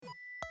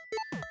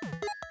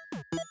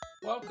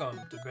Welcome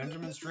to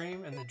Benjamin's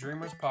Dream and the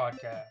Dreamers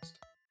Podcast.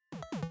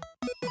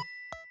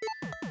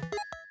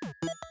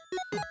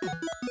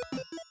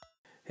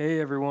 Hey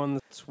everyone,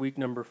 it's week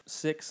number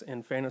 6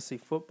 in fantasy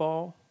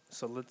football.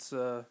 So let's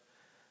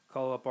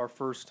call up our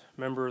first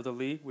member of the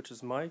league, which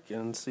is Mike,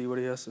 and see what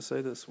he has to say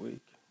this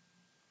week.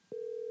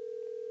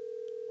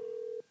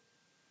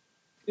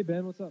 Hey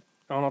Ben, what's up?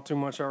 Oh, not too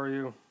much. How are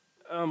you?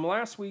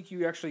 Last week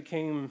you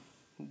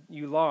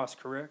lost,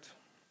 correct?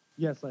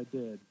 Yes, I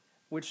did.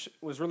 Which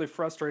was really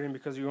frustrating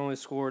because you only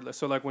scored,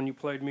 so like when you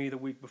played me the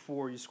week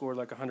before, you scored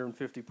like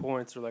 150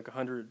 points or like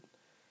 100, it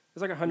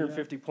was like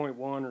 150.1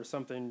 or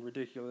something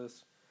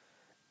ridiculous.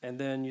 And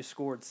then you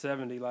scored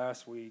 70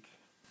 last week.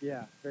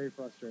 Yeah, very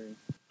frustrating.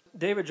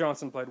 David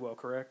Johnson played well,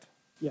 correct?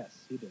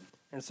 Yes, he did.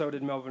 And so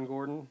did Melvin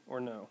Gordon,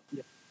 or no?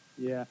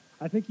 Yeah,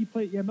 I think he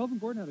played. Yeah, Melvin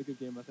Gordon had a good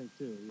game, I think,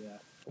 too. Yeah.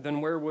 Then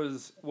where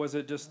was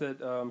it just that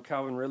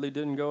Calvin Ridley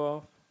didn't go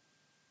off?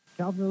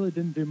 Calvin really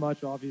didn't do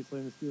much, obviously,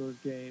 in the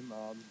Steelers game.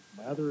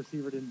 My other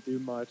receiver didn't do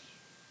much.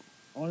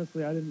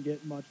 Honestly, I didn't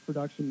get much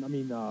production. I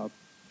mean,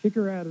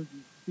 kicker had a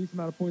decent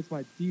amount of points.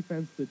 My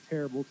defense did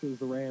terrible because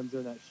the Rams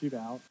in that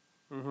shootout.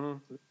 Mm-hmm.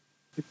 So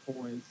 6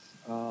 points.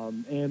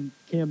 And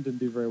Cam didn't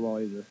do very well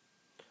either.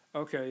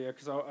 Okay, yeah,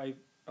 because I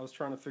was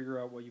trying to figure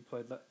out what you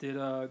played. Did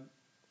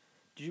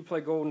you play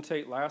Golden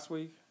Tate last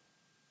week?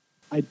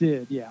 I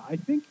did, yeah. I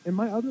think in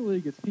my other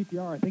league, it's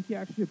PPR. I think he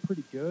actually did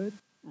pretty good.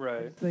 I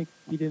Right. just think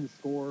he didn't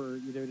score,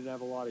 didn't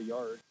have a lot of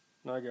yards.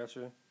 No, I got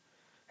you.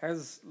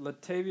 Has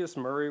Latavius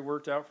Murray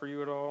worked out for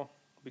you at all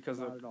because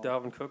Not at all.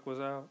 Dalvin Cook was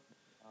out?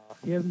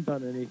 He hasn't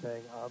done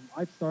anything.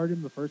 I started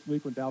him the first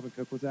week when Dalvin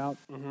Cook was out.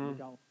 Mm-hmm. He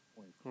got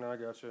points. No, I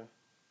got you.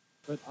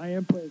 But I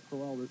am playing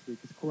Corral this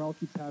week because Corral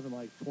keeps having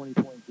like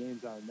 20-point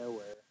games out of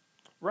nowhere.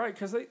 Right,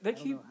 because they I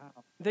don't know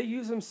how. they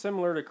use him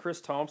similar to Chris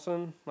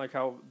Thompson, like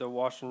how the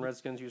Washington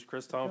Redskins use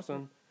Chris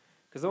Thompson.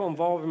 Because they'll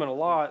involve him in a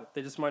lot,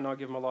 they just might not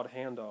give him a lot of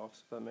handoffs,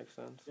 if that makes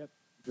sense. Yep.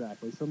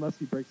 Exactly. So unless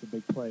he breaks a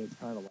big play, it's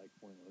kind of like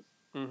pointless.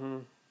 Mm-hmm.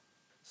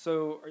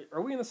 So, are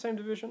we in the same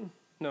division?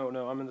 No,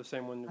 I'm in the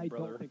same one, I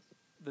brother. don't think so.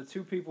 The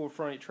two people in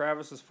front of you,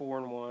 Travis is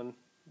 4-1.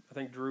 I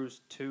think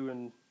Drew's 2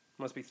 and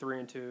must be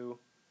 3-2.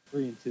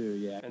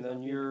 3-2, yeah. And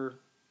then you're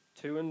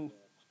 2 and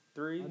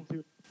 3.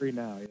 I'm 2-3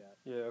 now, yeah.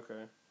 Yeah,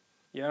 okay.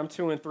 Yeah, I'm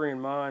 2 and 3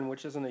 in mine,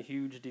 which isn't a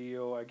huge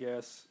deal, I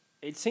guess.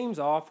 It seems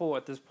awful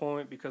at this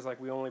point because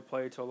like we only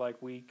play till like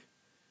week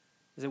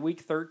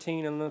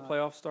 13 and then the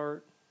playoffs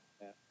start?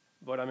 Yeah.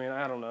 But I mean,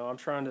 I don't know. I'm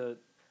trying to.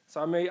 So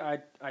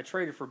I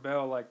traded for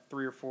Bell like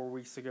 3 or 4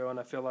 weeks ago, and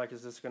I feel like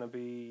is this going to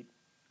be?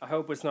 I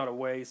hope it's not a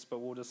waste,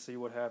 but we'll just see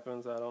what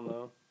happens. I don't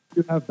know.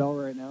 You have Bell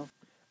right now?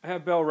 I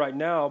have Bell right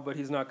now, but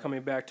he's not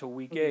coming back till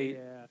week 8.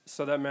 Yeah.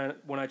 So that meant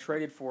when I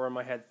traded for him,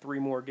 I had 3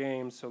 more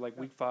games. So like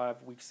week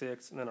 5, week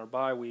 6, and then our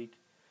bye week,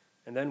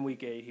 and then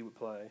week 8 he would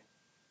play.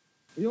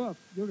 You'll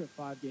get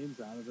 5 games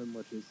out of him,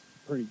 which is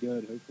pretty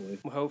good, hopefully.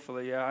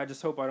 Hopefully, yeah. I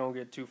just hope I don't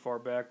get too far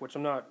back, which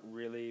I'm not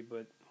really,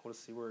 but we'll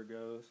see where it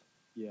goes.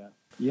 Yeah,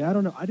 I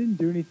don't know. I didn't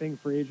do anything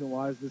free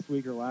agent-wise this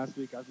week or last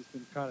week. I've just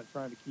been kind of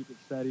trying to keep it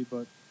steady,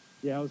 but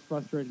yeah, I was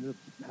frustrated to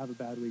have a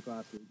bad week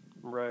last week.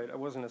 Right. I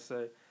was going to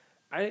say,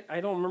 I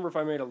don't remember if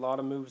I made a lot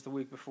of moves the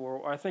week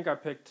before. I think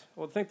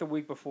the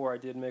week before I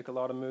did make a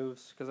lot of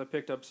moves because I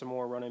picked up some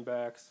more running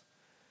backs.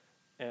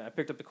 And I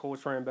picked up the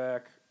Colts running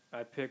back.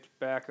 I picked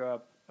back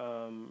up,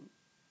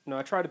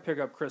 I tried to pick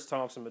up Chris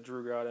Thompson, but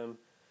Drew got him.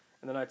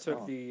 And then I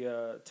took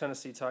the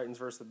Tennessee Titans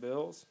versus the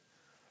Bills.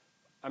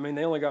 I mean,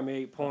 they only got me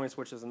 8 points,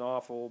 which isn't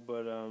awful,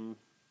 but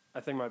I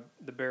think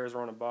the Bears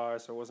were on a bye,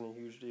 so it wasn't a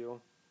huge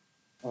deal.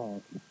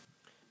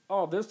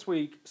 This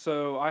week,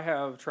 so I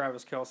have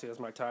Travis Kelce as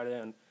my tight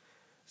end.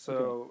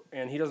 So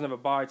and he doesn't have a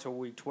bye till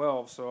week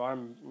 12, so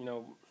I'm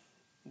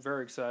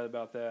very excited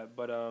about that.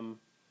 But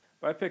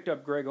I picked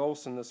up Greg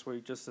Olsen this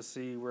week just to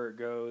see where it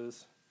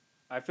goes.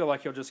 I feel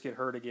like he'll just get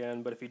hurt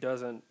again, but if he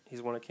doesn't,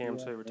 he's one of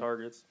Cam's favorite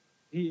targets.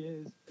 He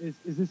is.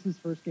 Is this his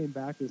first game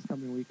back this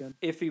coming weekend?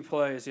 If he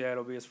plays, yeah,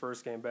 it'll be his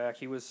first game back.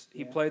 He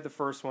played the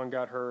first one,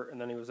 got hurt, and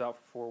then he was out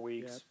for 4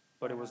 weeks.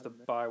 But it was the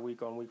bye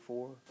week on week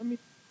 4. I mean,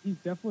 he's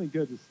definitely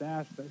good to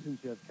stash, especially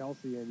since you have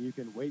Kelce and you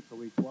can wait till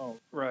week 12.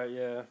 Right,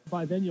 yeah.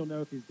 By then you'll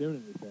know if he's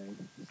doing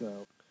anything.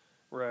 So.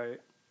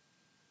 Right.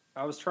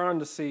 I was trying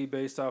to see,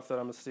 based off that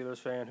I'm a Steelers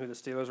fan, who the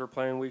Steelers were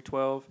playing week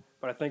 12,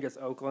 but I think it's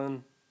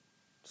Oakland,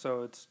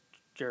 so it's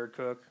Jared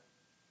Cook.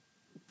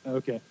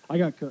 Okay, I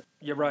got Cook.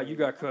 Yeah, right. You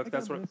got Cook.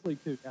 That's what. what. This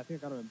league too. I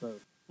think I got him in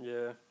both.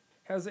 Yeah.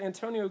 Has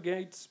Antonio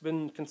Gates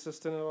been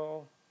consistent at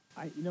all?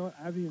 I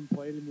haven't even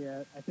played him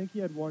yet. I think he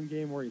had one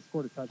game where he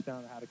scored a touchdown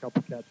and had a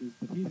couple catches,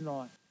 but he's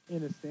not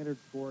in a standard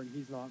scoring.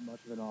 He's not much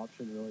of an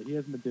option really. He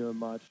hasn't been doing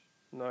much.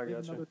 No, I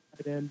got you.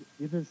 Tight end.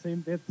 They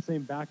have the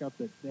same backup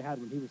that they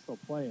had when he was still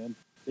playing.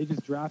 They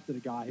just drafted a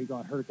guy who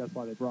got hurt. That's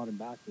why they brought him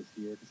back this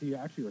year because he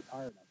actually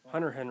retired.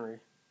 Hunter Henry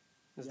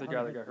is the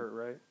guy that got hurt,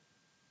 right?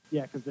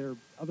 Yeah, because there are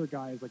other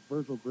guys like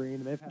Virgil Green,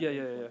 and they've had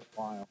him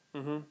for a while.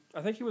 Mm-hmm.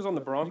 I think he was on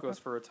the Broncos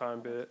for a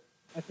time bit.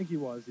 I think he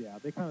was, yeah.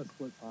 They kind of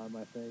split time,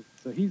 I think.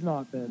 So he's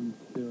not been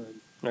doing.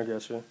 I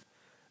guess you.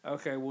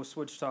 Okay, we'll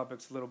switch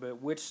topics a little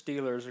bit. Which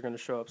Steelers are going to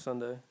show up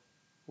Sunday?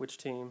 Which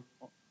team?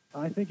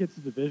 I think it's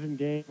a division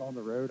game on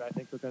the road. I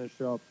think they're going to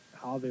show up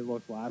how they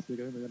looked last week.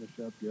 I think they're going to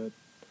show up good.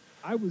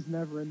 I was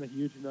never in the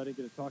huge, and I didn't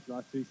get to talk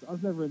last week, so I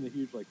was never in the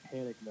huge, like,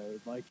 panic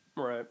mode. Like,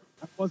 Right.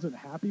 I wasn't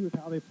happy with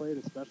how they played,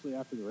 especially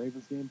after the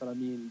Ravens game, but, I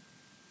mean,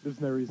 there's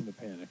no reason to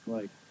panic.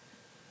 Like,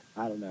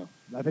 I don't know.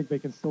 I think they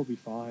can still be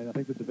fine. I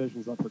think the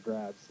division's up for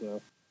grabs,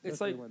 so. It's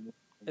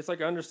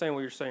like I understand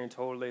what you're saying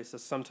totally. It's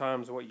just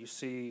sometimes what you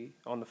see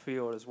on the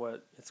field is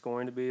what it's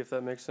going to be, if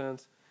that makes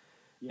sense.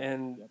 Yeah,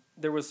 And yep.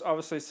 there was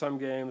obviously some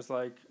games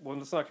like, well,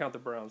 let's not count the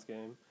Browns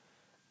game.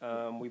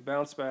 We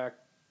bounced back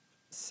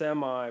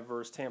semi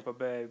versus Tampa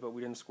Bay, but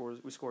we didn't score.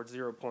 We scored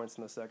 0 points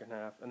in the second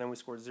half, and then we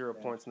scored 0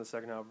 points in the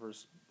second half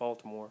versus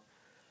Baltimore.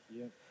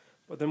 Yep.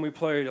 But then we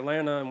played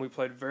Atlanta, and we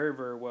played very,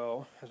 very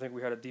well. I think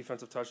we had a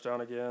defensive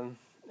touchdown again,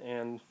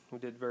 and we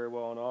did very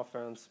well on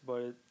offense.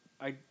 But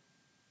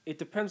it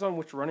depends on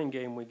which running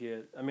game we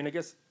get. I mean, I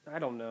guess I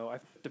don't know.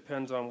 It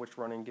depends on which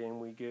running game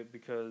we get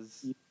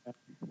because. Yeah.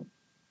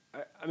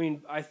 I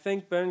mean, I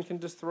think Ben can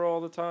just throw all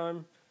the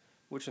time,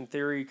 which in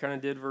theory he kind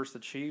of did versus the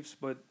Chiefs,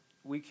 but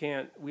we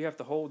can't. We have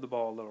to hold the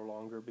ball a little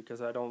longer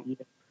because I don't. Yeah.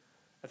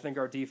 I think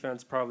our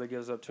defense probably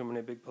gives up too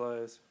many big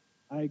plays.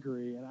 I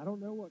agree, and I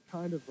don't know what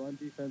kind of run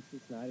defense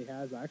Cincinnati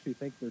has. I actually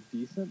think they're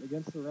decent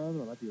against the run.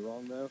 I might be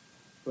wrong though,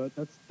 but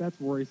that's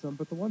worrisome.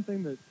 But the one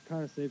thing that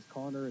kind of saves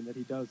Connor and that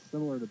he does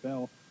similar to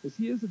Bell is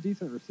he is a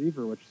decent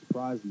receiver, which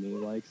surprised me.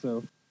 Like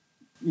so,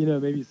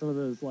 maybe some of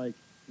those like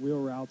wheel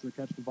routes or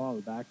catching the ball in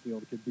the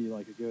backfield could be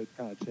like a good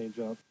kind of change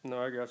up. No,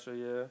 I gotcha.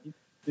 Yeah.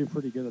 He did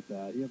pretty good at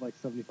that. He had like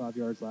 75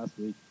 yards last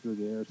week through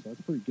the air, so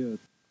that's pretty good.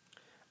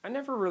 I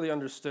never really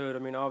understood. I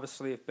mean,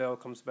 obviously, if Bell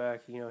comes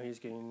back, he's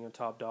getting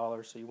top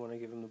dollar, so you want to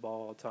give him the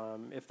ball all the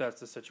time, if that's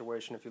the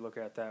situation, if you look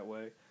at it that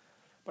way.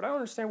 But I don't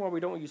understand why we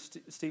don't use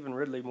Stephen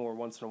Ridley more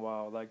once in a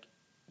while. Like,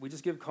 we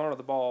just give Connor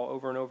the ball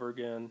over and over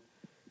again,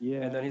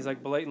 Yeah. and then he's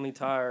like blatantly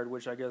tired,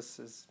 which I guess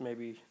is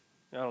maybe,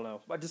 I don't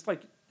know. But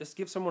just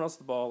give someone else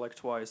the ball like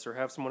twice, or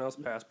have someone else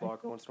pass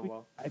block once in a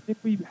while. I think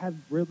we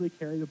had Ridley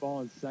carry the ball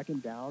on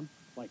second down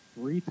like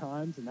 3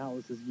 times, and that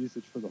was his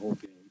usage for the whole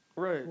game.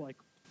 Right. Like,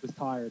 was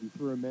tired and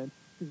threw him in.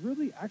 Because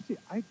really, actually,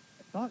 I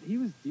thought he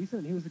was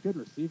decent. He was a good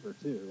receiver,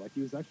 too. Like,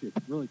 he was actually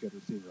a really good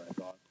receiver, I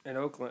thought. In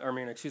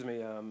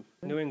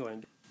New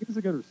England. He was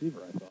a good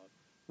receiver, I thought.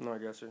 No, I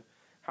guess you.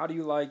 How do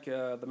you like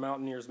the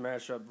Mountaineers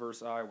matchup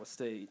versus Iowa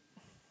State?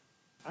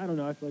 I don't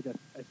know. I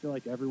feel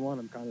like everyone.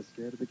 I'm kind of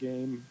scared of the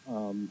game.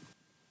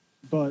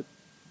 But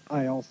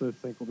I also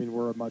think,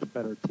 we're a much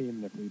better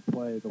team, and if we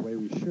play the way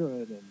we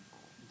should and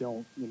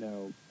don't,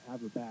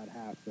 have a bad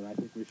half, then I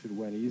think we should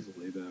win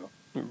easily, though.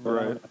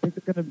 Right. I think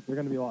they're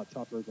gonna be a lot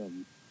tougher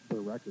than their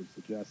record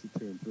suggests at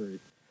 2-3.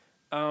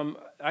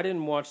 I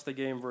didn't watch the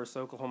game versus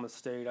Oklahoma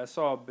State. I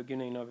saw the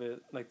beginning of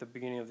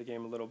the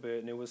game a little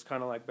bit, and it was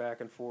kind of like back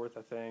and forth,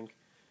 I think.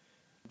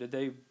 Did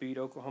they beat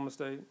Oklahoma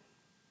State?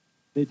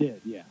 They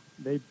did, yeah.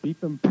 They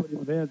beat them.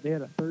 They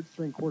had a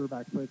third-string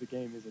quarterback play the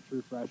game. He's a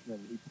true freshman,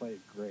 and he played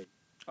great.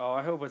 Oh,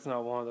 I hope it's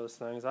not one of those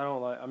things. I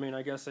don't like. I mean,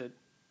 I guess it.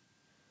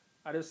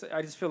 I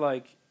just feel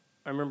like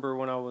I remember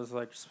when I was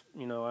like,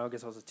 I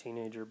guess I was a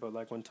teenager, but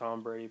like when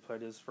Tom Brady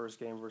played his first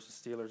game versus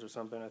Steelers or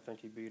something, I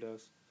think he beat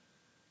us.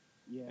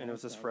 Yeah, And it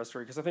was just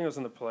frustrating because I think it was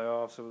in the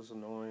playoffs. It was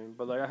annoying,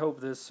 but like I hope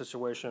this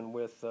situation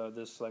with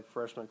this like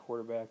freshman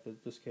quarterback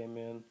that just came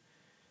in,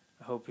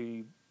 I hope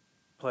he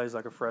plays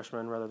like a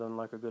freshman rather than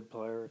like a good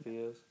player if he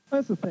is.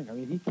 That's the thing. I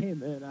mean, he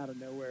came in out of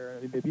nowhere.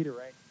 I mean, they beat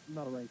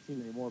not a ranked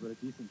team anymore, but a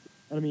decent team.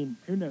 And I mean,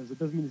 who knows? It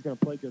doesn't mean he's going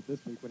to play good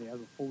this week when he has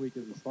a full week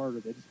as a starter.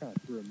 They just kind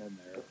of threw him in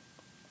there.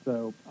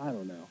 So I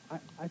don't know.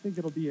 I think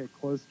it'll be a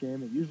close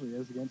game. It usually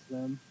is against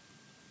them.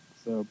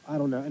 So I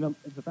don't know. And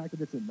the fact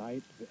that it's at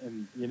night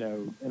and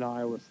in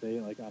Iowa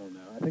State, like I don't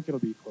know. I think it'll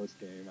be a close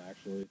game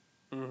actually.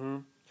 Mm-hmm.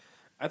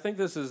 I think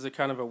this is a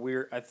kind of a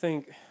weird. I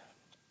think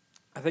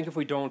if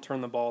we don't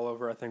turn the ball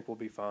over, I think we'll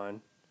be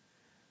fine.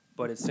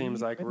 But it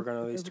seems like we're going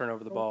to at least turn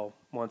over the ball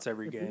once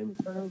every game. If we win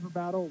a turnover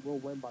battle, we'll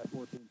win by 14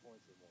 points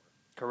or more.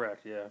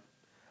 Correct, yeah.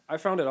 I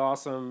found it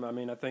awesome. I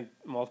mean, I think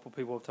multiple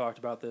people have talked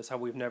about this, how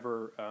we've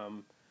never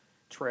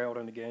trailed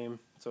in a game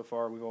so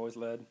far. We've always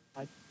led.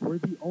 We're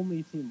the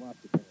only team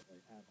left, apparently,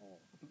 at all.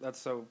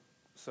 That's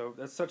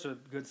that's such a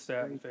good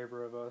stat in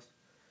favor of us.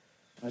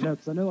 I know,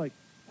 because I know, like,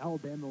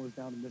 Alabama was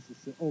down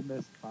in Ole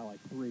Miss by, like,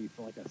 3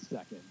 for, like, a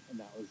second, and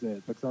that was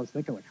it. Because I was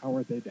thinking, like, how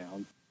are they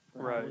down?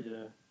 Right,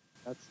 yeah.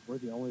 We're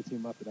the only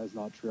team left that has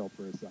not trailed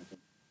for a second.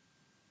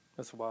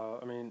 That's wild.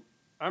 I mean,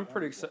 I'm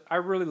pretty excited. I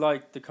really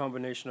like the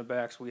combination of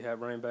backs we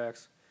have, running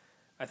backs.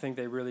 I think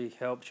they really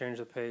help change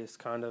the pace,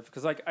 kind of.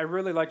 Because, like, I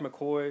really like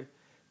McCoy,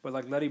 but,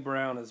 like, Letty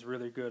Brown is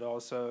really good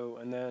also.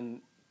 And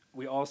then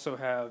we also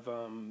have,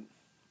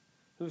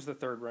 who's the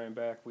third running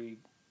back? We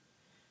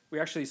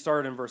actually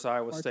started him versus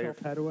Iowa State.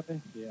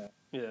 Petaway? Yeah.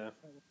 Yeah.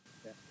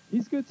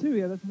 He's good, too.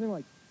 Yeah, that's the thing.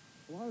 Like,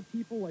 a lot of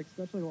people, like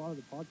especially a lot of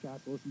the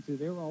podcasts I listen to,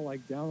 they were all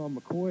like down on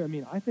McCoy. I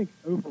mean, I think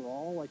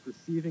overall, like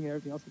receiving and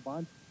everything else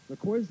combined,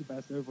 McCoy's the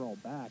best overall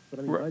back. But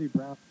I mean, Right. Letty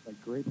Brown's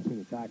like great between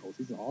the tackles.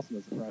 He's awesome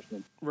as a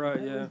freshman.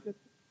 Right, yeah.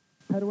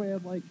 Petaway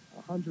had like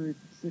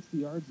 160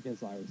 yards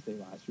against Iowa State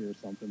last year or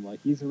something.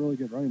 Like he's a really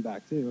good running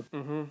back too.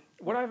 Mm-hmm.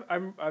 What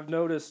I've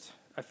noticed,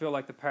 I feel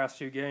like the past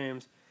few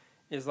games,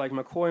 is like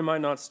McCoy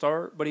might not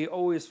start, but he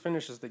always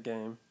finishes the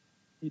game.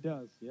 He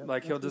does. Yeah.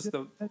 Like he'll just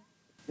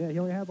Yeah, he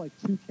only had like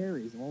 2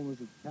 carries, and one was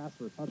a pass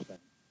for a touchdown.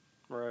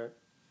 Right.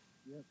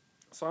 Yep.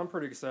 So I'm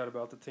pretty excited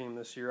about the team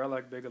this year. I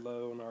like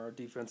Bigelow and our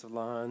defensive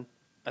line.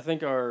 I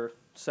think our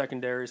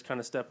secondary is kind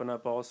of stepping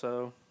up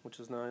also, which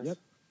is nice. Yep.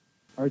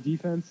 Our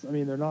defense, I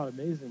mean, they're not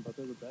amazing, but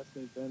they're the best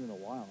they've been in a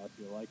while, I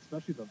feel like.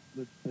 Especially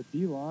the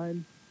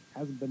D-line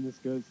hasn't been this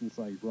good since,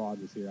 like, Rod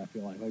was here, I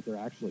feel like. Like, they're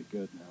actually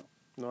good now.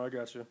 No, I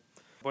got you.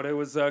 But it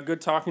was good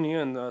talking to you,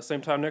 and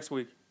same time next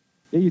week.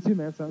 Yeah, you too,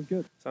 man. Sounds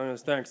good.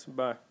 Sounds thanks.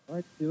 Bye. All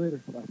right, see you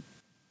later. Bye.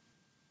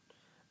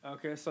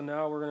 Okay, so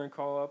now we're going to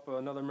call up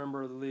another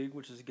member of the league,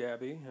 which is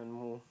Gabby, and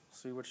we'll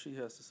see what she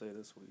has to say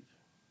this week.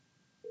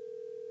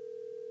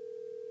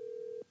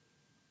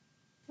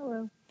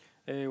 Hello.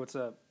 Hey, what's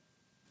up?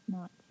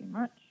 Not too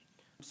much.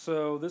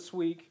 So this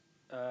week,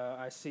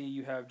 I see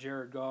you have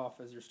Jared Goff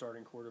as your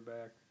starting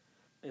quarterback.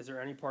 Is there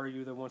any part of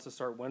you that wants to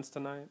start Wentz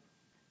tonight?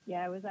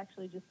 Yeah, I was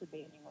actually just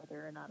debating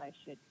whether or not I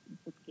should, since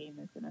this game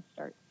is going to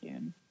start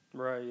soon.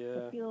 Right,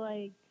 yeah. I feel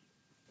like,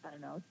 I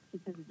don't know,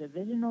 since it's a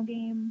divisional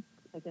game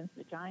against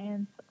the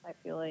Giants, I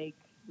feel like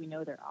we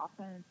know their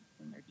offense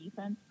and their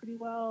defense pretty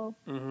well.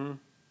 Mm-hmm.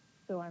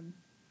 So I'm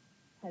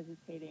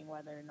hesitating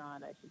whether or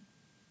not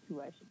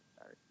who I should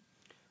start.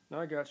 No,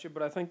 I got you,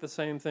 but I think the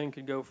same thing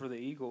could go for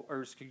the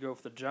could go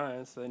for the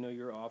Giants. They know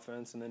your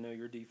offense and they know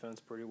your defense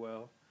pretty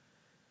well.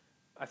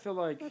 I feel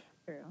like, That's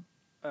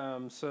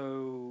true.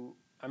 so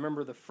I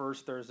remember the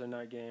first Thursday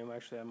night game.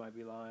 Actually, I might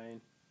be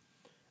lying.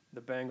 The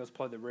Bengals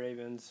played the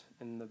Ravens,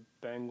 and the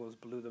Bengals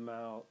blew them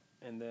out.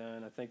 And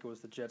then I think it was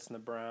the Jets and the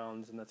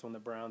Browns, and that's when the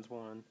Browns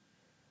won. And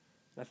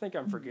I think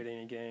I'm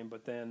forgetting a game,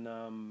 but then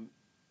I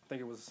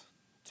think it was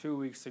 2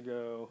 weeks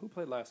ago. Who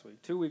played last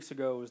week? 2 weeks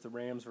ago was the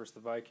Rams versus the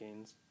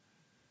Vikings.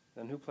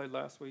 Then who played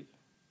last week?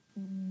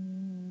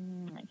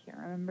 I can't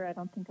remember. I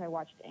don't think I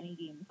watched any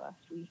games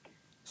last week.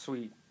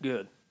 Sweet.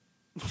 Good.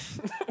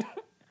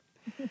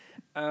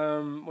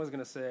 What was I going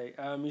to say?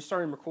 You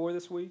starting McCoy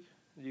this week?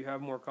 Do you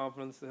have more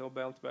confidence that he'll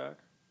bounce back?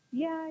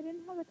 Yeah, I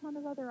didn't have a ton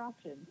of other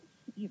options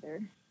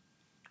either.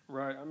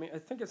 Right.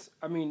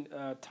 I mean,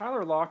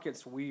 Tyler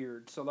Lockett's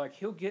weird. So, like,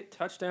 he'll get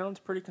touchdowns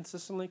pretty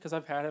consistently because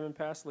I've had him in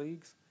past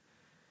leagues.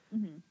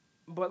 Mm-hmm.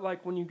 But,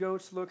 like, when you go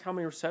to look how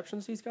many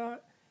receptions he's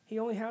got, he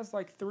only has,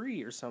 like,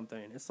 3 or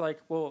something. It's like,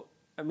 well,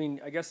 I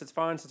mean, I guess it's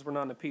fine since we're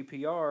not in a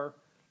PPR.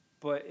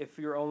 But if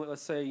you're only,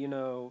 let's say,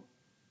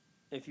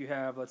 if you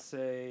have, let's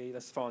say,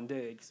 Stephon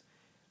Diggs,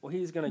 well,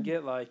 he's going to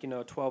get,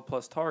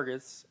 12-plus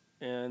targets,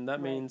 and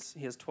that means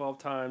he has 12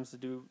 times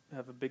to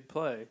have a big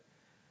play.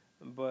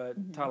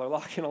 But Tyler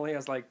Lockett only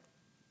has,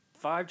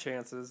 5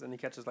 chances, and he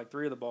catches,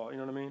 3 of the ball. You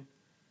know what I mean?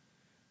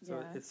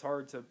 So it's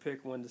hard to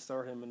pick when to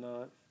start him and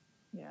not.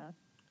 Yeah.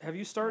 Have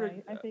you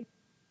started? I think.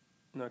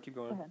 No, keep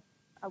going. Go ahead.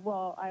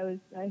 Well, I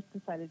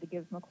decided to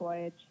give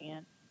McCoy a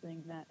chance,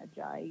 seeing that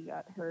Ajayi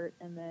got hurt,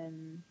 and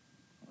then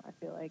I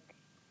feel like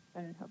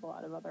I didn't have a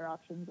lot of other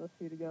options with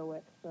who to go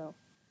with, so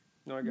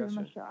No, I give got him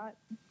you. a shot.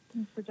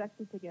 He's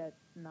projected to get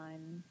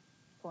 9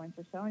 points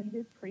or so, and he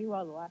did pretty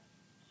well the last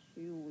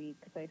 2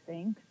 weeks, I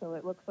think. So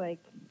it looks like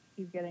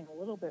he's getting a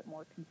little bit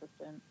more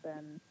consistent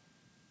than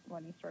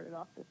when he started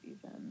off the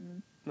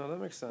season. No, that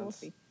makes sense. We'll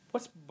see.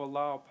 What's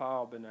Bilal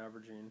Powell been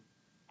averaging?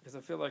 Because I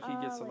feel like he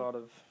gets a lot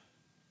of.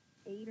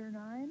 8 or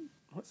 9.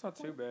 That's not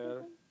too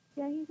bad.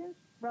 Yeah, he's just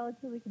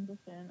relatively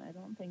consistent. I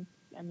don't think.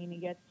 I mean, he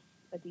gets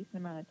a decent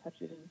amount of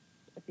touches.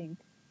 I think.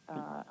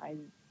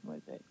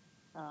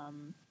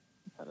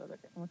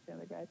 What's the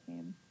other guy's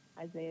name?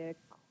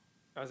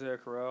 Isaiah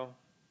Corral.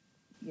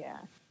 Yeah,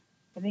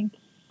 I think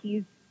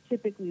he's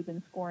typically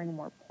been scoring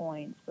more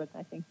points, but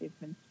I think they've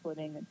been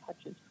splitting the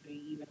touches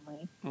pretty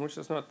evenly. Which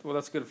is not. Well,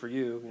 that's good for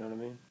you. You know what I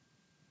mean?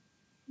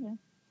 Yeah.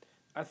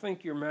 I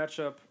think your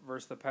matchup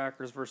versus the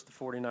Packers versus the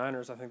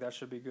 49ers, I think that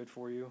should be good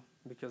for you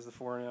because the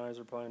 49ers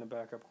are playing a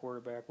backup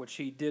quarterback, which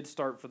he did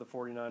start for the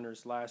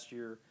 49ers last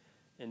year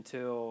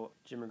until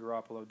Jimmy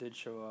Garoppolo did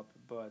show up.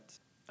 But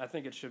I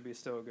think it should be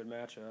still a good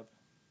matchup.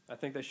 I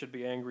think they should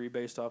be angry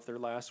based off their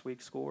last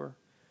week's score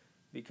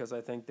because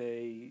I think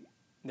they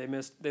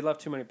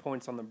left too many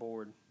points on the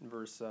board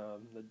versus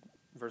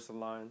the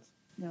Lions.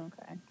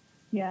 Okay.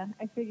 Yeah,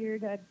 I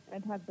figured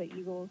I'd have the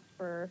Eagles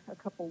for a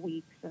couple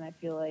weeks, and I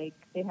feel like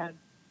they had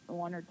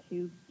 1 or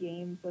 2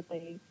 games that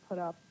they put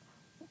up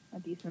a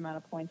decent amount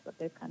of points, but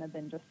they've kind of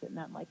been just sitting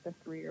at the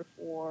 3 or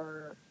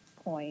 4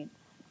 points.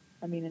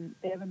 I mean, and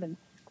they haven't been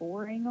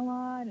scoring a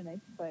lot,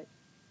 but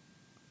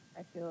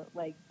I feel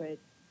like, they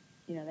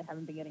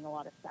haven't been getting a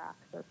lot of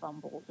sacks or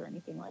fumbles or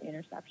anything like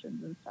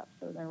interceptions and stuff,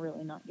 so they're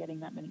really not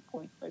getting that many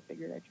points. So I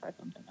figured I'd try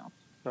something else.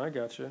 I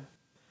gotcha.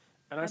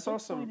 And I At saw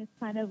this point, some. it's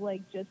kind of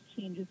like just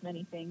change as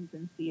many things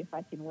and see if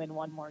I can win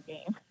one more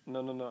game.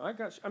 No. I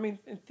got you. I mean,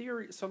 in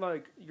theory, so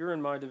like you're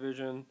in my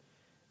division.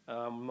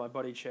 My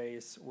buddy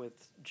Chase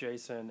with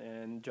Jason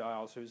and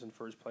Giles, who's in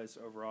first place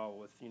overall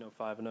with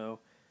 5-0.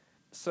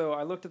 So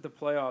I looked at the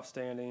playoff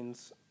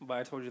standings, but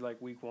I told you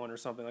like week 1 or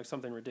something, like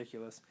something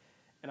ridiculous,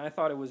 and I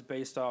thought it was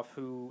based off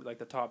who like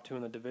the top 2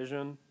 in the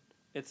division.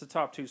 It's the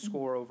top 2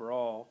 score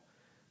overall.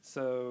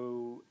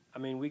 So I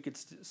mean, we could.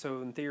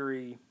 So in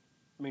theory,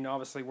 I mean,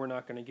 obviously we're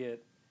not going to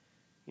get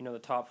the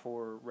top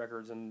 4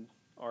 records in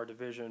our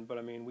division, but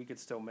I mean we could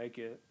still make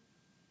it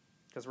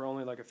because we're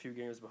only like a few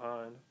games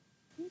behind.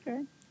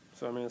 Okay.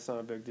 So I mean, it's not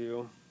a big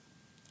deal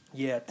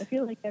yet. I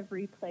feel like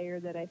every player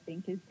that I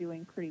think is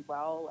doing pretty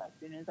well, as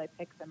soon as I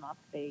pick them up,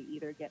 they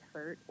either get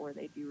hurt or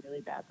they do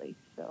really badly.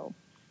 So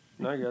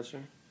No, I got you.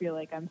 I feel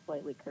like I'm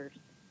slightly cursed,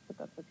 but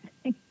that's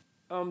okay.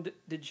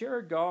 Did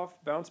Jared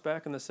Goff bounce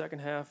back in the second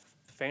half,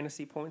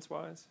 fantasy points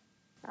wise?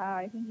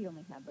 I think he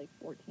only had like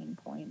 14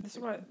 points.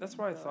 That's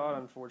what I thought,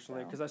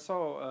 unfortunately, because I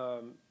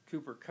saw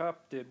Cooper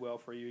Kupp did well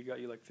for you. He got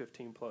you like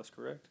 15 plus,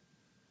 correct?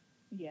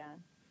 Yeah,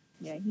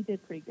 he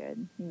did pretty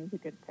good. He was a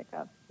good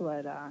pickup,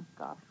 but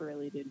Goff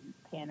really didn't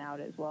pan out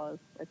as well as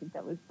I think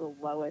that was the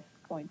lowest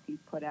points he's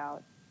put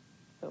out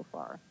so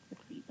far this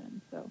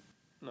season. So.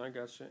 No, I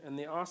got you. And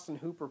the Austin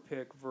Hooper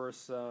pick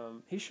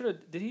versus he should have.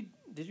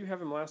 Did you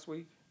have him last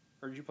week,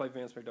 or did you play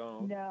Vance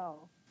McDonald?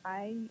 No,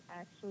 I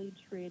actually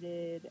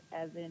traded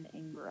Evan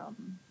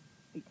Ingram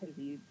because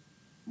he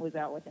was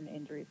out with an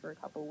injury for a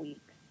couple weeks.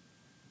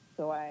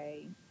 So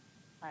I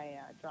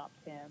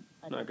dropped him.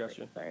 No, I got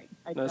you. Sorry,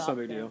 That's no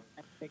big deal.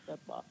 I picked up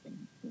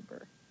Austin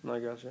Hooper. No, I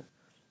got you.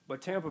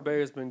 But Tampa Bay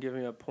has been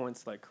giving up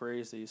points like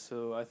crazy,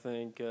 so I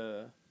think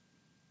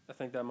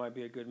that might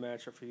be a good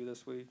matchup for you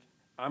this week.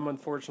 I'm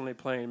unfortunately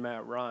playing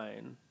Matt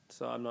Ryan,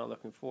 so I'm not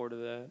looking forward to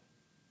that.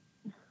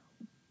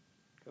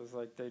 Because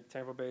like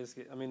Tampa Bay's,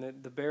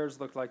 the Bears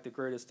look like the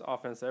greatest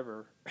offense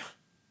ever.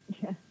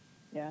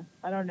 Yeah.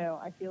 I don't know.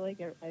 I feel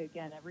like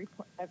again every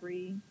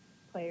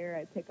player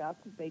I pick up,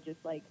 they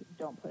just like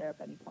don't put up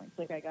any points.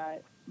 Like I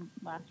got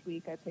last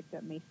week, I picked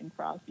up Mason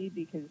Crosby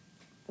because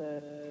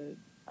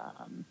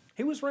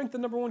he was ranked the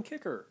number 1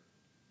 kicker.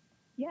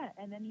 Yeah,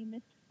 and then he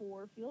missed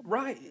 4 field goals.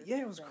 Right.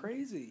 Yeah, it was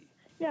crazy.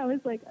 Yeah, I was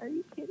like, are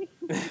you kidding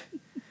me?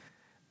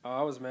 Oh,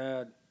 I was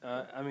mad.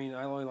 I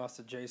only lost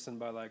to Jason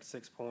by like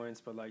 6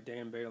 points, but like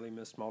Dan Bailey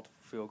missed multiple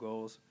field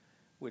goals,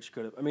 which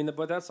could have.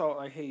 But that's all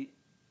I hate.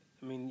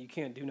 You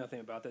can't do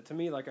nothing about that. To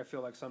me, like I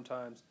feel like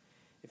sometimes,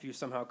 if you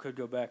somehow could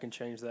go back and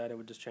change that, it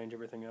would just change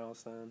everything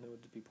else. Then it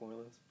would be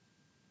pointless.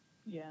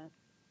 Yeah,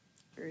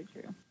 very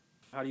true.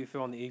 How do you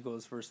feel on the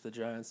Eagles versus the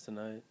Giants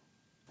tonight?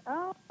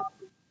 I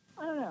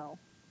don't know.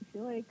 I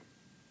feel like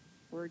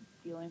we're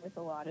dealing with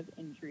a lot of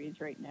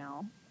injuries right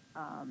now.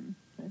 And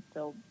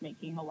still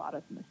making a lot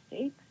of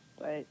mistakes,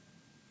 but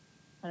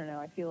I don't know.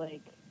 I feel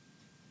like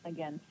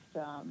against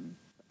I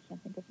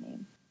can't think of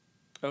names.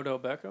 Odell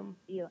Beckham?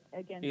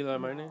 Eli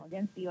Manning?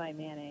 Against Eli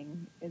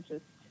Manning, it's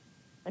just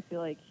I feel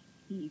like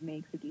he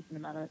makes a decent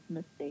amount of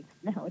mistakes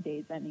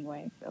nowadays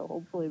anyway. So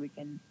hopefully we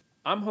can.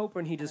 I'm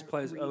hoping he just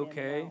plays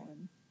okay,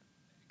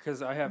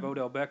 because I have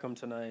Odell Beckham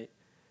tonight,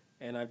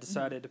 and I've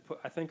decided to put.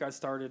 I think I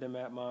started him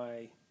at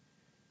my.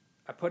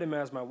 I put him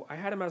as my. I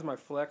had him as my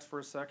flex for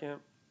a second,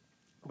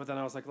 but then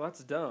I was like, well,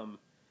 that's dumb,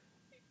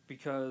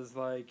 because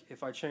like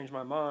if I change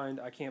my mind,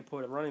 I can't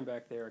put a running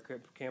back there. I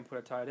can't put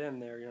a tight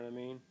end there. You know what I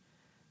mean?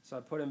 So I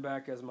put him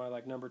back as my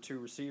like number 2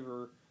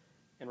 receiver,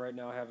 and right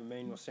now I have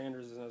Emmanuel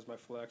Sanders as my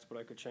flex, but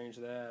I could change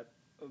that.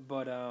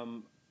 But I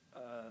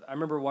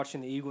remember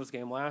watching the Eagles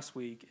game last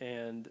week,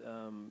 and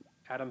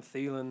Adam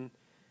Thielen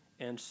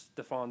and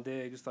Stephon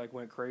Diggs like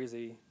went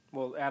crazy.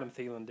 Well, Adam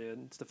Thielen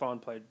did.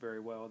 Stephon played very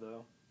well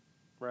though,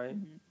 right?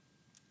 Mm-hmm.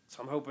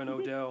 So I'm hoping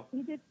Odell.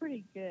 He did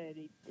pretty good.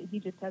 He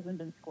just hasn't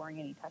been scoring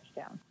any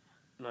touchdowns.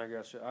 I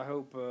gotcha. I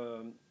hope.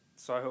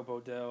 I hope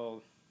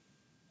Odell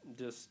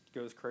just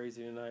goes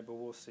crazy tonight, but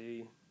we'll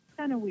see. It's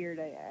kind of weird.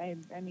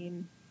 I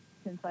mean,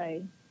 since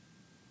I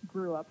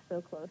grew up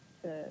so close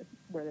to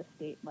where the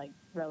state, like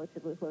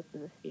relatively close to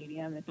the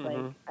stadium, it's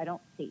like I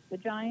don't hate the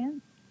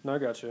Giants. No, I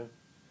gotcha.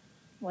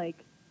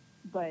 Like,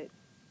 but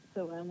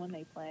so then when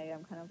they play,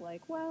 I'm kind of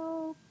like,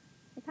 well,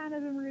 I kind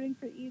of am rooting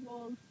for the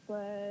Eagles,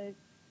 but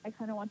I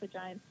kind of want the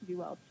Giants to do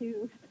well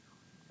too.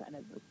 Kind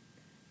of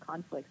a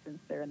conflict since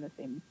they're in the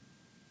same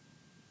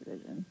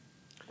division.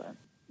 But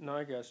no,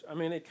 I guess.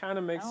 It kind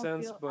of makes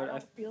sense, but I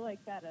don't feel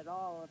like that at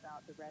all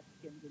about the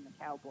Redskins and the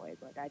Cowboys.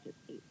 Like I just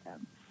hate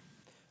them.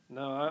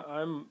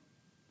 No,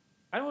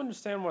 I don't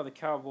understand why the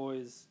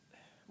Cowboys.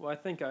 Well, I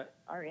think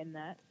are in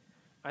that.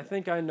 I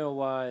think I know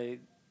why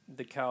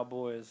the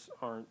Cowboys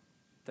aren't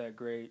that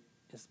great.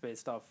 It's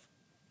based off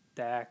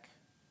Dak.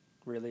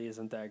 Really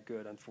isn't that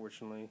good,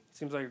 unfortunately.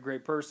 Seems like a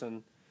great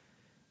person,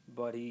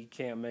 but he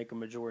can't make a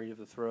majority of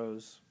the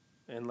throws.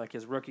 And like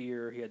his rookie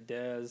year, he had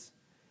Dez,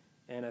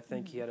 and I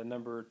think he had a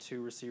number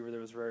 2 receiver that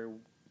was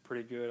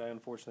pretty good. I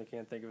unfortunately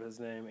can't think of his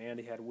name. And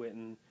he had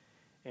Witten,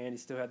 and he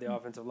still had the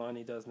offensive line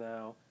he does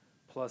now.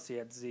 Plus he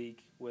had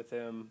Zeke with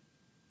him.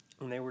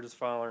 and they were just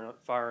firing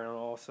on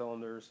all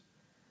cylinders.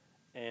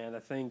 And I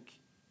think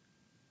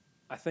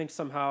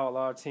somehow a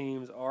lot of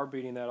teams are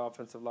beating that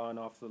offensive line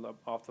off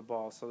the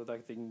ball so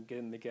that they can get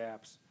in the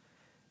gaps.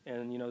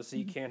 And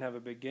Zeke can't have a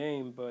big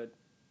game, but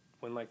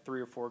when like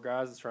 3 or 4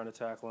 guys is trying to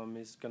tackle him,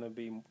 he's going to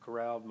be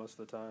corralled most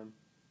of the time.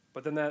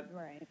 But then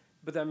Right.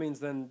 but that means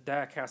then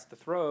Dak has to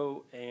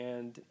throw,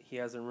 and he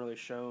hasn't really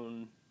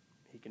shown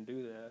he can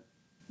do that.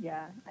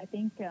 Yeah, I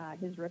think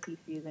his rookie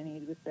season,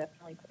 he was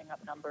definitely putting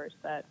up numbers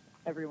that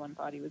everyone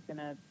thought he was going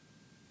to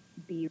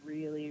be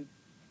really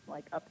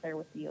like up there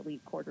with the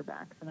elite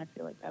quarterbacks, and I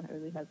feel like that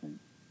really hasn't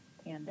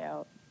panned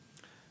out.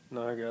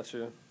 No, I got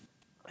you.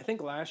 I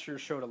think last year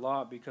showed a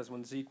lot because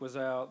when Zeke was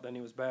out, then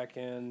he was back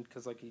in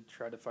because like he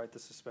tried to fight the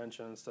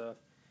suspension and stuff.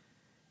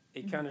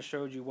 It kind of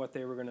showed you what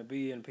they were going to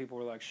be, and people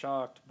were like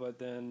shocked. But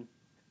then,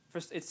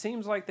 first, it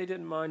seems like they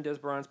didn't mind Des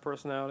Bryant's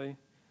personality,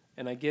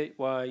 and I get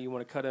why you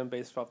want to cut him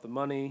based off the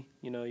money.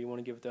 You want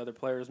to give it to other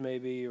players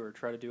maybe, or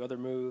try to do other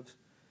moves.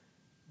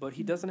 But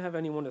he doesn't have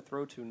anyone to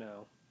throw to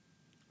now,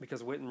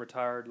 because Witten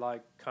retired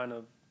like kind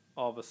of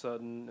all of a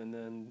sudden, and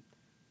then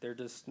they're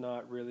just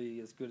not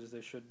really as good as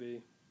they should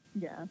be.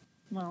 Yeah,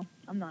 well,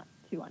 I'm not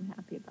too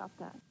unhappy about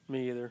that.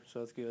 Me either, so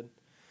that's good.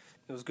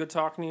 It was good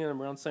talking to you, and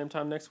we're on the same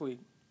time next week.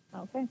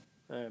 Okay,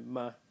 All right,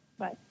 bye.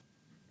 bye.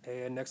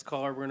 And next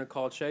caller, we're going to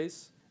call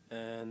Chase,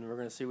 and we're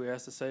going to see what he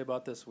has to say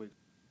about this week.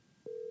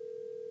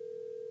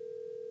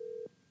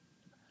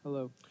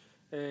 Hello.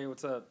 Hey,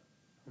 what's up?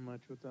 How much?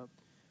 What's up?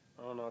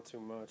 Oh, not too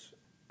much.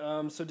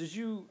 So did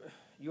you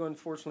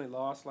unfortunately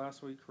lost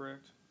last week,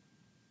 correct?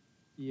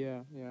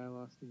 Yeah, I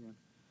lost again.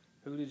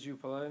 Who did you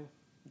play?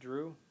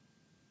 Drew?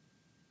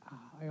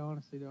 I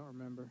honestly don't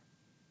remember,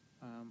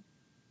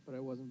 but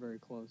it wasn't very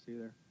close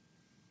either.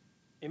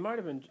 It might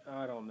have been,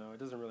 I don't know. It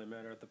doesn't really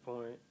matter at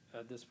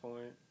this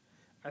point.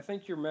 I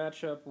think your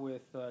matchup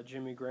with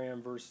Jimmy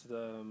Graham versus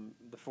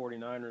the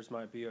 49ers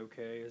might be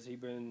okay. Has he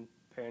been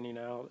panning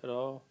out at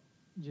all?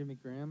 Jimmy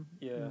Graham?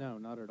 Yeah. No,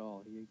 not at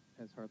all. He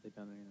has hardly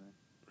done anything.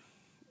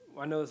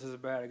 I know this is a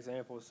bad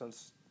example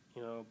since,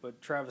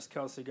 but Travis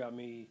Kelce got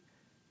me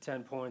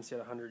 10 points, he had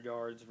 100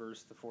 yards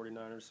versus the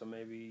 49ers, so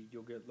maybe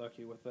you'll get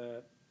lucky with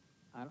that.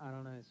 I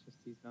don't know. It's just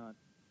he's not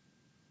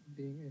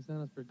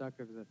as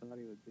productive as I thought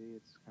he would be.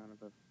 It's kind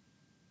of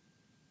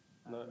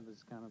it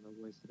was kind of a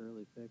wasted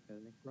early pick, I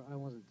think. I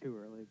wasn't too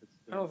early, but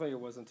still. I don't think it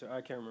wasn't too. I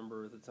can't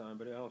remember at the time,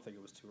 but I don't think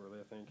it was too early.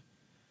 I think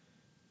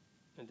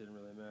it didn't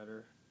really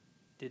matter.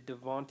 Did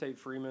Devontae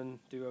Freeman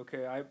do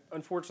okay? I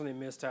unfortunately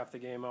missed half the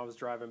game. I was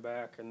driving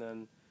back, and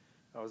then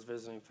I was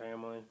visiting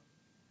family.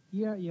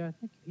 Yeah, I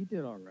think he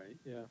did all right.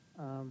 Yeah.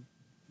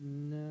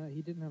 No,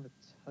 he didn't have a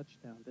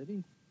touchdown, did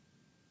he?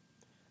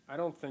 I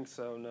don't think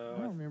so. No. I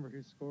don't remember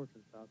who scored for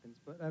the Falcons,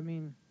 but I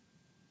mean,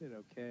 did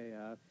okay.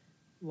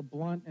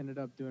 LeBlanc ended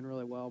up doing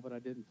really well, but I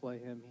didn't play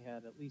him. He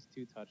had at least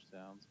 2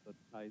 touchdowns, but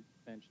I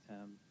benched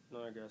him.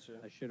 No, I got you.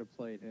 I should have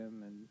played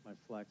him in my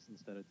flex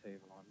instead of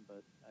Tavon,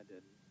 but I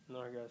didn't. No,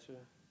 I got you.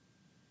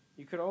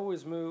 You could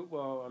always move.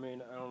 Well, I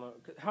mean, I don't know.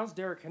 How's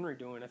Derrick Henry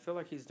doing? I feel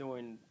like he's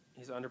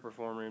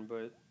underperforming,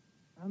 but.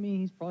 I mean,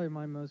 he's probably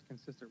my most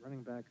consistent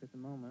running back at the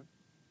moment.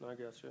 No, I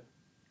got you.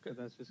 But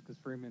that's just because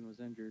Freeman was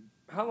injured.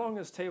 How long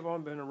has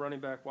Tavon been a running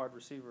back wide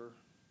receiver?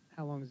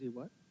 How long is he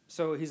what?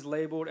 So he's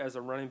labeled as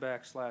a running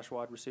back /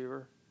 wide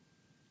receiver?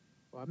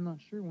 Well, I'm not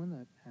sure when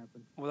that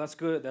happened. Well, that's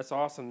good. That's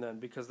awesome then,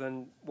 because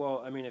then,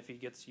 well, I mean, if he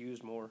gets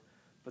used more,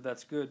 but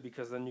that's good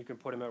because then you can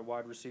put him at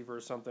wide receiver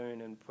or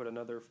something and put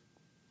another,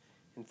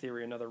 in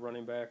theory, another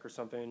running back or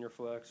something in your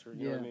flex, or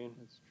you know what I mean?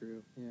 That's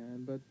true. Yeah,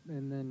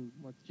 and then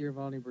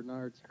Giovanni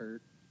Bernard's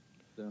hurt.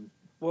 So.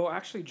 Well,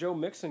 actually, Joe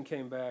Mixon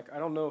came back. I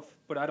don't know if,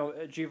 but I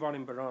don't. Giovanni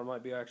Bernard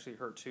might be actually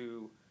hurt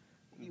too.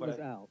 He was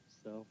out,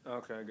 so.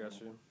 Okay, I got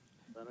you.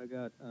 But I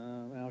got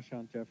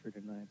Alshon Jeffrey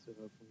tonight, so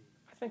hopefully.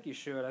 I think you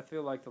should. I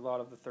feel like a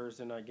lot of the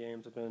Thursday night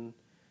games have been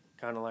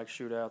kind of like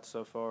shootouts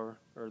so far,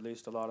 or at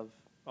least a lot of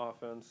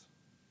offense,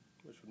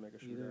 which would make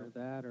a shootout. Either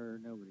that or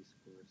nobody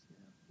scores.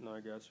 Yeah. No,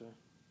 I got you.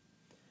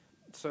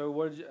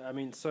 So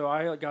so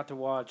I got to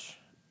watch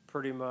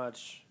pretty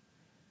much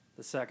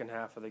the second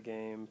half of the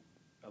game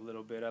a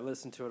little bit. I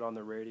listened to it on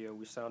the radio.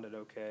 We sounded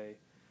okay.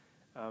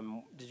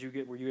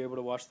 Were you able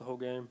to watch the whole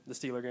game, the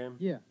Steeler game?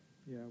 Yeah,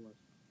 I was.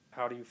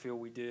 How do you feel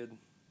we did?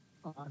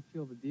 I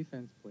feel the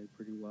defense played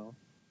pretty well,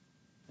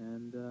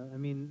 and I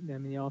mean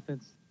the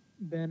offense.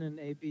 Ben and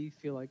AB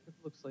feel like it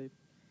looks like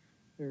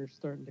they're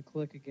starting to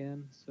click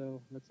again,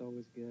 so that's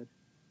always good.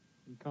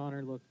 And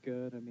Connor looked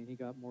good. I mean, he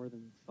got more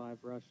than 5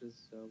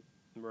 rushes, so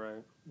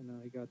right.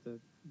 He got to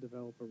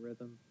develop a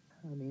rhythm.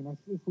 I mean,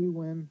 if we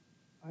win,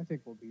 I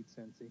think we'll beat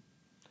Cincy.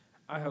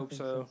 I hope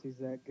so. Cincy's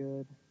that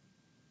good.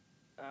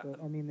 But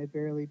I mean, they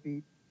barely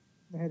beat.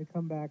 They had to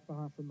come back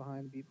from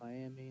behind and beat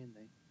Miami, and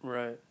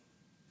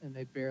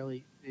they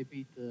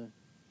beat the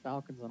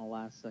Falcons on a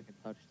last-second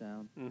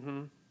touchdown.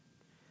 Mm-hmm.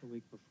 The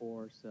week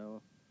before,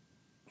 so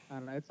I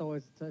don't know. It's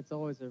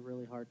always a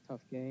really hard,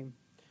 tough game.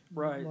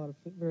 Right. A lot of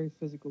very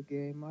physical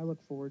game. I look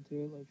forward to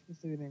it. Like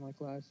it's anything like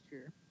last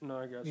year. No,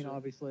 I got you.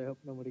 Obviously, I hope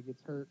nobody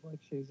gets hurt like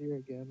Shazier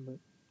again, but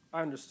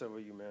I understood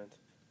what you meant.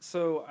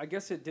 So I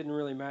guess it didn't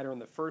really matter in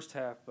the first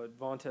half, but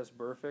Vontaze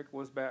Burfict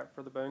was back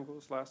for the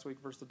Bengals last week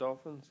versus the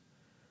Dolphins.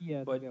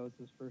 Yeah, I But think that was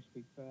his first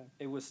week back.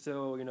 it was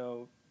still,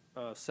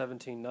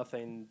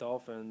 17-0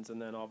 Dolphins,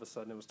 and then all of a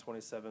sudden it was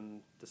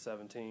 27-17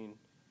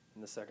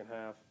 in the second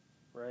half,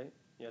 right?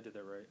 Yeah, I did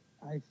that right.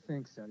 I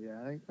think so. Yeah,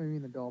 I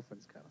mean the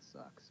Dolphins kind of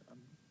suck. So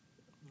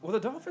Well, the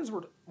Dolphins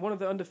were one of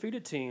the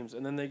undefeated teams,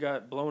 and then they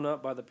got blown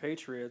up by the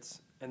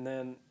Patriots, and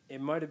then it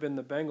might have been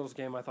the Bengals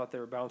game. I thought they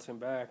were bouncing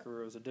back,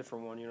 or it was a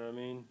different one. You know what I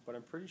mean? But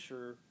I'm pretty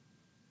sure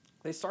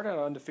they started out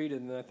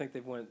undefeated, and then I think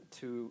they went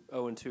to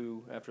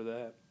 0-2 after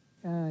that.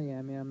 yeah,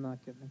 I mean I'm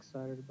not getting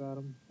excited about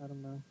them. I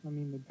don't know. I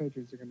mean the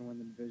Patriots are going to win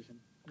the division.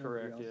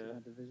 Correct, Nobody else yeah. in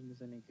that division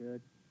is any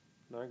good.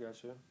 No, I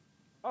got you.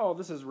 Oh,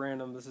 this is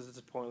random. This is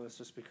just pointless,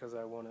 just because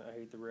I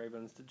hate the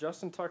Ravens. Did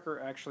Justin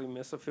Tucker actually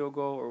miss a field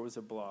goal, or was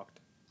it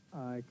blocked?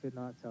 I could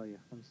not tell you.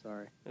 I'm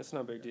sorry. It's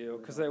no big deal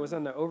because it was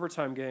in the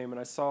overtime game, and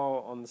I saw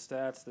on the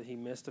stats that he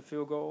missed a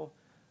field goal.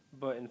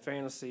 But in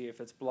fantasy,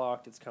 if it's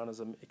blocked, it's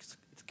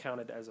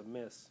counted as a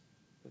miss.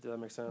 Does that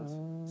make sense?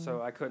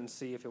 So I couldn't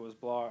see if it was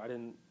blocked. I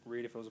didn't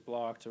read if it was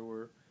blocked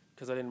or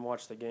because I didn't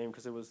watch the game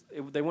because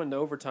they went into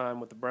overtime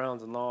with the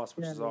Browns and lost,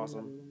 which is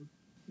awesome.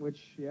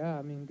 Which yeah,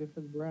 I mean good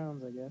for the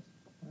Browns, I guess.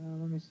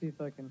 Let me see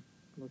if I can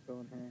look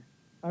on here.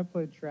 I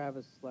played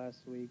Travis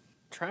last week.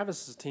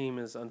 Travis's team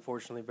is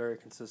unfortunately very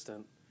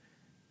consistent.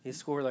 He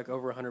scored like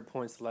over 100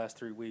 points the last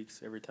 3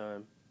 weeks every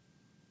time.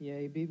 Yeah,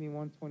 he beat me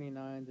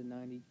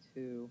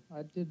 129-92.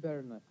 I did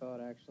better than I thought,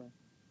 actually.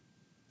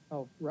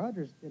 Oh,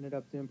 Rodgers ended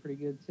up doing pretty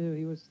good, too.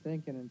 He was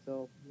stinking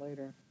until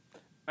later.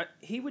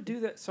 He would do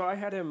that. So I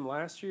had him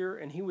last year,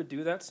 and he would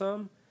do that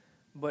some.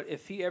 But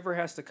if he ever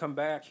has to come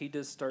back, he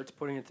just starts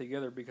putting it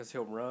together because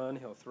he'll run,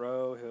 he'll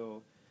throw,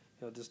 he'll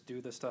just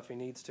do the stuff he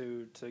needs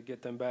to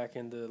get them back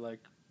into like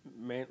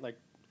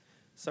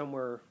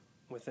somewhere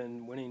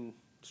within winning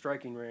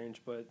striking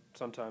range. But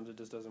sometimes it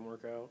just doesn't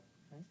work out.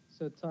 Okay.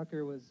 So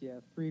Tucker was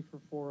 3 for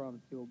 4 on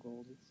field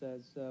goals. It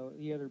says so.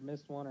 He either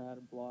missed one or had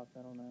a block.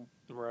 I don't know.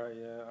 Right.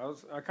 Yeah.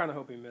 I kind of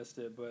hope he missed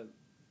it, but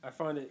I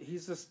find it.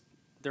 He's just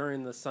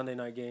during the Sunday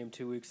night game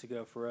 2 weeks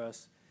ago for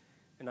us,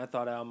 and I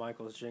thought Al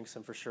Michaels jinxed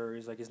him for sure.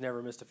 He's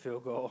never missed a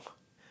field goal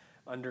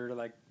under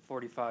like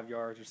 45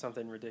 yards or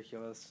something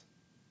ridiculous.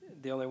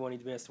 The only one he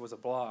missed was a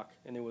block,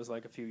 and it was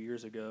like a few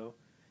years ago.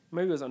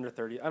 Maybe it was under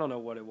 30. I don't know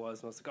what it was.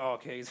 And I was like, oh,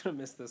 okay, he's gonna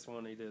miss this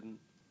one. He didn't.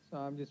 So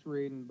I'm just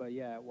reading, but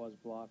yeah, it was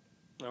blocked.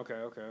 Okay.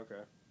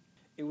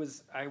 It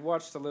was. I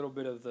watched a little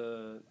bit of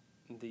the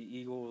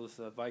Eagles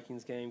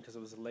Vikings game because it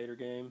was a later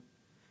game.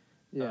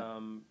 Yeah.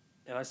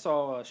 And I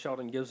saw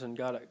Sheldon Gibson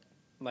got it.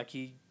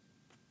 It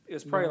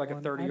was probably like a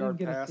 30-yard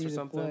pass or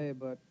something. Play,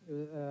 but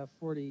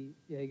 40.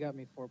 Yeah, he got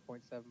me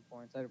 4.7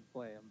 points. I didn't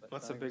play him, but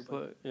that's a big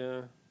play.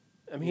 Yeah.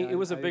 I mean, it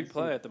was a big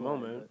play at the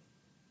moment.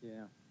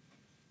 Yeah.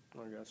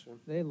 I got you.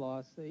 They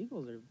lost. The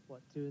Eagles are,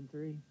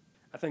 2-3?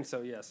 I think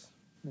so, yes.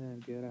 Man,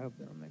 good. I hope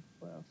they don't make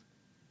the playoffs.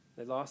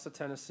 They lost to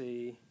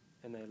Tennessee,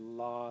 and they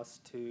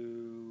lost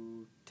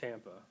to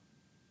Tampa.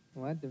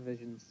 Well, that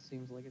division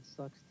seems like it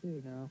sucks,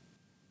 too, now.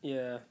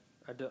 Yeah,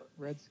 I do.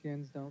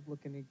 Redskins don't look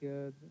any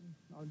good.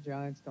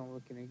 Giants don't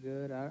look any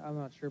good. I'm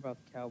not sure about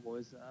the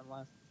Cowboys.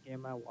 Last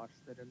game I watched,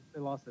 they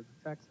lost to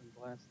the Texans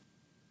last.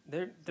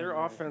 Their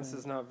offense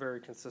is not very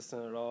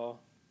consistent at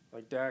all.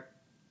 Like Dak,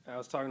 I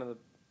was talking to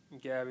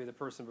Gabby, the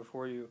person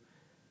before you.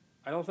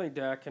 I don't think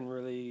Dak can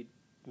really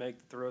make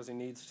the throws he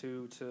needs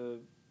to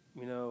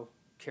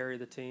carry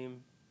the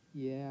team.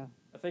 Yeah.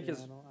 I think I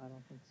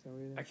don't think so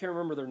either. I can't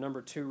remember their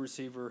number 2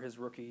 receiver his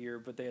rookie year,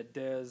 but they had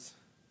Dez,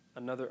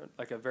 another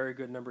a very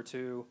good number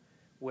 2,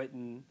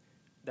 Witten,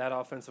 that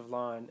offensive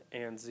line,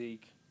 and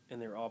Zeke,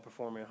 and they were all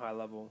performing at a high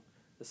level.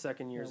 The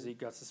second year Zeke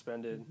got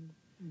suspended.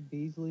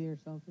 Beasley or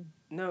something?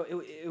 No,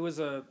 it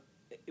wasn't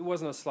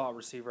a slot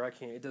receiver.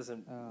 It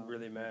doesn't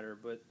really matter,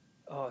 but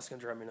it's gonna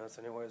drive me nuts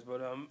anyways.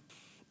 But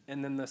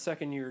and then the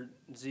second year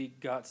Zeke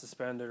got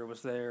suspended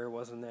or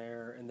wasn't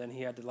there, and then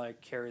he had to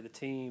carry the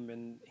team,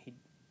 and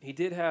he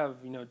did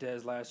have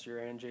Dez last year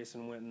and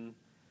Jason Witten,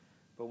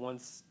 but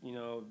once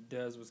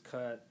Dez was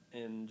cut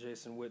and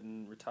Jason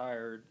Witten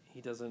retired,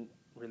 he doesn't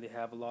really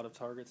have a lot of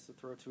targets to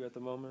throw to at the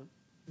moment.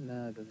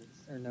 No, it doesn't,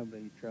 or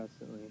nobody trusts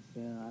at least.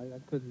 Yeah, I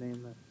couldn't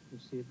name the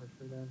receiver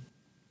for them.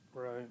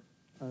 Right.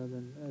 Other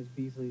than as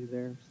Beasley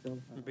there still.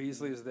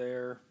 Beasley's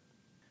there.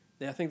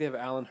 I think they have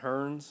Alan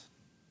Hearns.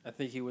 I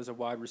think he was a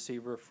wide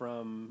receiver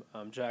from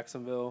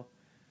Jacksonville.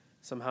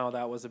 Somehow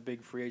that was a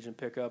big free agent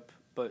pickup,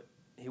 but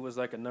he was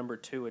like a number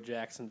 2 at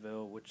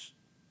Jacksonville,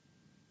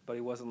 but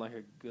he wasn't like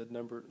a good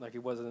number. Like he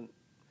wasn't.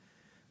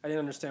 I didn't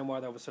understand why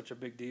that was such a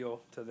big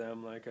deal to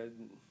them. Like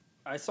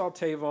I saw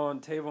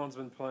Tavon. Tavon's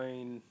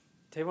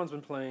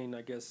been playing,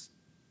 I guess,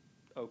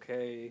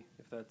 okay,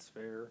 if that's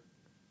fair.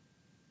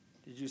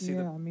 Did you see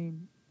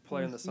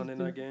play in the Sunday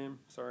night game?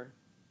 Sorry.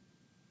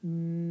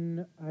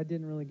 I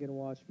didn't really get to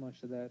watch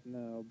much of that,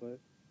 no, but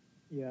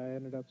yeah, I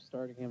ended up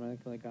starting him. I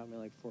think he only got me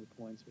like 4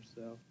 points or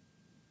so.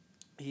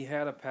 He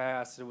had a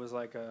pass. It was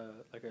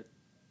it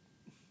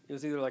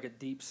was either like a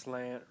deep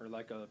slant or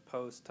like a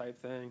post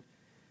type thing,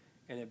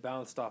 and it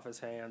bounced off his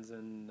hands,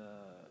 and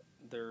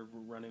their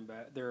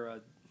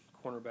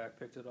cornerback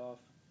picked it off.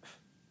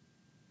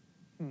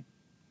 Hmm.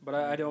 But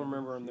I I don't didn't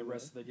remember him the see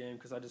rest of the game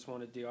because I just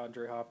wanted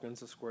DeAndre Hopkins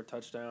to score a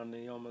touchdown, and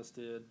he almost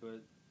did.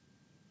 But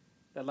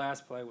that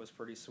last play was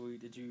pretty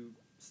sweet. Did you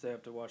stay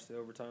up to watch the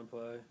overtime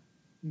play?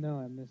 No,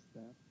 I missed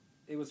that.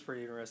 It was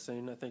pretty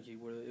interesting. I think he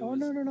would. Oh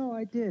no,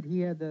 I did. He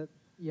had that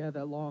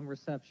long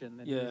reception,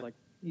 and Yeah.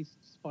 he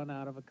spun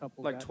out of a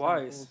couple Like got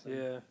twice, tackles, and-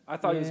 yeah. I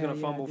thought he was Yeah, gonna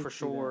yeah, I fumble did for see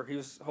sure. that. He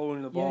was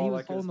holding the Yeah, ball he was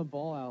like holding the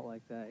ball out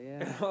like that.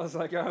 and Yeah, I was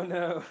like, oh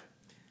no.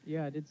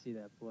 yeah, I did see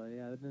that play.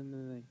 Yeah, then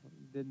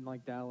they didn't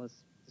like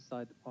Dallas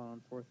decide to punt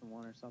on 4th and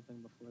 1 or something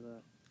before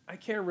that. I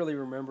can't really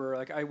remember.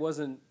 Like I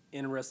wasn't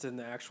interested in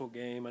the actual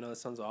game. I know that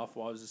sounds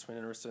awful. I was just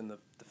interested in the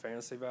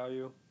fantasy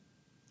value.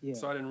 Yeah,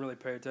 So I didn't really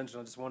pay attention.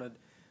 I just wanted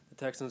the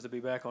Texans to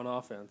be back on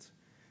offense,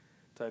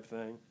 type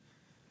thing.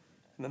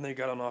 And then they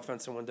got on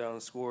offense and went down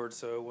and scored,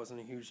 so it wasn't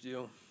a huge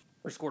deal.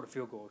 Or scored a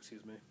field goal,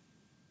 excuse me.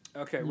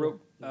 Okay,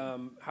 Yeah.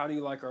 how do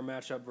you like our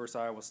matchup versus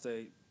Iowa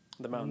State,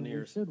 the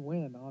Mountaineers? We should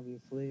win,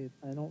 obviously.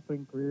 I don't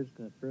think Greer's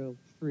going to throw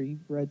 3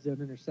 red zone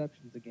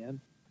interceptions again.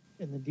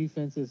 And the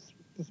defense is,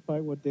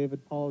 despite what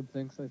David Pollard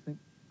thinks, I think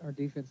our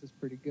defense is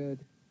pretty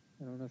good.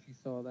 I don't know if you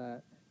saw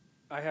that.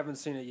 I haven't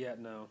seen it yet,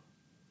 no.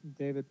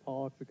 David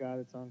Pollock, the guy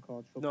that's on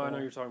college football No, I know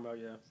you're talking about,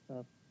 yeah.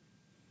 stuff,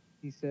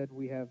 he said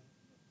we have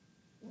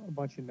a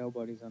bunch of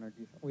nobodies on our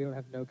defense. We don't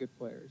have no good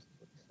players, is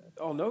what he said.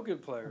 Oh, no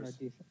good On our players.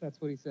 defense.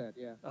 That's what he said,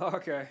 yeah. Oh,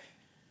 okay.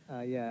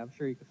 Yeah, I'm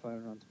sure you can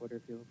find it on Twitter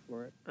if you look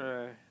for it. All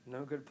right,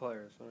 no good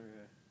players.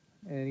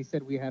 Okay. And he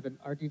said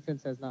our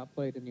defense has not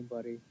played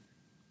anybody,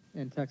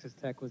 and Texas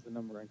Tech was the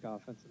number ranked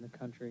offense in the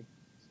country.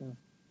 So,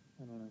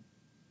 I don't know.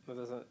 That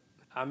doesn't.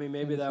 I mean,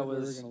 maybe And he that said we were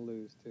was going to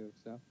lose too.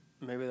 So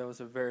maybe that was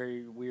a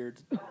very weird,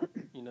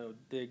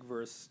 dig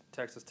versus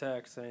Texas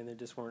Tech, saying they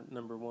just weren't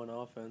number one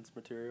offense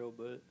material.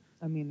 But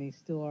I mean, they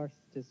still are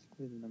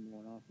statistically the number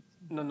 1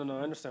 offense. no,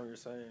 I understand what you're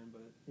saying,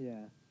 but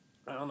Yeah.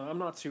 I don't know. I'm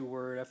not too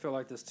worried. I feel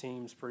like this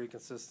team's pretty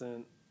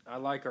consistent. I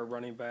like our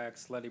running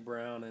backs, Letty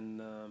Brown and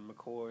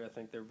McCoy. I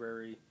think they're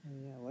very.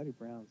 Yeah, Letty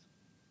Brown's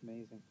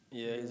amazing.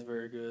 Yeah, he's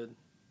very good.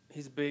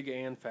 He's big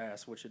and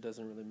fast, which it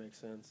doesn't really make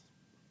sense.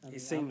 I mean,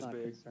 seems I'm not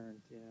big.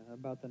 concerned. Yeah,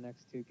 about the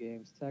next 2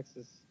 games.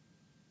 Texas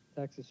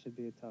should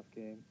be a tough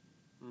game.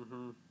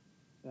 Mm-hmm.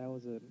 That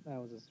was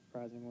a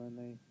surprising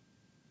win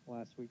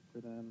last week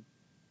for them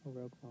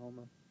over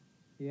Oklahoma.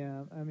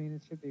 Yeah, I mean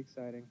it should be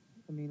exciting.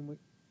 I mean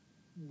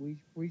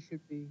we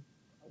should be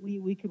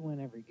we could win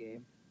every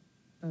game.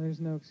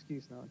 There's no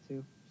excuse not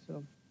to.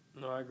 So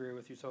No, I agree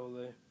with you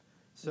totally.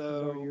 this is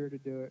our So year to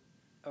do it.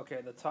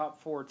 okay, the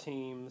top 4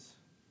 teams.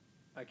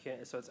 I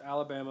can't. So it's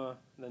Alabama,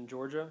 then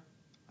Georgia.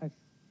 I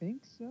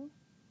think so.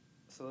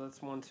 So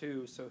that's 1,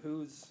 2. So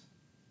who's?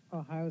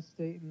 Ohio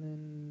State and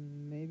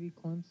then maybe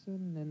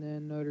Clemson and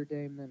then Notre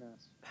Dame then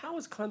us. How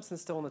is Clemson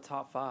still in the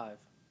top 5?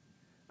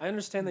 I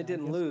understand they Yeah, I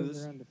didn't guess 'cause lose,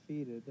 They're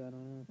undefeated. I don't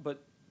know.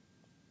 but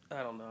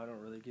I don't know. I don't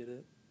really get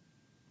it.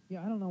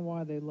 Yeah, I don't know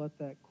why they let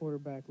that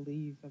quarterback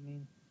leave. I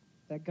mean,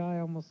 that guy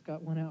almost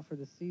went out for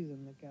the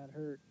season that got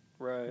hurt.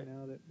 Right.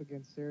 That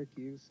against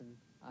Syracuse, and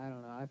I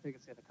don't know. I think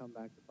it's going to come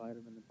back to bite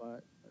him in the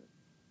butt.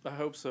 But I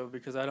hope so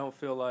because I don't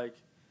feel like.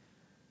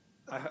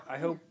 I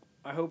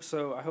hope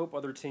so. I hope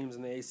other teams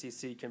in the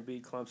ACC can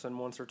beat Clemson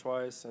once or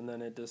twice, and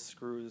then it just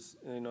screws.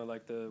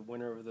 Like the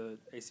winner of the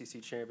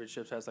ACC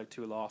championships has like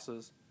 2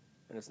 losses,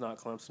 and it's not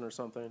Clemson or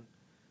something.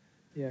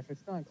 yeah, if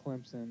it's not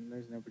Clemson,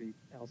 there's nobody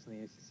else in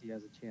the ACC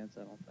has a chance.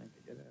 I don't think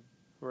to get in.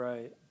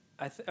 Right.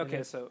 And Okay.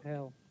 it's- So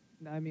hell,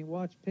 I mean,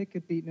 watch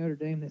Pickett beat Notre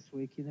Dame this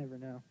week. You never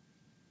know.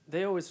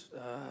 they always.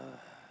 I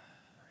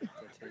hate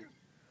that team.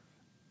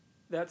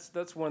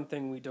 That's one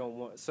thing we don't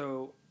want.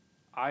 So,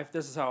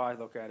 this is how I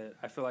look at it.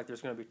 I feel like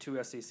there's going to be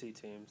 2 SEC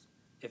teams.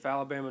 If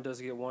Alabama does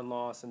get 1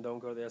 loss and don't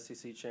go to the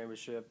SEC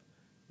championship,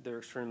 they're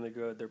extremely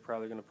good. They're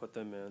probably going to put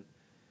them in.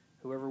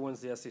 Whoever wins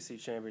the SEC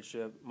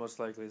championship most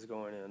likely is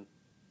going in.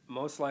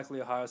 Most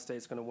likely Ohio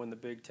State's going to win the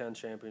Big Ten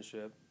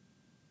championship,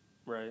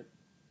 right?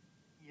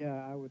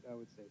 Yeah, I would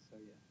say so.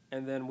 Yeah,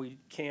 And then we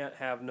can't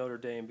have Notre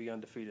Dame be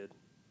undefeated.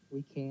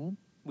 we can.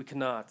 We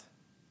cannot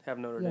have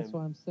Notre Yeah, Dame. that's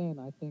what I'm saying.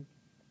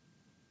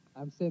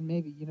 I'm saying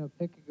maybe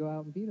Pitt could go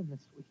out and beat them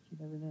this week. You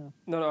never know.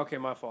 No, okay,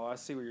 my fault. I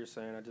see what you're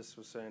saying. I just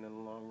was saying in the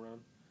long run.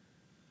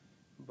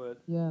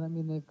 But Yeah, and I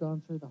mean they've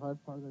gone through the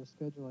hard part of their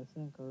schedule, I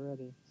think,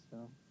 already.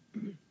 So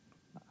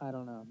I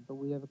don't know, but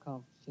we have a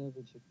conference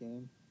championship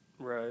game.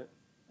 right.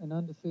 An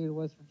undefeated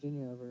West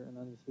Virginia over an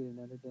undefeated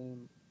Notre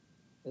Dame.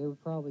 They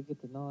would probably get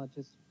the nod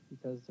just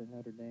because they're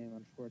Notre Dame.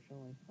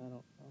 Unfortunately, I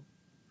don't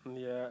know.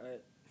 Yeah,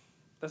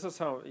 that's just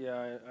how.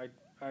 Yeah,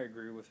 I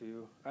agree with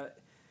you.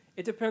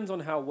 It depends on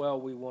how well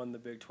we won the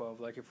Big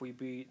 12. Like if we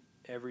beat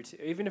every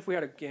even if we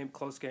had a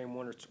close game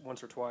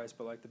once or twice,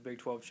 but like the Big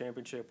 12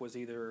 championship was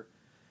either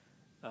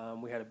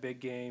we had a big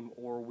game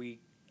or we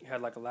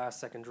had like a last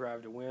second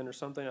drive to win or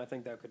something. I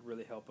think that could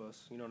really help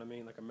us. You know what I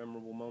mean? Like a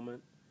memorable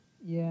moment.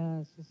 Yeah,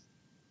 it's just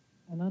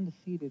an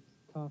undefeated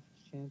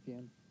conference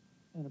champion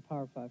in a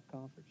Power 5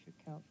 conference should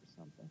count for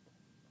something.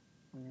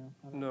 I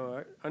don't know.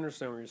 No, I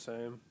understand what you're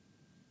saying.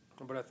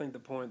 But I think the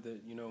point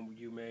that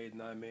you made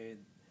and I made,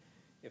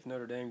 if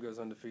Notre Dame goes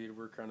undefeated,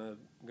 we're kind of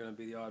going to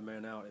be the odd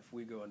man out if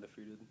we go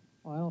undefeated.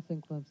 Well, I don't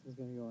think Clemson's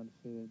going to go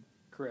undefeated.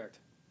 Correct.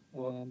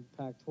 Well, And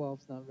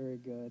Pac-12's not very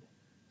good.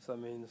 so that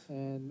means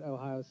And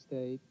Ohio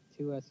State,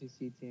 2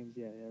 SEC teams.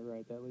 Yeah,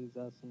 right. That leaves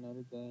us and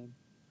Notre Dame.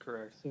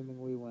 correct. Assuming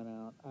we went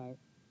out, I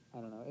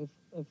don't know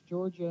if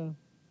Georgia.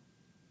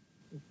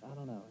 I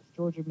don't know if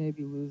Georgia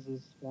maybe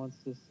loses once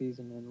this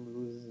season and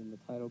loses in the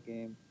title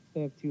game. If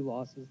they have 2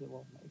 losses, they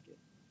won't make it.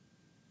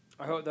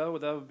 I hope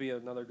that would be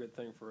another good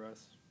thing for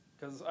us,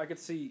 because I could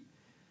see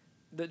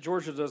that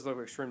Georgia does look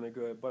extremely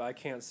good, but I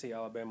can't see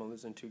Alabama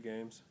losing 2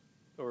 games,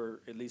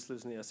 or at least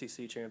losing the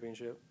SEC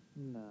championship.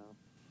 No,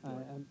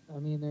 I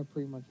mean they're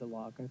pretty much a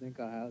lock. I think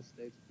Ohio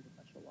State's pretty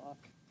much a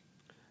lock.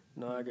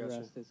 No, I The got you.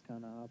 rest is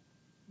kind of up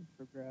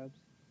for grabs.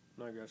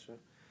 No, I got you.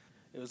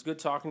 It was good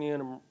talking to you,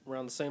 and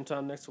around the same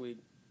time next week.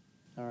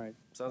 All right.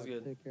 Sounds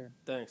good. Take care.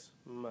 Thanks.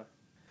 Bye.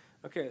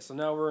 Okay, so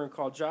now we're gonna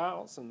call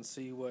Giles and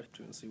see what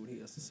he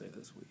has to say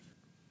this week.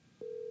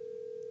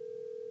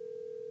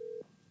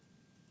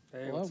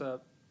 Hey, Hello. what's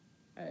up?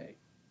 Hey,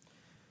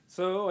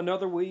 So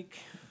another week,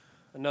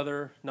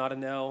 another not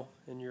an L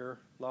in your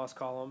loss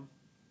column.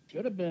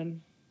 should have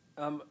been.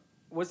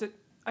 Was it?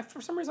 For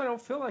some reason, I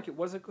don't feel like it.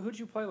 Was it? Who'd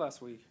you play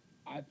last week?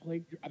 I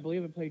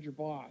believe I played your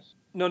boss.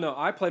 No,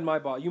 I played my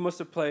ball. You must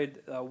have played.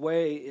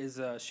 Way is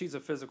she's a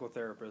physical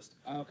therapist,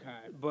 Okay.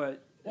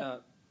 but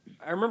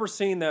I remember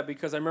seeing that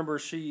because I remember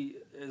she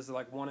is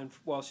like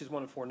she's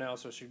 1-4 now,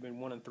 so she'd been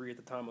 1-3 at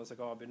the time. I was like,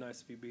 oh, it'd be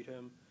nice if you beat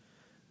him,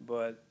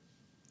 but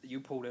you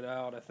pulled it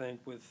out, I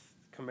think, with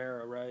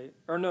Kamara, right?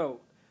 Or no,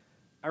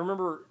 I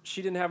remember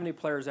she didn't have any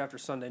players after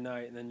Sunday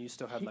night, and then you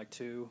still had like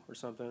 2 or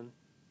something.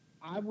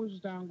 I was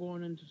down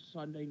going into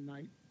Sunday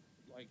night,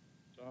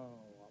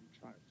 I'm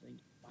trying to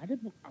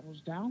think. I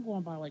was down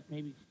going by like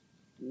maybe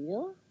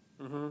 4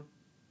 Mm-hmm.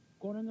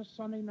 going into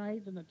Sunday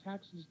night, and the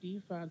Texans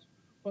defense,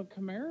 but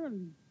Kamara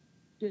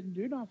didn't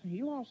do nothing.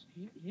 He lost.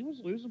 He was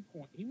losing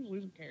points. He was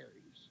losing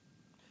carries.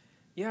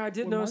 Yeah, I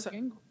did When notice.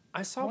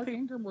 I saw Mark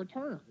people. Ingram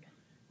returned.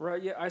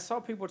 Right, yeah, I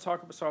saw people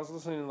talk about. So I was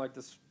listening to like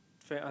this.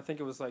 I think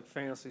it was like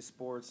Fantasy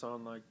Sports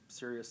on like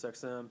Sirius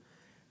XM,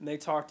 and they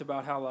talked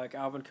about how like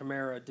Alvin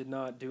Kamara did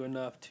not do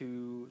enough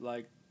to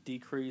like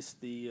decrease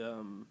the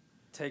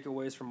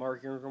takeaways from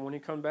Mark Ingram when he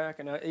come back,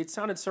 and it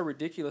sounded so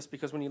ridiculous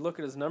because when you look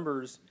at his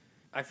numbers,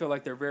 I feel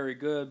like they're very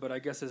good, but I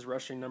guess his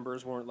rushing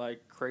numbers weren't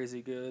like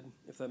crazy good,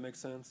 if that makes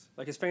sense.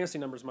 Like his fantasy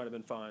numbers might have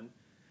been fine,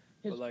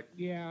 but like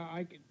Yeah,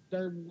 I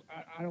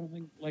don't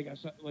think, like I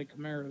said, like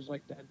Kamara is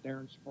like that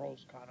Darren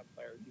Sproles kind of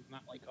player. He's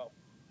not like a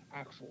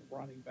actual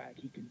running back.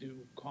 He can do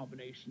a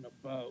combination of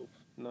both.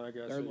 no, I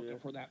guess They're looking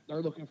for that.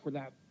 They're looking for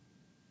that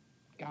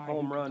guy who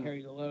Home can run.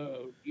 carry the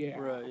load. Yeah,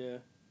 right, yeah.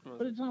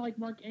 But it's not like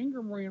Mark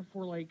Ingram ran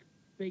for like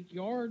fake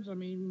yards. I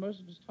mean, most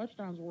of his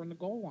touchdowns were in the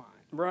goal line.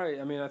 Right.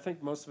 I mean, I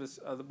think most of his,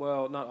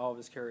 not all of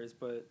his carries,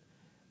 but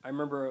I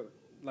remember,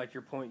 like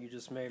your point you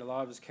just made, a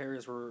lot of his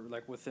carries were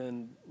like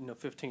within,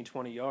 15,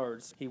 20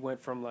 yards. He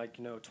went from like,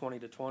 20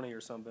 to 20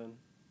 or something,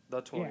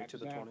 the 20 Yeah, to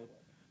the 20.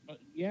 But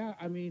yeah,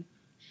 I mean,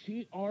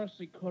 she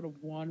honestly could have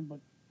won, but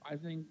I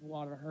think a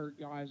lot of hurt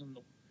guys in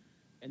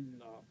the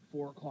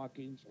 4 o'clock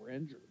games were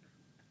injured.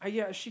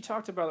 Yeah, she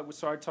talked about it.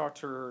 So I talked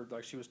to her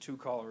like she was 2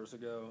 callers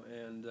ago,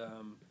 and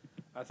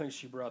I think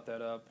she brought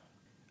that up.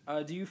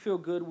 Do you feel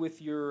good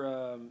with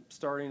your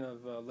starting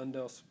of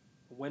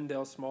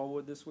Wendell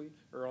Smallwood this week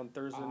or on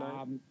Thursday night?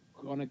 I'm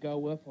gonna go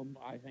with him.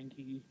 I think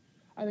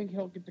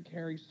he'll get the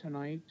carries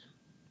tonight.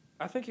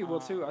 I think he will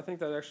too. I think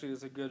that actually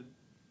is a good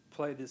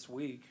play this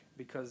week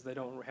because they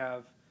don't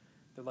have.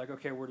 They're like,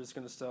 okay, we're just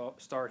going to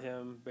start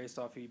him based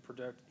off he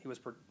was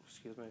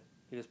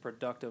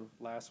productive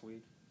last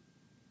week.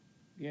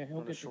 Yeah, he'll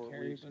on a get the short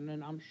carries, week. and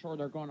then I'm sure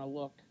they're gonna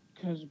look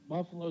because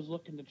Buffalo's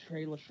looking to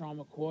trade LaShawn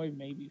McCoy.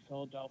 Maybe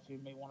Philadelphia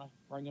may want to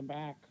bring him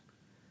back.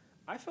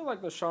 I feel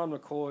like LaShawn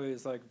McCoy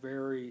is like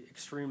very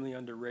extremely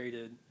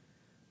underrated.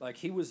 Like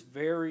he was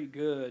very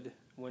good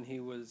when he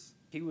was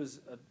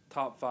a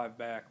top 5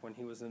 back when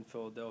he was in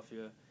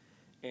Philadelphia.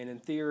 And in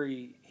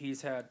theory,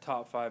 he's had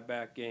top 5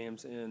 back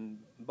games in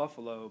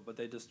Buffalo, but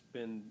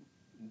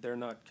they're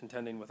not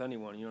contending with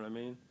anyone, you know what I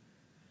mean?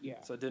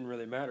 Yeah, So it didn't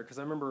really matter. Because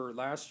I remember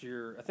last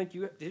year, I think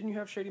didn't you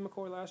have Shady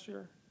McCoy last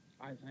year?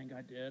 I think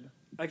I did.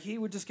 Like he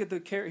would just get the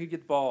carry, he'd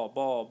get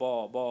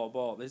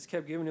ball. They just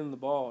kept giving him the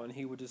ball, and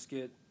he would just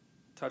get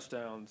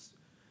touchdowns,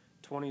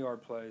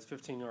 20-yard plays,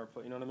 15-yard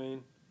play. You know what I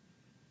mean?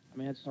 I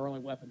mean, it's the only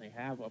weapon they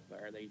have up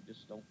there. They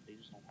just don't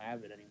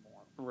have it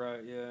anymore.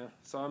 Right. Yeah.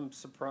 So I'm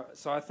surprised.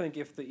 So I think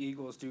if the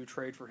Eagles do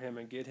trade for him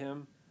and get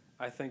him,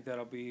 I think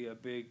that'll be a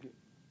big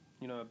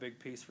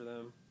piece for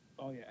them.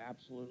 Oh yeah,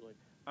 absolutely.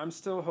 I'm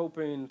still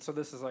hoping. So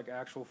this is like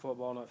actual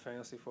football, not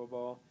fantasy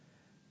football.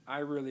 I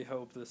really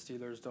hope the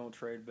Steelers don't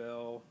trade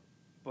Bell,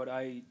 but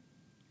I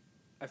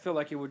feel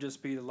like it would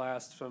just be the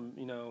last from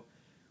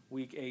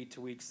week 8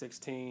 to week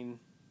 16,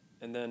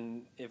 and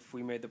then if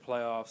we made the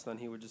playoffs, then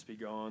he would just be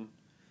gone.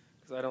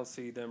 Because I don't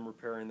see them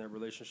repairing that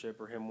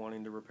relationship or him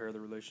wanting to repair the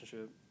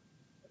relationship.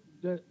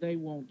 They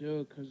won't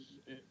do it because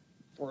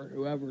for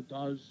whoever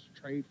does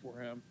trade for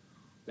him,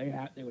 they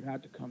would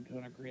have to come to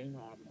an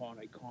agreement on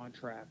a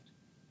contract.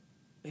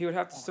 He would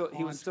have to On a still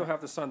he would still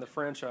have contract. to sign the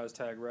franchise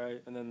tag,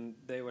 right? And then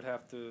they would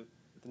have to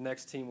the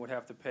next team would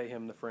have to pay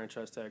him the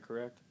franchise tag,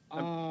 correct?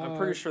 I'm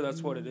pretty sure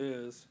that's what it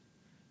is,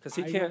 because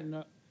I don't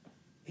know.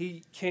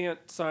 he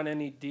can't sign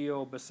any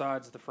deal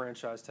besides the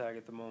franchise tag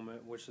at the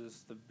moment, which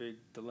is the big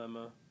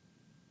dilemma.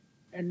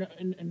 And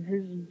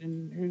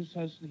who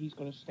says that he's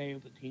going to stay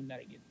with the team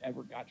that he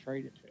ever got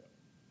traded to?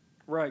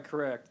 Right,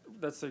 correct.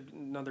 That's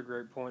another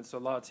great point. So a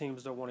lot of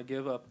teams don't want to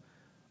give up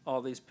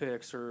all these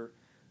picks or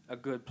a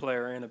good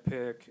player and a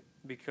pick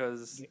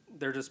because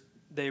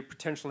they're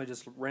potentially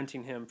just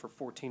renting him for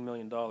 $14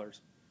 million.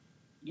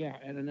 Yeah,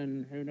 and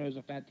then who knows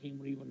if that team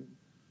would even,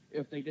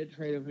 if they did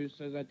trade him, who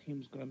says that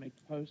team's going to make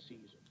the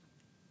postseason?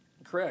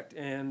 Correct.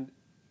 And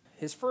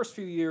his first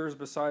few years,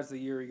 besides the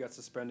year he got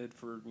suspended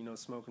for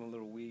smoking a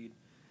little weed,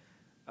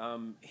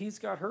 he's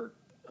got hurt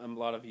a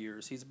lot of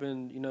years. He's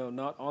been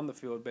not on the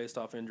field based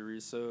off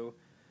injuries. So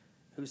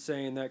who's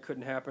saying that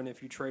couldn't happen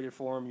if you traded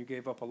for him, you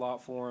gave up a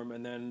lot for him,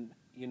 and then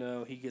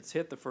he gets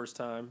hit the first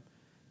time,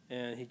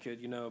 and he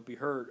could be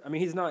hurt. I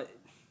mean, he's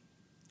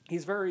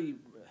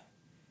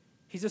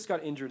just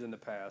got injured in the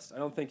past. I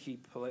don't think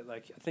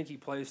I think he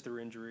plays through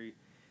injury.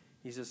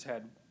 He's just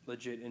had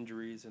legit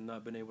injuries and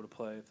not been able to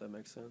play, if that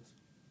makes sense.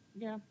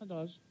 Yeah, it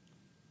does.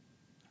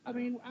 I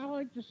mean, I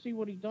like to see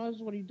what he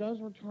does when he does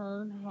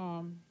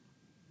return.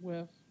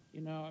 With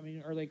I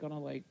mean, are they gonna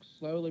like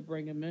slowly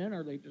bring him in? Or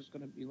are they just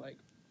gonna be like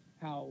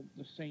how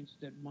the Saints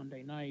did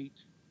Monday night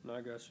No,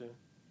 I got you.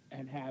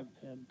 and have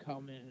him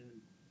come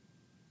in?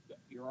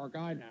 You're our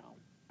guy now.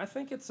 I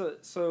think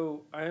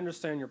so I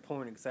understand your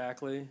point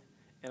exactly,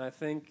 and I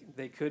think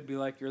they could be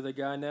like, you're the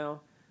guy now,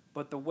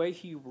 but the way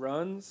he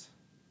runs,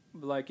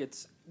 like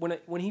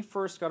when he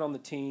first got on the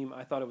team,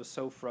 I thought it was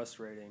so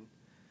frustrating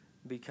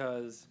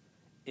because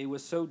it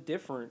was so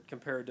different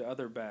compared to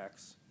other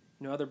backs.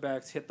 Other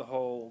backs hit the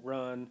hole,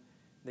 run,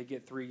 they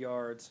get 3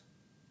 yards,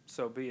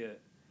 so be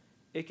it.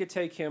 It could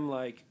take him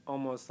like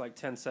almost like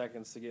 10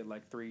 seconds to get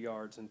like 3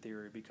 yards in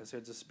theory because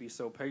he'll just be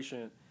so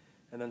patient,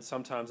 and then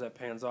sometimes that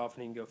pans off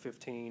and he can go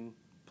 15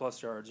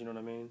 plus yards. You know what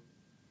I mean?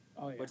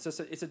 Oh yeah. But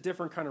it's a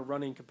different kind of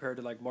running compared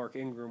to like Mark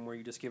Ingram, where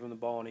you just give him the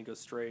ball and he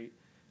goes straight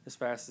as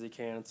fast as he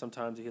can. And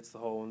sometimes he hits the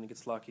hole and he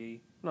gets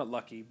lucky. Not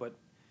lucky, but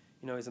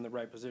he's in the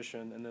right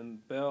position. And then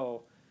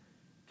Bell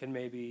can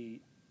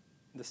maybe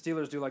the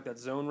Steelers do like that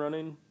zone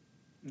running,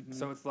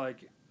 so it's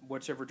like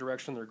whichever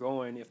direction they're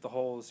going. If the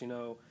hole's in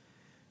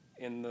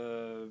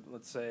the,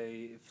 let's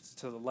say if it's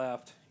to the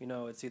left,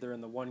 it's either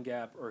in the 1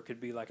 gap or it could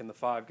be like in the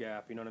 5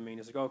 gap. You know what I mean?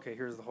 It's like, okay,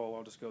 here's the hole,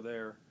 I'll just go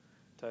there,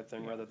 type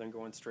thing, rather than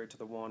going straight to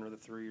the 1 or the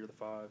 3 or the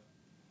 5.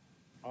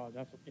 Oh,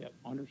 that's yep.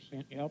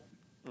 Understand? Yep.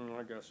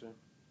 I guess you.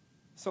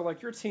 So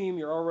like your team,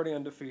 you're already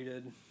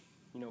undefeated.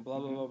 Blah blah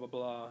blah blah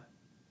blah.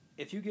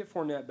 If you get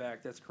Fournette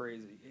back, that's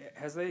crazy.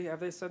 Have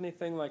they said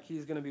anything like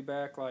he's going to be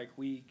back like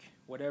week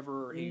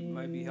whatever, or he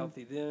might be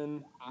healthy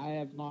then? I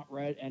have not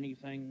read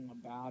anything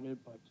about it,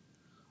 but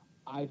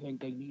I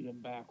think they need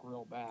him back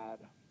real bad.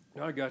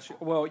 No, I got you.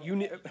 Well,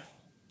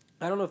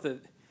 I don't know if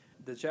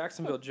the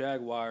Jacksonville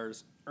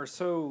Jaguars are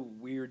so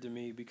weird to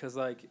me because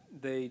like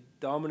they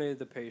dominated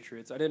the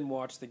Patriots. I didn't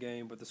watch the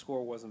game, but the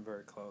score wasn't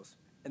very close.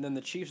 And then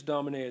the Chiefs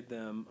dominated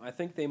them. I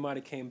think they might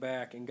have came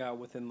back and got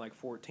within like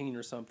 14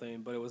 or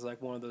something, but it was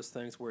like one of those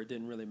things where it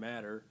didn't really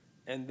matter.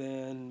 And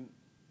then,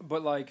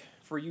 but like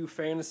for you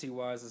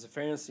fantasy-wise as a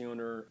fantasy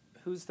owner,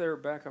 who's their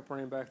backup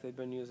running back they've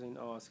been using?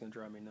 Oh, it's going to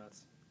drive me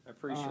nuts. I'm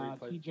pretty sure he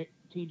played.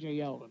 TJ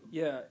Yeldon.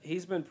 Yeah,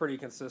 he's been pretty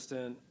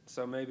consistent,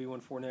 so maybe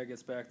when Fournette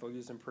gets back, they'll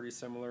use him pretty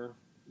similar.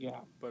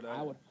 Yeah, But I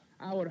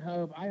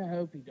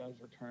hope he does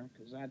return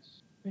because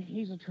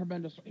he was a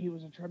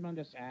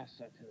tremendous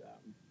asset to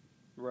them.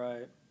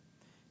 Right.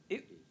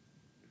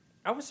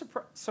 I was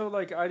surprised. So,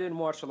 like, I didn't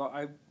watch a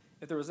lot.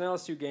 If there was an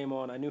LSU game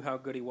on, I knew how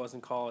good he was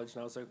in college, and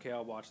I was like, okay,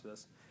 I'll watch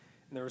this.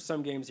 And there were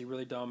some games he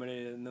really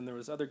dominated, and then there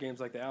was other games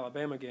like the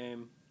Alabama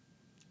game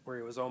where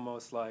he was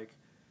almost like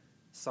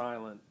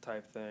silent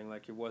type thing.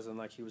 Like, it wasn't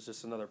like he was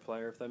just another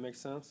player, if that makes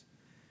sense.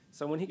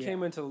 So when he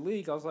came into the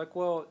league, I was like,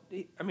 well,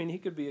 he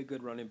could be a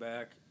good running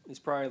back. He's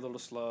probably a little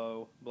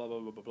slow, blah, blah,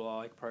 blah, blah,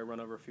 blah. He could probably run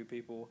over a few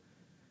people.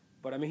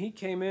 But, he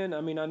came in.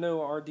 I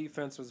know our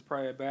defense was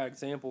probably a bad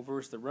example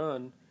versus the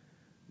run.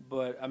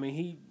 But,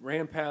 he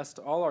ran past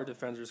all our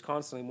defenders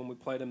constantly when we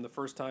played him the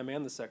first time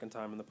and the second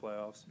time in the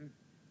playoffs.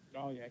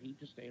 Oh, yeah, he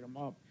just ate them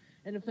up.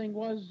 And the thing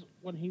was,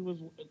 when he was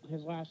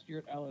his last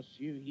year at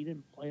LSU, he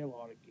didn't play a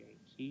lot of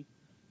games.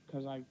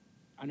 Because I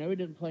know he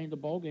didn't play in the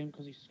bowl game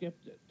because he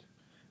skipped it.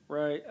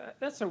 Right.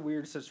 That's a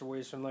weird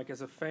situation. Like,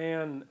 as a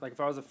fan, like, if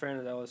I was a fan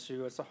of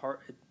LSU,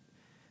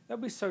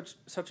 that'd be such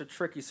a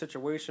tricky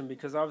situation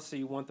because obviously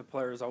you want the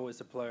players always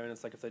to play, and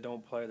it's like if they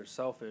don't play, they're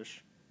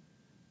selfish.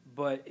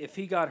 But if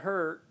he got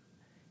hurt,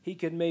 he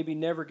could maybe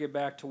never get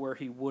back to where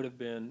he would have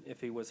been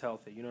if he was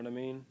healthy. You know what I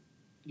mean?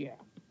 Yeah.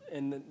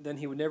 And then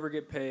he would never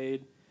get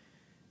paid.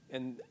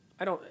 And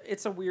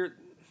it's a weird,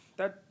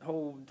 that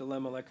whole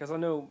dilemma, like, because I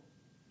know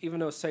even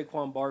though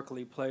Saquon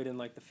Barkley played in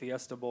like the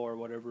Fiesta Bowl or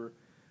whatever,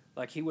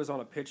 like he was on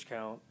a pitch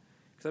count.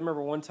 Because I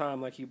remember one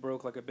time like he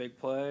broke like a big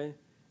play,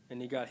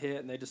 and he got hit,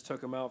 and they just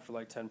took him out for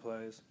like 10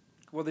 plays.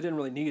 Well, they didn't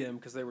really need him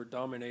because they were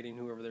dominating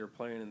whoever they were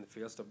playing in the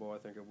Fiesta Bowl, I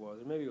think it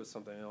was, or maybe it was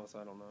something else.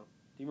 I don't know.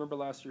 Do you remember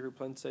last year who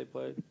Penn State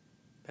played?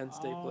 Penn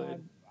State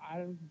played.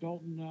 I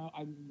don't know.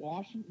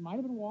 Washington might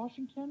have been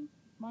Washington.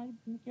 Might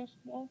have been the guest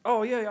ball.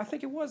 Oh yeah, I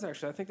think it was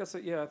actually. I think that's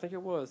it. Yeah, I think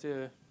it was.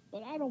 Yeah.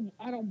 But I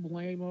don't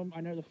blame him.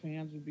 I know the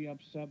fans would be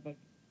upset, but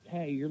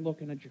hey, you're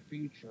looking at your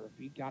future. If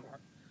he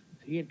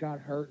had got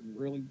hurt and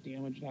really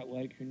damaged that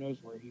leg, who knows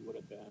where he would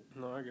have been?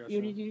 No, I got He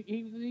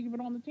you. wasn't even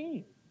on the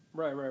team.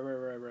 Right.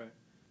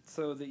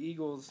 So the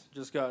Eagles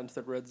just got into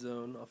the red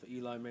zone off of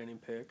Eli Manning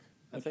pick.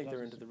 I think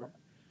they're into the red.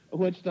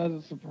 Which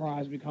doesn't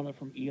surprise me coming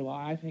from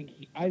Eli. I think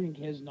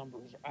his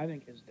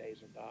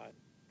days are done.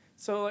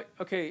 So like,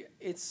 okay,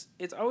 it's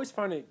I always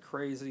find it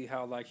crazy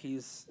how like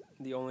he's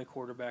the only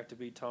quarterback to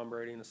beat Tom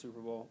Brady in the Super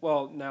Bowl.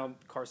 Well, now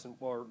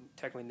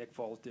technically Nick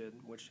Foles did,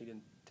 which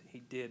he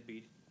did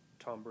beat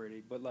Tom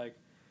Brady, but like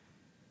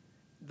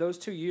those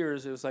 2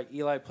 years, it was like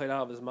Eli played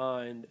out of his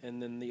mind,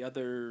 and then the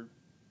other,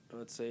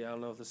 let's say, I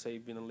don't know if he's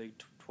been in the league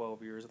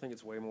 12 years. I think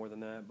it's way more than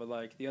that, but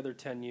like the other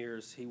 10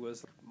 years, he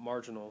was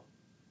marginal.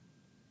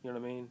 You know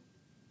what I mean?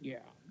 Yeah.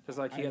 Because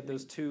like he had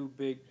those 2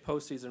 big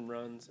postseason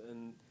runs,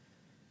 and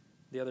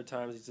the other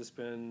times he's just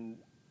been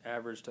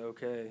average to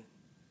okay.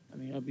 I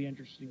mean, it'll be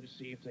interesting to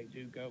see if they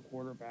do go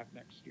quarterback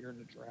next year in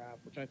the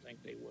draft, which I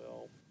think they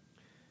will.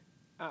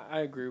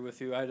 I agree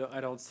with you. I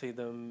don't see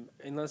them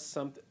unless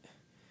something.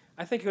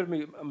 I think it would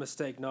be a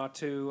mistake not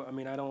to. I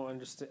mean, I don't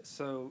understand.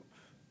 So,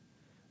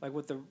 like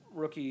with the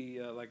rookie,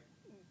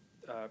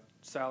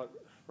 salary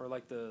or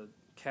like the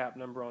cap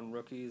number on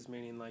rookies,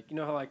 meaning like you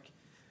know how like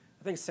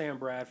I think Sam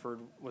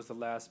Bradford was the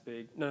last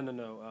big. No.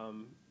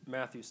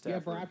 Matthew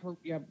Stafford.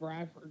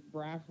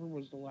 Bradford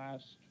was the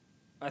last.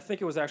 I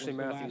think it was actually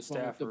Matthew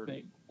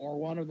Stafford.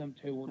 One of them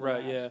two were the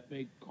right, last yeah.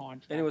 big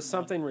contract. And it was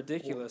something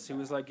ridiculous. He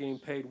was like getting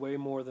paid way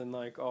more than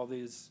like all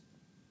these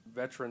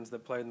veterans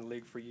that played in the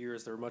league for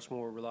years. They were much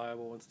more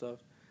reliable and stuff.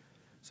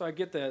 So I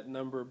get that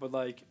number, but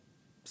like,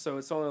 so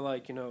it's only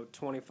like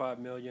 $25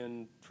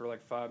 million for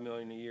like $5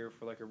 million a year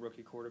for like a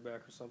rookie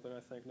quarterback or something.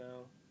 I think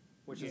now,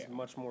 which is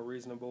much more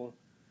reasonable.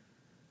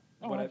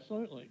 Oh, but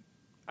absolutely.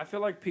 I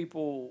feel like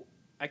people.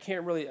 I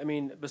can't really. I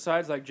mean,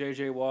 besides like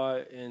J.J.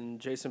 Watt and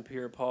Jason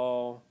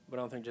Pierre-Paul, but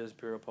I don't think Jason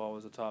Pierre-Paul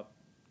was a top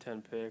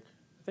 10 pick.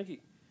 I think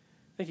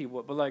he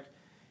would. But like,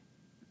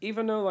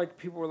 even though like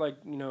people were like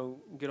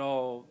get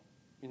all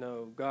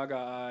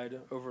gaga-eyed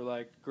over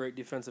like great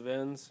defensive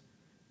ends,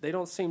 they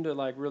don't seem to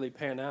like really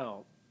pan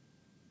out.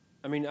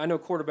 I mean, I know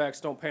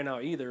quarterbacks don't pan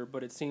out either,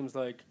 but it seems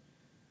like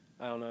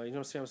I don't know. You know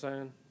what I'm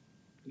saying?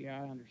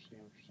 Yeah, I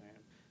understand what you're saying.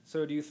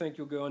 So, do you think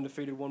you'll go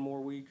undefeated one more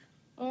week?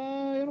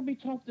 It'll be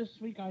tough this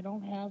week. I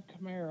don't have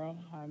Kamara.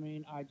 I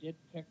mean, I did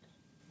pick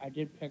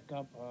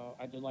up.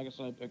 Like I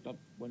said, I picked up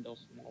Wendell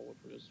Smallwood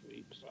for this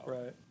week. So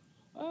Right.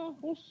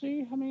 We'll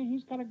see. I mean,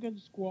 he's got a good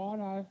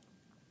squad.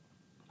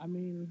 I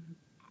mean,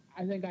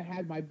 I think I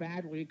had my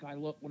bad week.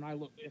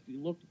 If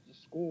you looked at the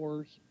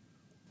scores,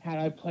 had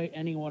I played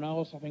anyone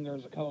else, I think there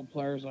was a couple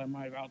players I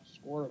might have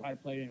outscored. If I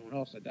played anyone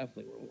else, I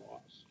definitely would have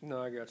lost.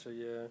 No, I gotcha.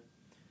 Yeah.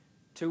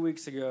 2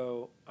 weeks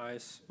ago,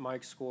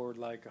 Mike scored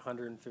like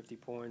 150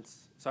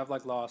 points. So I've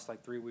like lost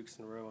like 3 weeks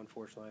in a row,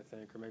 unfortunately, I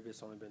think, or maybe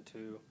it's only been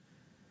 2.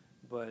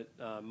 But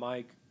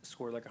Mike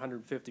scored like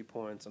 150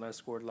 points, and I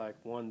scored like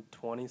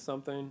 120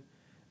 something,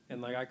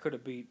 and like I could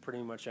have beat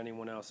pretty much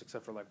anyone else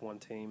except for like one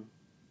team.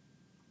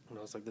 And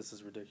I was like, this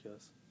is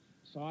ridiculous.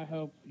 So I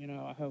hope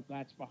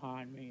that's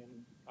behind me,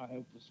 and I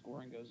hope the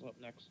scoring goes up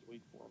next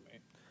week for me.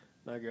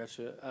 I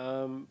gotcha.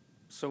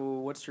 So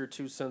what's your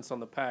 2 cents on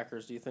the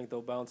Packers? Do you think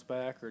they'll bounce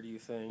back, or do you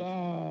think?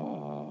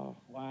 Oh,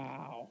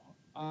 wow.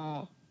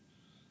 I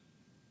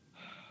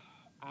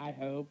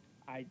hope.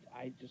 I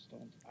just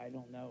don't. I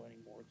don't know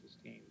anymore with this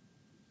game.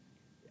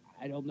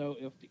 I don't know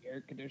if the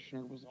air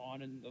conditioner was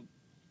on in the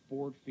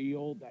Ford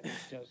Field that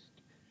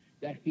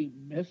he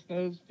missed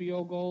those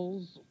field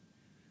goals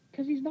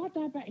because he's not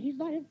that bad. He's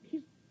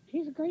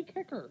a great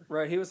kicker.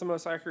 Right. He was the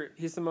most accurate.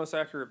 He's the most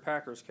accurate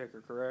Packers kicker,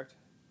 correct?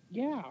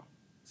 Yeah.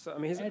 So I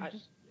mean,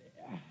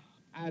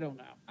 I don't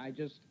know. I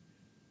just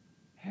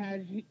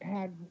had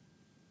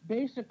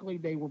basically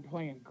they were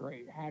playing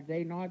great. Had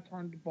they not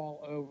turned the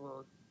ball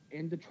over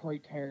in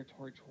Detroit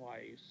territory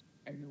twice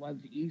and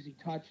led the easy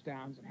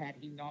touchdowns, and had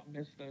he not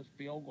missed those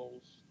field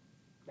goals,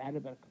 that'd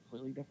have been a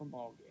completely different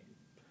ball game.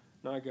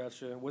 No, I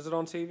gotcha. Was it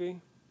on TV?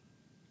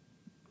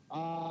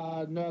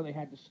 No,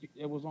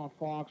 it was on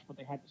Fox, but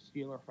they had the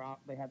Steelers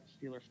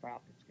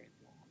Falcons game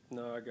on.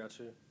 No, I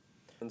gotcha.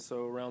 And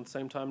so around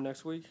same time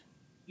next week?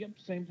 Yep,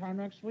 same time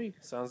next week.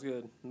 Sounds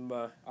good.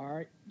 Bye. All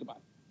right, goodbye.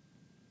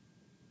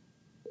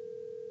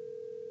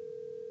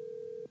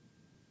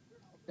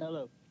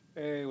 Hello.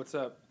 Hey, what's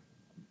up?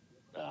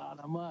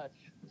 Not much.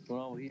 What's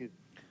going on with you?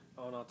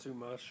 Oh, not too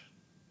much.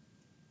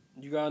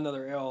 You got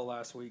another L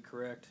last week,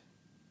 correct?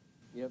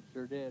 Yep,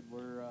 sure did.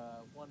 We're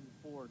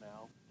 1-4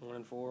 now.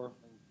 1-4.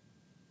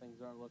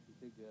 things aren't looking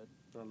too good.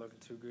 Not looking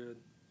too good.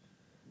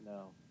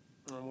 No.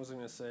 I wasn't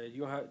gonna say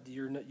you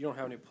don't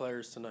have any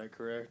players tonight,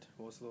 correct?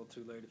 Well, it's a little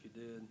too late if you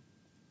did.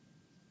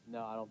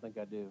 No, I don't think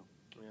I do.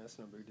 Yeah, that's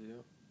no big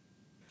deal.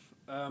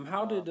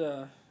 How did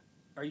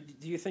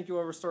do you think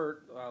you'll ever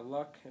start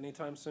Luck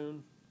anytime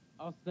soon?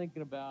 I was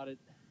thinking about it.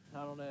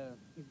 I don't know.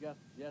 He's got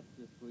the Jets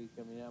this week.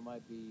 I mean, that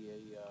might be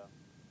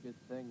a good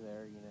thing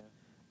there, you know.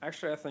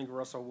 Actually, I think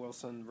Russell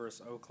Wilson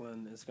versus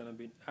Oakland is going to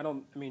be. I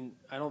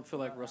don't feel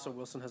like Russell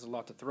Wilson has a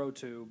lot to throw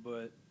to,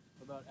 but.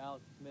 What about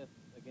Alex Smith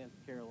against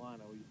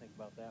Carolina? What do you think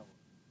about that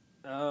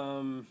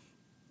one?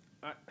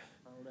 I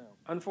don't know.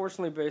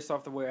 Unfortunately, based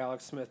off the way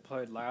Alex Smith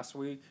played last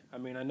week, I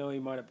mean, I know he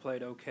might have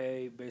played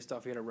okay based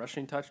off he had a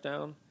rushing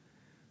touchdown,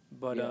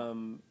 but Yeah.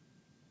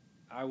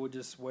 I would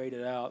just wait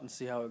it out and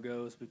see how it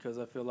goes because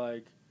I feel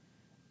like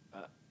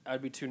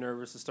I'd be too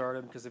nervous to start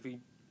him because if he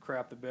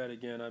crapped the bed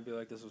again, I'd be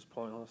like, this was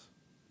pointless.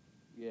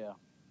 Yeah.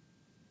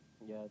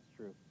 Yeah, that's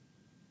true.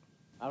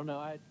 I don't know.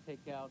 I had to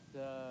take out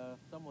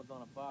someone's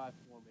on a bye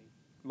for me.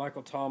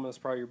 Michael Thomas,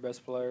 probably your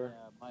best player.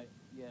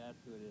 Yeah, that's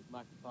who it is.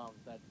 Michael Thomas.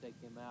 I had to take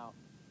him out,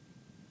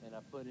 and I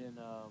put in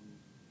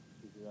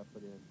who did I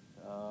put in?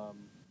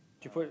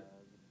 Did you put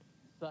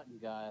Sutton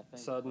guy? I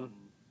think Sutton? from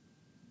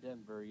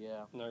Denver.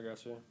 Yeah. No, I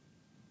got you.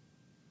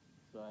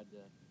 So I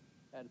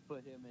had to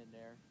put him in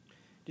there.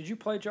 Did you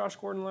play Josh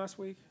Gordon last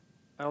week?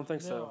 I don't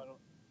think No, so.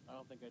 I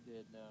don't think I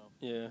did. No.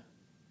 Yeah.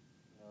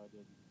 No, I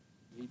didn't.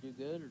 Did he do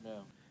good or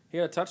no? He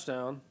had a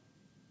touchdown.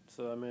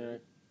 So, I mean,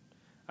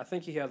 I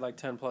think he had like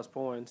 10-plus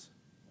points.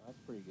 That's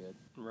pretty good.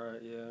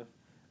 Right, yeah.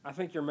 I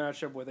think your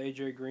matchup with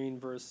A.J. Green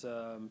versus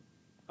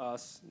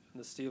us,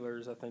 the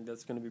Steelers, I think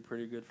that's going to be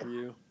pretty good for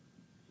you.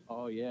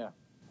 Oh, yeah,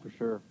 for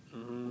sure.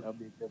 Mm-hmm. That'll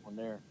be a good one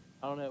there.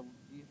 I don't know.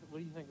 What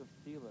do you think of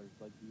Steelers?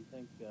 Like, do you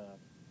think,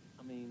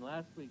 I mean,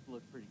 last week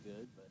looked pretty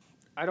good, but.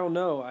 I don't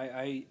know.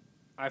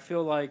 I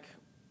feel like,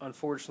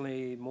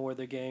 unfortunately, more of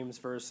the games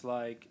versus,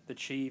 like, the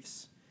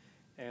Chiefs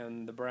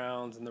and the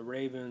Browns and the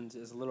Ravens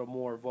is a little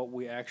more of what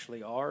we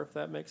actually are, if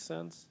that makes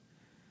sense.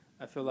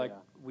 I feel like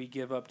we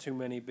give up too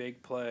many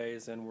big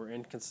plays and we're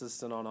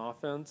inconsistent on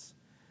offense.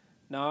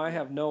 Now, I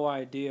have no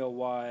idea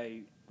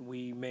why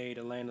we made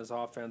Atlanta's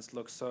offense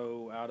look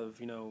so out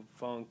of,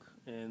 funk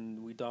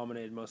and we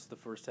dominated most of the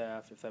first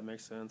half, if that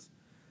makes sense,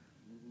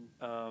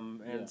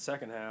 and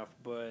second half.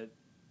 But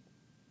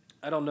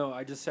I don't know.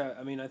 I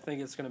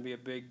think it's going to be a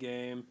big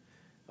game.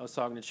 I was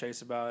talking to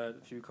Chase about it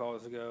a few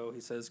calls ago.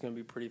 He said it's going to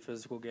be a pretty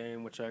physical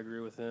game, which I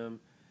agree with him.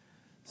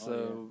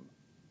 So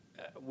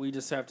we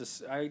just have to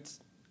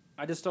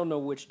I just don't know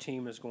which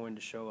team is going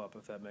to show up,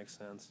 if that makes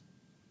sense.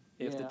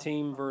 If the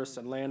team versus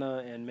Atlanta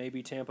and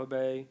maybe Tampa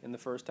Bay in the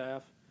first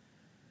half,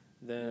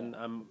 then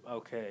I'm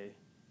okay.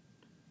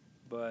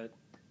 But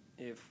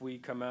if we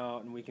come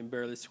out and we can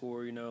barely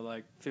score,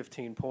 like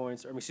 15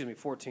 points, or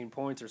 14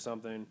 points or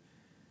something,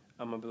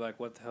 I'm going to be like,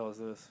 what the hell is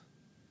this?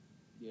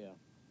 Yeah.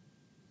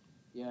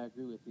 Yeah, I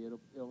agree with you.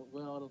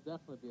 It'll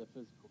definitely be a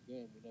physical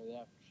game. We know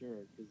that for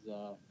sure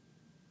because,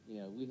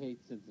 we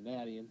hate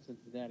Cincinnati and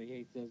Cincinnati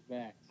hates us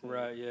back. So,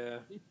 right, yeah.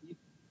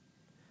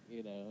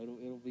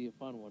 It'll be a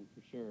fun one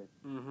for sure.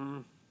 Mm-hmm.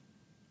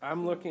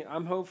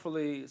 I'm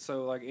hopefully,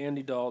 so like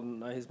Andy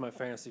Dalton, he's my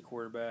fantasy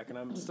quarterback, and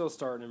I'm still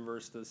starting him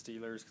versus the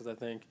Steelers because I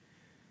think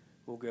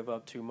we'll give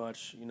up too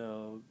much,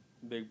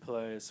 big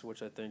plays,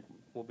 which I think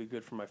will be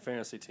good for my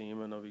fantasy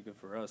team and it'll be good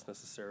for us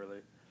necessarily.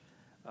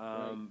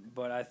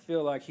 But I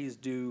feel like he's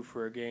due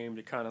for a game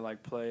to kind of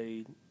like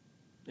play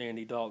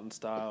Andy Dalton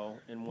style,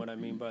 and what I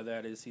mean by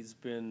that is he's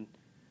been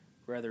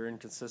rather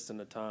inconsistent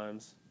at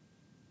times.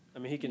 I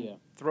mean, he can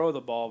throw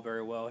the ball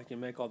very well. He can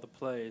make all the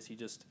plays. He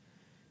just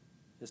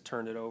has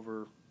turned it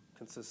over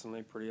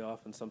consistently pretty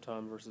often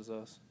sometimes versus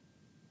us.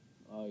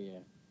 Oh, yeah.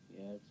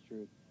 Yeah, that's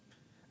true.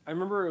 I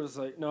remember it was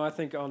like, I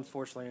think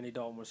unfortunately Andy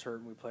Dalton was hurt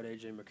and we played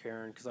A.J.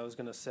 McCarron because I was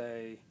going to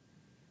say,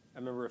 I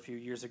remember a few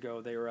years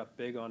ago they were up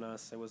big on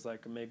us. It was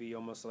like maybe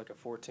almost like a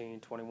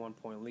 14,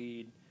 21-point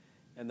lead,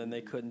 and then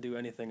they couldn't do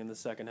anything in the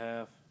second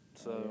half.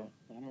 So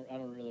I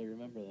don't really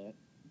remember that.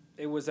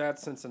 It was at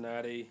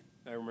Cincinnati.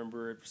 I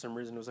remember it for some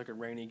reason. It was like a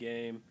rainy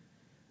game.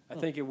 I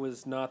think it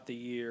was not the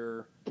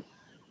year.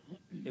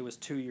 It was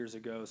 2 years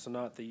ago, so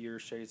not the year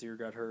Shazier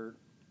got hurt,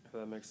 if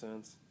that makes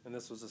sense. And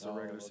this was just a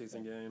regular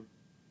season game.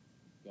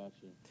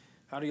 Gotcha.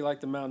 How do you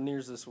like the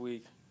Mountaineers this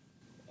week?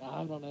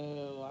 I don't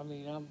know. I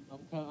mean,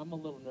 I'm a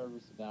little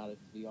nervous about it,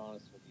 to be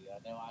honest with you. I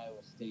know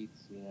Iowa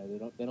State's,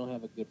 they don't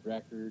have a good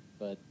record,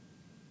 but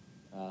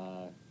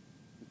I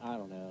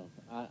don't know.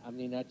 I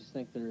mean, I just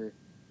think they're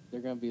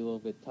going to be a little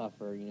bit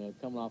tougher.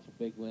 Coming off a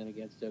big win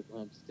against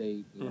Oklahoma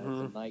State, it's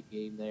a night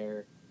game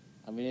there.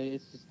 I mean,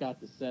 it's just got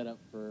the setup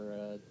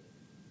for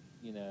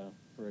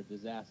for a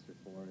disaster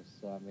for us.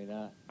 So I mean,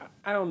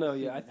 I don't know.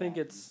 Yeah, I think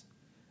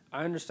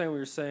I understand what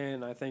you're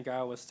saying. I think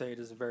Iowa State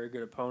is a very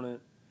good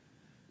opponent.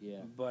 Yeah.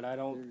 But I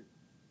don't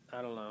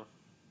know.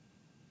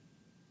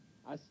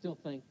 I still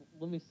think.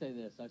 Let me say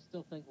this. I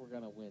still think we're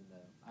going to win,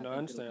 though. I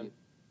understand.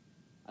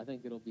 I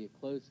think it'll be a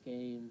close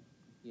game.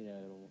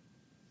 It'll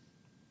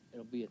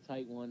be a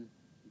tight one,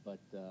 but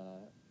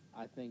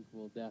I think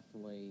we'll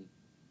definitely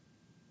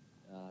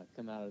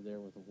come out of there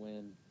with a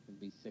win and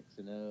be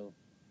 6-0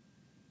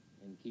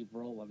 and keep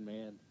rolling,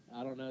 man.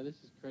 I don't know. This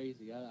is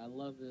crazy. I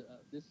love it.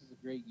 This is a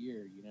great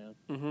year, you know.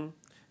 Mm-hmm.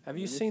 Have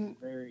you This seen? is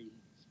a very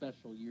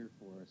special year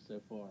for us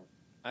so far.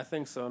 I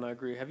think so, and I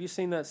agree. Have you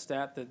seen that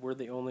stat that we're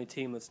the only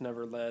team that's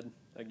never led?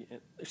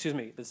 Excuse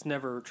me, that's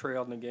never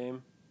trailed in a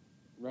game.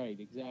 Right,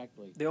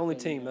 exactly. The only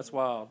So, team. That's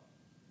wild.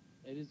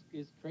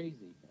 It's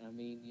crazy. I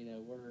mean,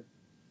 we're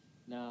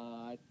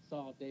now. I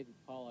saw David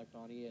Pollock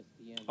on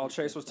ESPN. Oh, He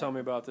Chase said was telling me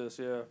something- about this.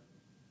 Yeah.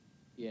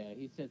 Yeah,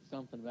 he said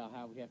something about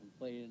how we haven't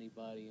played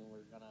anybody, and we're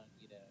gonna,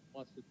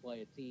 once we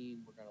play a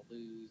team, we're gonna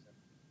lose,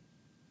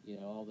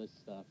 and all this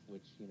stuff.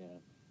 Which,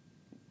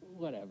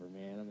 whatever,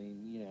 man. I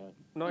mean,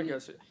 No, I Yeah.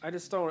 guess I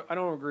just don't. I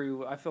don't agree.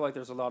 I feel like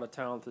there's a lot of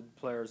talented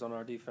players on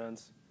our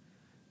defense.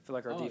 I feel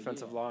like our Oh,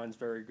 defensive yeah. line's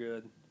very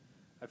good.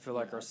 I feel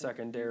like Yeah, our I think the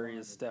secondary D-line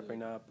is is stepping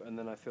good. up, and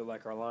then I feel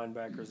like our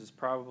linebackers is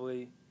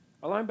probably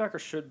our linebackers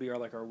should be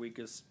our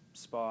weakest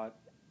spot,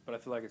 but I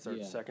feel like it's our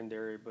Yeah.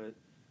 secondary. But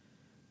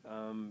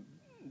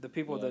the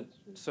people Yeah, that that's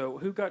true. so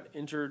who got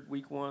injured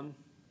week 1,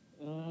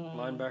 Uh,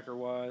 linebacker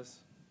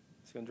wise,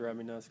 it's gonna drive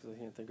me nuts because I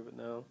can't think of it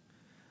now.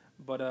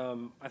 But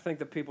I think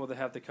the people that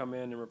have to come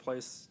in and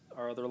replace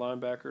our other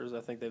linebackers,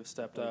 I think they've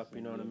stepped Replace up.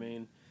 You know them, what I yeah.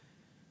 mean?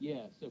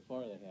 Yeah, so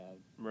far they have.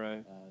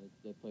 Right.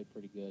 They played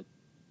pretty good.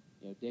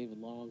 David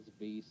Long's a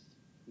beast.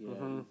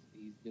 Mhm.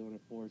 He's doing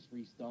it for us.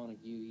 Reese Donahue,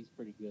 he's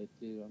pretty good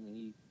too. I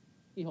mean,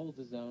 he holds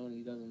his own.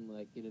 He doesn't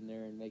get in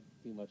there and make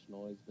too much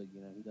noise, but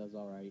he does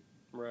all right.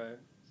 Right.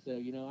 So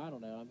I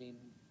don't know. I mean,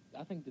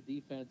 I think the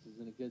defense is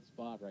in a good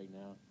spot right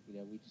now.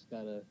 We just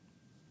gotta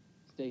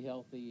stay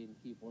healthy and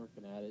keep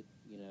working at it.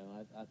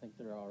 I think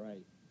they're all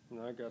right.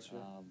 No, I got you.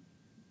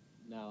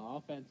 Now,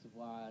 offensive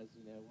wise,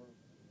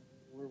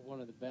 we're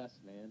one of the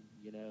best, man.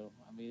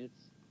 I mean,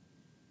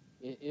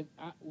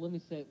 let me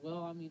say,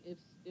 well, I mean, if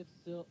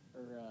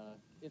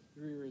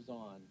Greer is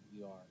on,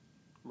 we are.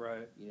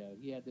 Right.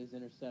 He had those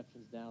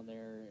interceptions down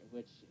there,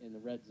 which in the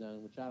red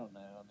zone, which I don't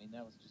know. I mean,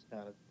 that was just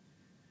kind of.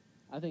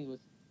 I think it was.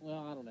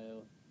 Well, I don't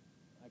know.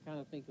 I kind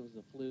of think it was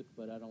a fluke,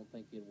 but I don't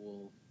think it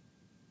will.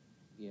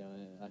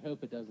 I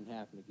hope it doesn't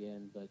happen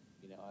again. But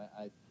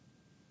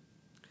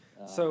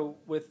So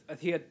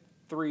he had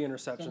 3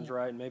 interceptions, Some-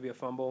 right, and maybe a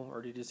fumble,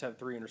 or did he just have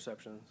 3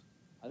 interceptions?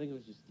 I think it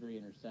was just 3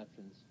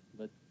 interceptions.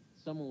 But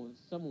someone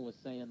was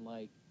saying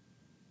like,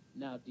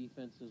 now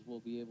defenses will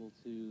be able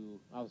to.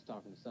 I was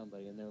talking to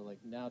somebody, and they were like,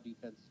 now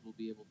defenses will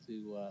be able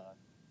to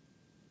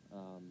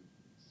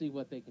see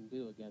what they can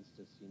do against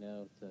us,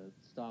 to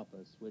stop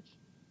us. Which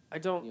I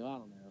don't. I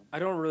don't know. I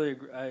don't really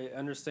agree. I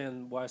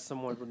understand why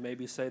someone would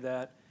maybe say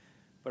that,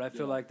 but I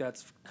feel Yeah. like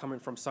that's coming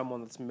from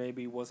someone that's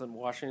maybe wasn't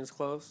watching as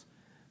close,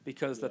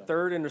 because the Yeah.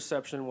 3rd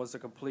interception was a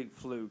complete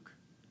fluke.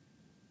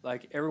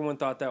 Like everyone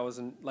thought that was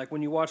like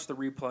when you watch the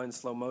replay in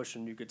slow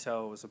motion, you could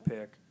tell it was a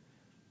pick,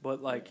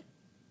 but like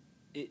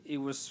it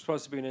was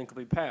supposed to be an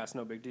incomplete pass,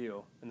 no big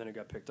deal, and then it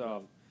got picked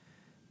off. Right.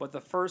 But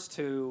the first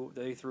 2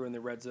 that he threw in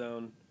the red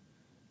zone,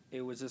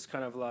 it was just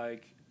kind of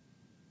like,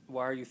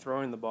 why are you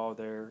throwing the ball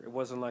there? It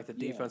wasn't like the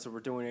Yeah. defense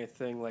were doing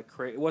anything like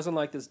crazy. It wasn't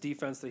like this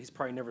defense that he's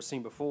probably never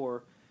seen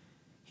before.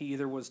 He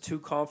either was too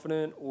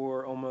confident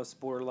or almost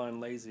borderline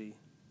lazy.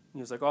 He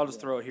was like, I'll just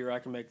Yeah. throw it here. I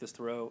can make this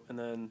throw. And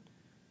then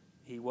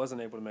he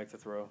wasn't able to make the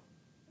throw.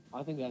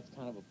 I think that's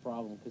kind of a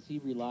problem because he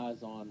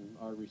relies on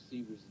our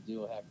receivers to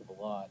do a heck of a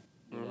lot.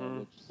 Mhm.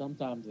 Which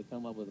sometimes they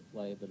come up with a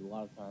play, but a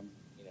lot of times,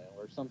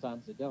 or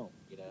sometimes they don't.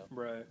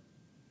 Right.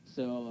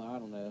 So I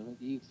don't know.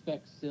 He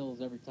expects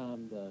Sills every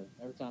time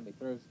he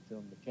throws it to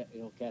him,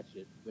 he'll catch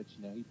it, which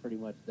he pretty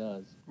much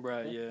does.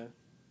 Right, yeah.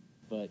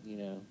 But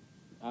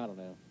I don't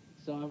know.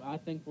 So I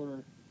think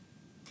we're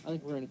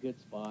in a good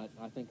spot.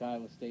 I think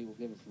Iowa State will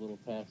give us a little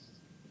test,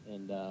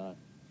 and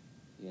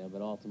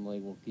but ultimately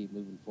we'll keep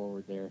moving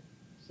forward there,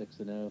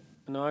 6-0.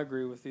 No, I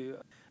agree with you.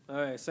 All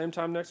right, same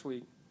time next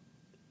week.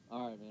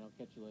 All right, man. I'll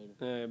catch you later.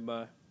 Hey,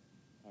 bye.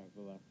 All right,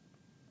 bye-bye.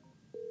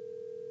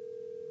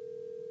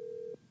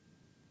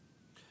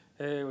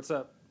 Hey, what's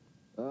up?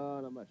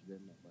 Not much, Ben.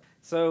 Not much.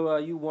 So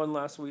you won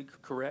last week,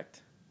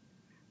 correct?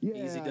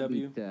 Yeah, Easy I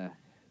W.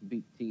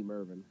 beat Team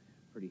Irvin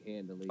pretty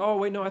handily. Oh,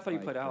 wait, no, I thought you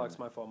despite, played Alex.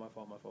 My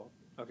fault.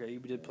 Okay, you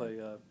did play,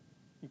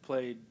 you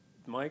played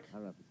Mike? I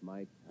don't know if it's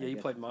Mike. I Yeah, you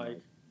guess played it's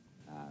Mike.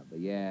 But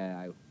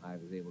yeah, I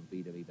was able to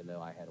beat him even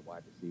though I had a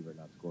wide receiver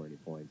not score any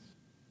points.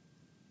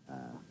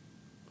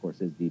 Of course,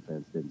 his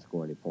defense didn't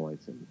score any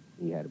points, and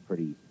he had a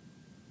pretty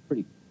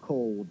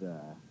cold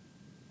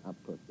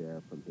output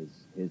there from his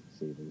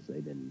receivers. They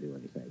didn't do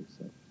anything.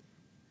 So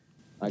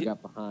I Yeah.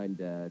 got behind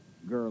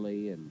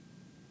Gurley and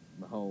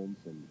Mahomes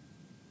and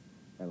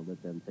kind of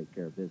let them take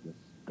care of business.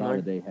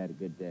 Right. Galladay had a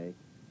good day.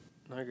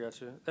 I got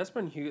you. That's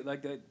been huge.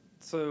 Like that.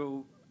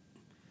 So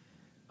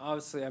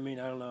obviously, I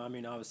don't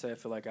know. Obviously, I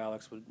feel like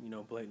Alex would,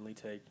 blatantly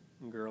take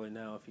Gurley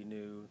now if he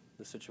knew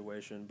the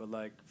situation. But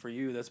like for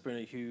you, that's been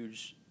a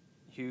huge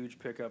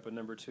pickup at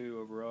number 2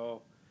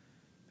 overall.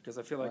 Because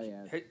I feel like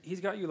yeah. he's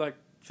got you like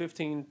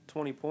 15,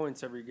 20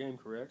 points every game,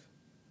 correct?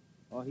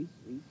 Oh, he's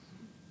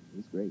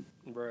He's great.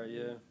 Right.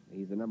 Yeah.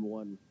 He's the number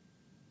one.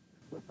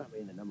 I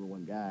mean, the number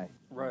one guy.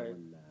 Right.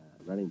 Number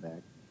one, running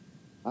back.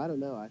 I don't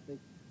know. I think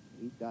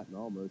he's gotten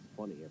almost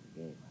 20 every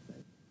game. I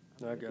think.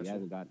 I If he gotcha.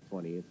 hasn't gotten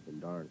 20, it's been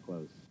darn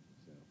close.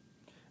 So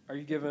Are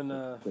you giving?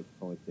 quick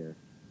point there.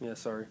 Yeah.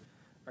 Sorry.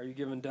 Are you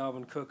giving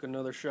Dalvin Cook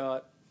another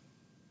shot?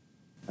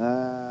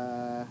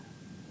 I'm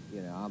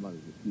gonna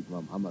keep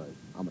him. I'm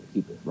gonna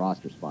keep a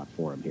roster spot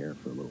for him here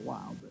for a little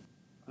while, but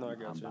No, I I'm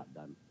gotcha. not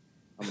done.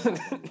 I'm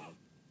not done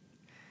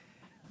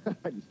yet.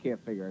 I just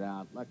can't figure it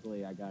out.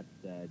 Luckily, I got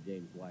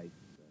James White.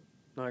 So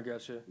No, I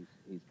gotcha.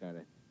 he's kind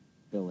of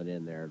filling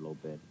in there a little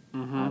bit.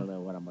 Mm-hmm. I don't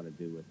know what I'm gonna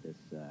do with this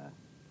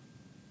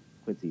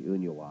Quincy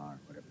Unyawa or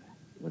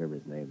whatever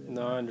his name is.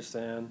 No, I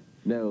understand.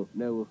 No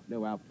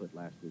output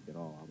last week at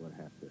all. I'm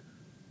gonna have to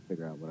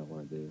figure out what I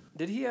want to do.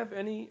 Did he have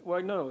any?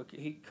 Well, no,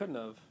 he couldn't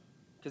have,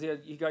 because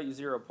he got you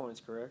 0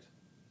 points, correct?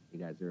 He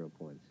got 0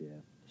 points. Yeah.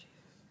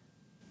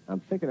 I'm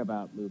thinking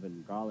about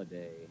moving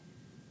Galladay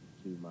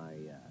to my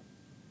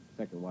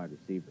second wide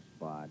receiver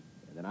spot,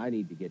 and then I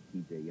need to get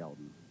T.J.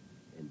 Yeldon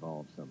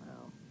involved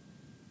somehow.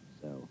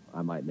 So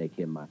I might make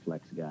him my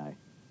flex guy.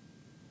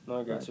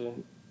 No, I gotcha.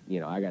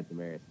 I got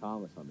Demaryius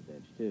Thomas on the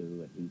bench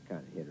too, and he's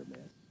kind of hit or miss.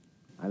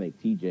 I think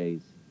T.J.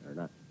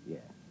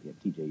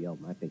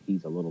 Yeldon. I think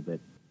he's a little bit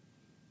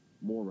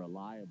more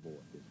reliable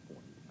at this point.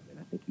 I mean,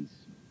 I think he's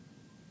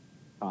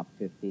top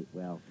 15.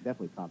 Well,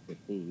 definitely top 15.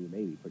 He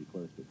may be pretty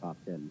close to top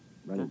 10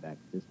 running back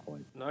at this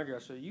point. No, I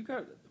gotcha. You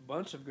got a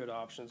bunch of good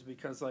options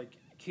because, like,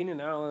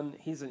 Keenan Allen,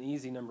 he's an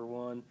easy number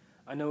one.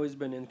 I know he's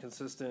been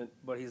inconsistent,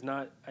 but he's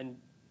not. And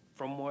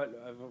from what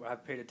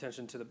I've paid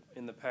attention to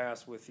in the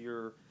past with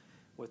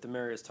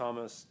Demaryius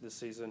Thomas this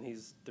season,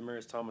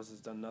 Demaryius Thomas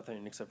has done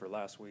nothing except for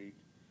last week.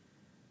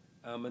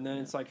 And then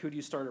it's like, who do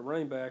you start at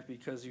running back?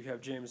 Because you have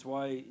James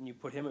White and you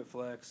put him at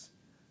flex,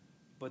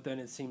 but then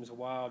it seems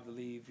wild to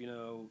leave,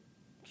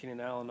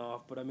 Keenan Allen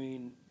off. But I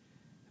mean,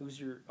 who's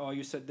your? Oh,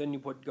 you said then you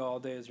put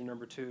Galladay as your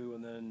number two,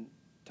 and then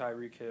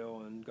Tyreek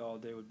Hill and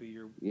Galladay would be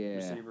your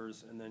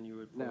receivers, and then you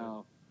would put.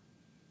 No.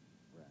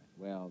 Right.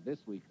 Well,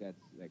 this week that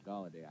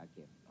Galladay, I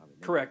can't. I mean,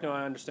 Correct. No,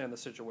 I understand the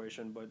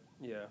situation, but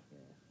yeah.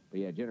 But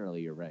yeah,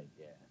 generally you're right.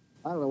 Yeah.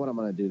 I don't know what I'm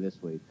going to do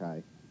this week.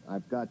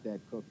 I've got that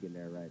Cook in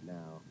there right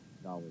now,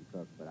 Dalvin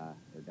Cook, but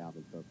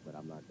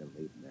I'm not going to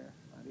leave him there.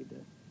 I need to.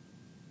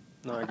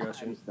 No, I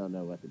got I you. just don't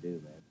know what to do,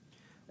 man.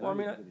 And Well, I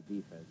mean, need to get a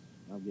defense.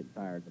 I'm getting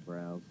tired of the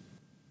Browns.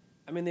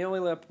 I mean, they only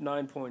left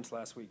 9 points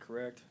last week,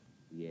 correct?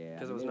 Yeah.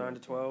 Because it was 9 to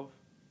 12.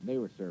 They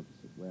were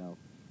services. Well,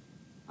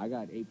 I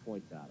got 8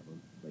 points out of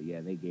them, but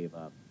yeah, they gave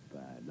up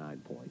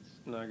 9 points.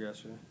 No, I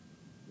got you.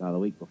 Now the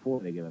week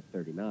before they gave up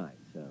 39.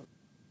 So.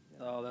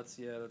 Oh, that's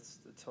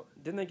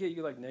didn't they get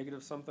you like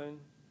negative something?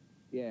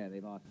 Yeah,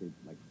 they lost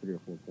like 3 or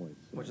 4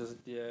 points. So. Which is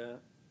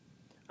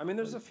I mean,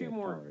 there's a few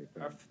more.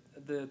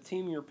 The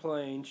team you're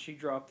playing, she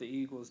dropped the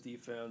Eagles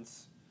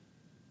defense.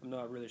 I'm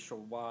not really sure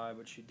why,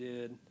 but she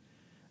did.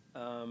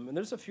 And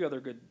there's a few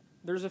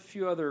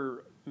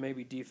other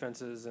maybe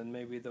defenses, and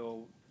maybe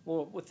they'll.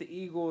 Well, with the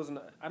Eagles, and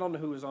I don't know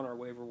who is on our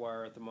waiver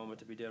wire at the moment,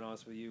 to be dead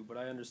honest with you, but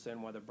I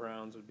understand why the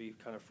Browns would be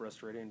kind of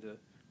frustrating to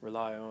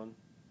rely on.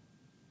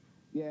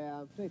 Yeah,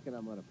 I'm thinking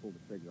I'm going to pull the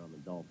trigger on the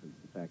Dolphins.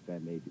 In fact, I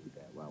may do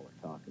that while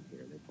we're talking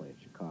here. They're playing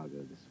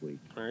Chicago this week.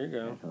 There you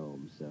go. At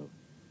home, so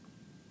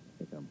I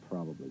think I'm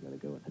probably going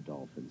to go with the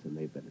Dolphins, and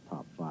they've been a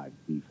top 5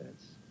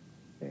 defense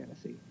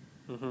fantasy.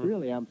 Mm-hmm.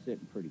 Really, I'm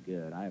sitting pretty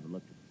good. I haven't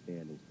looked at the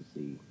standings to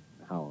see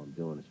how I'm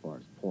doing as far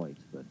as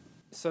points, but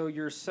So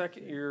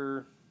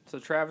so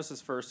Travis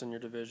is first in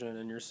your division,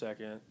 and you're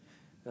second.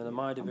 And in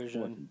my I'm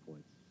division,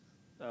 14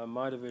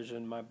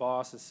 points. my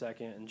boss is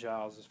second, and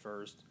Giles is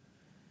first.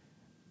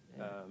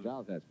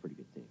 Giles has a pretty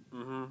good team.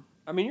 Mm-hmm.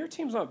 I mean, your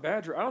team's not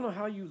bad. I don't know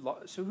how you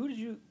lost. So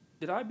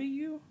did I beat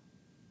you?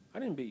 I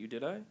didn't beat you,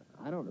 did I?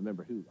 I don't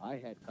remember who. I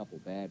had a couple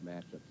bad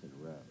matchups in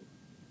a row.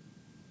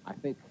 I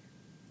think,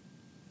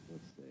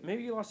 let's see.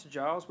 Maybe you lost to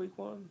Giles week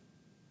 1?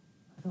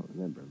 I don't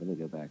remember. Let me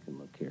go back and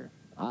look here.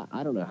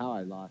 I don't know how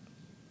I lost.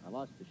 I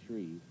lost to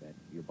Shreve,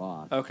 your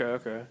boss.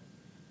 Okay.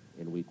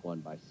 In week 1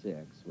 by 6,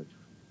 which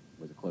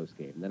was a close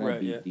game. And then I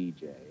Right, beat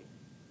DJ,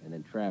 and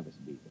then Travis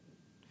beat me.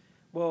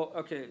 Well,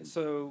 okay,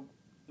 so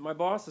my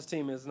boss's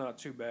team is not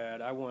too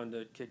bad. I wanted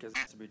to kick his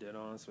ass, to be dead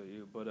honest with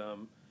you. But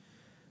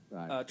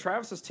Right.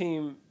 Travis's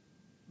team,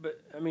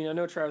 I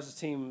know Travis's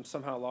team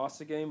somehow lost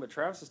the game, but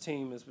Travis's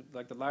team is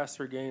like the last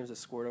 3 games has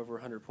scored over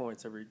 100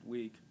 points every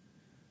week.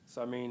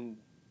 So, I mean.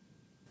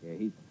 Yeah,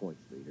 he's the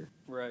points leader.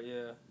 Right,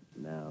 yeah.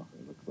 Now,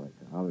 it looks like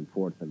I'm in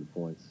 4th in the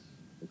points.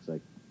 Looks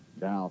like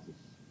Giles is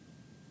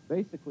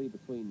basically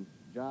between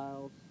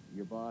Giles,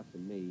 your boss,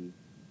 and me.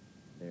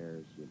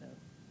 There's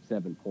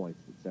 7 points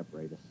that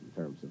separate us in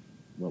terms of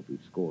what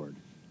we've scored.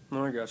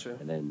 No, I got you.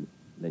 And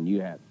then you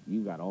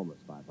got almost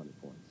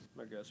 500 points.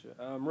 I got you.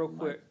 Real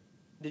quick,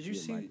 did you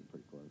see?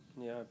 Pretty close.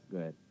 Yeah. Go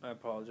ahead. I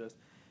apologize.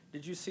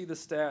 Did you see the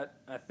stat?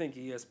 I think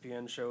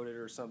ESPN showed it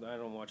or something. I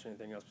don't watch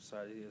anything else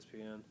besides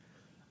ESPN.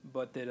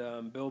 But that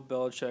Bill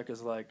Belichick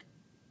is like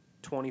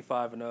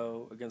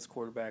 25-0 against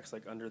quarterbacks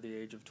like under the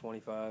age of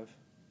 25.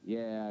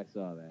 Yeah, I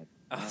saw that.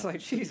 I was like,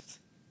 jeez.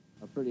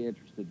 I'm pretty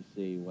interested to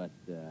see what's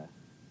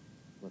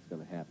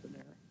going to happen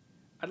there.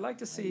 I'd like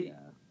to see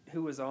I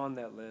who was on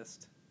that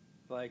list.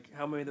 Like,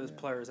 how many of those Yeah.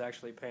 players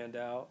actually panned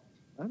out.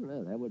 don't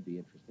know. That would be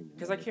interesting. to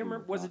Because know I who can't we're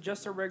remember, was it talking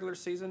just a about. regular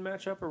season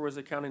matchup or was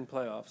it counting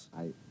playoffs?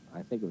 I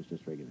think it was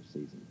just regular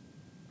season.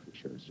 Pretty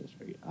sure it's just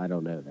regular. I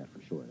don't know that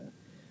for sure though.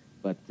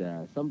 But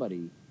I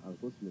was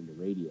listening to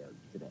radio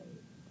today.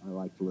 I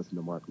like to listen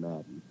to Mark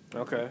Madden.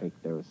 Okay. I think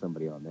there was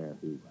somebody on there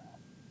who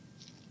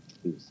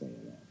was saying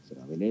that. So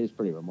I mean, it is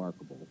pretty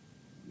remarkable.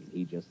 I mean,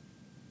 he just,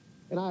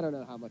 and I don't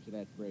know how much of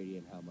that's Brady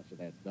and how much of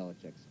that's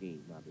Belichick's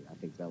scheme. I mean, I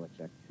think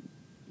Belichick,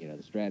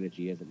 the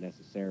strategy isn't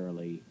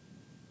necessarily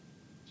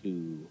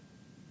to,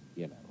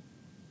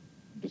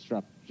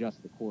 disrupt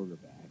just the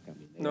quarterback. I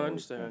mean, they No, I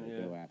always understand,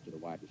 kinda yeah. go after the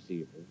wide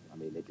receiver. I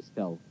mean, they just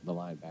tell the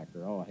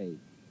linebacker, oh, hey,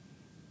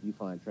 you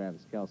find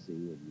Travis Kelce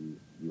and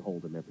you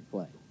hold him every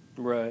play.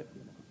 Right.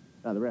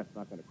 Now, the ref's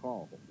not going to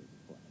call hold every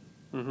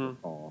play. Mm-hmm.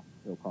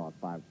 He'll call it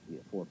 4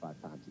 or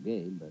 5 times a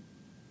game, but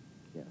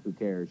who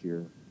cares?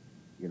 You're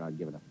not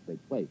giving up a big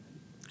play.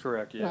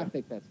 Correct, And yeah. I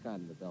think that's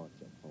kind of the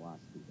Belichick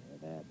philosophy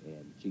there, that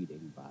and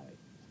cheating by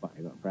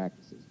spying on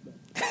practices. But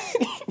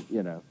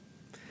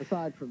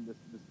aside from the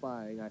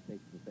spying, I think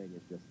the thing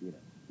is just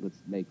let's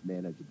make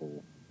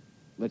manageable.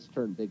 Let's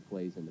turn big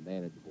plays into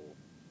manageable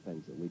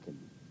things that we can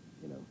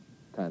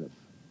kind of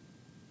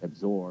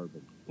absorb.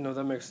 And No,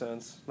 that makes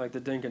sense. Like the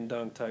dink and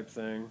dunk type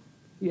thing.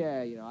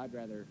 yeah, I'd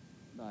rather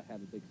not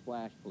have a big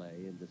splash play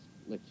and just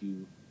let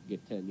you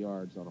get 10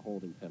 yards on a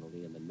holding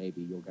penalty, and then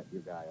maybe your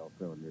guy will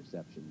throw an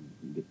interception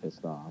and get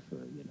pissed off, or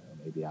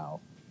maybe I'll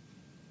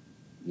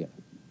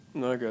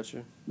No, I got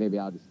you. maybe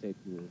I'll just take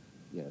the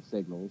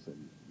signals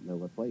and know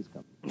what play's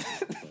coming.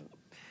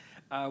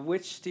 So,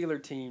 Which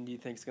Steeler team do you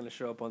think is going to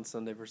show up on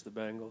Sunday versus the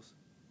Bengals?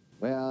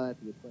 well,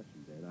 that's a good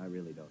question, Ben. I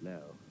really don't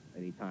know.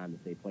 Anytime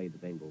that they play the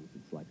Bengals,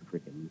 it's like a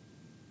freaking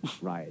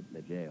riot in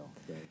the jail.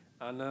 So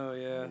I know,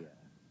 yeah.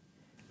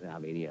 I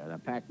mean, the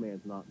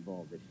Pac-Man's not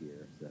involved this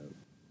year, so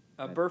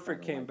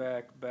Burfict came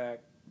back.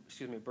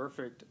 Excuse me,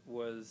 Burfict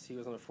he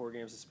was on a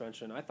 4-game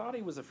suspension. I thought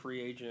he was a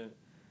free agent,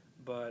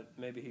 but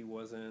maybe he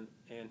wasn't.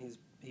 And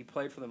he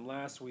played for them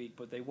last week,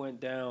 but they went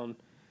down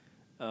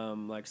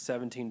like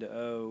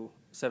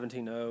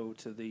 17-0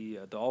 to the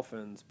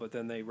Dolphins, but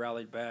then they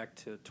rallied back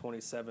to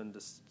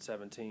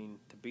 27-17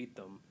 to beat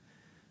them.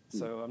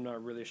 So I'm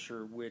not really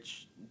sure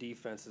which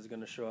defense is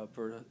going to show up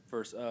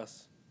versus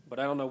us, but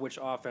I don't know which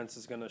offense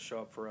is going to show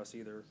up for us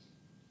either.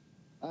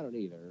 I don't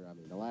either. I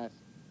mean,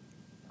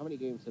 how many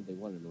games have they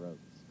won in a row?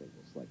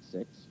 It's like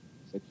 6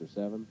 or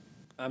 7.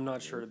 I'm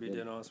not sure, to be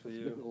dead honest with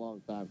It's you. been a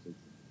long time since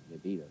they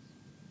beat us.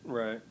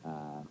 Right.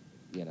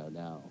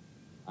 Now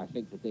I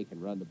think that they can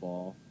run the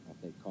ball. I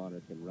think Connor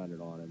can run it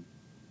on him.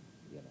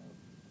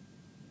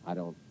 I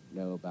don't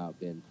know about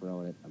Ben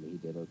throwing it. I mean, he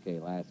did okay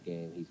last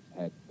game. He's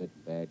had good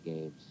and bad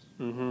games.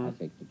 Mm-hmm. I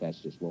think that's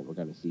just what we're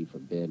going to see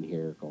from Ben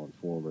here going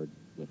forward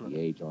with the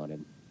age on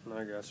him.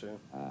 I got you.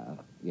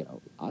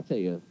 I'll tell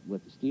you,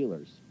 with the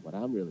Steelers, what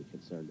I'm really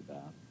concerned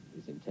about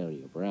is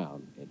Antonio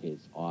Brown and his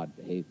odd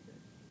behavior.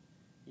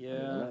 I mean, the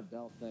Yeah. Lev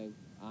Bell thing,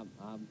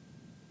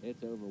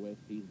 it's over with.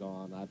 He's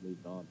gone. I've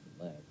moved on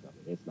from Lev.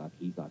 I mean,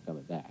 he's not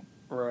coming back.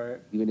 Right.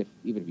 Even if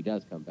he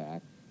does come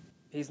back,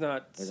 He's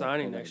not They're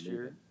signing gonna next move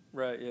year. him.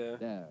 Right. Yeah.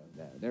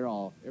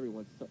 no,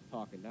 everyone's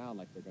talking now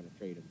like they're going to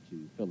trade him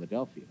to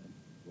Philadelphia,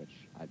 which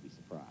I'd be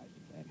surprised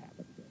if that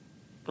happened.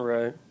 But,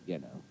 Right.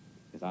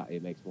 because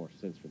it makes more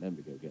sense for them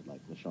to go get like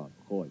LaShawn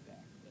McCoy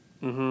back.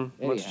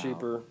 Mm-hmm. Much Anyhow.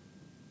 cheaper.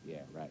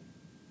 Yeah, right.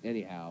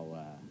 Anyhow,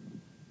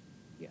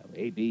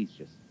 AB's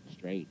just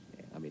strange,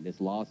 man. I mean,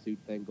 this lawsuit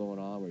thing going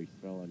on where he's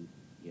throwing,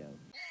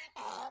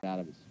 out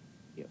of his,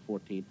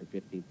 14th or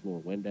 15th floor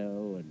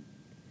window, and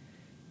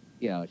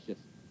it's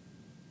just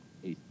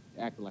he's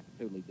acting like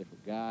a totally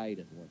different guy. He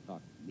doesn't want to talk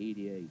to the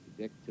media. He's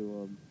a dick to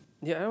them.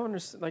 Yeah, I don't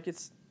understand. Like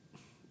it's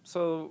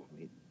so I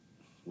mean,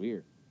 it's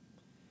weird.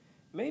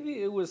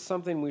 maybe it was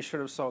something we should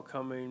have saw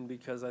coming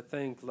because I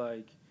think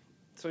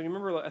so you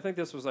remember I think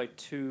this was like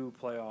 2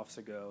 playoffs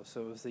ago.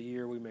 So it was the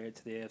year we made it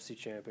to the AFC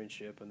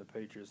Championship and the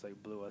Patriots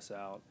blew us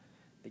out.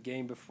 The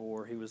game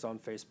before he was on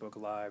Facebook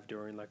Live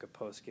during like a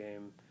post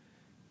game,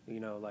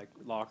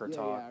 locker I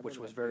talk, remember which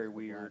was that very Facebook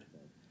weird. Live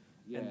thing.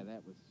 Yeah, And-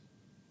 that was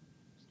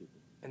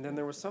stupid. And then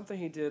there was something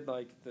he did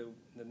like the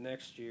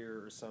next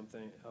year or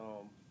something.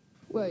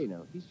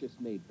 Well, he's just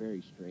made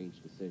very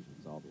strange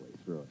decisions all the way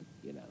through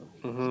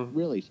it. Mhm.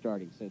 Really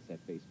starting since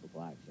that Facebook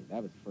Live thing.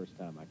 That was the first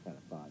time I kind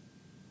of thought,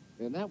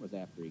 and that was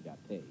after he got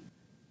paid.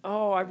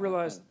 Oh, I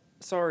realized.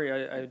 Sorry,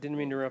 I didn't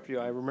mean to interrupt you.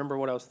 I remember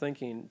what I was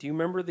thinking. Do you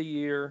remember the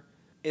year?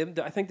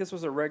 I think this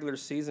was a regular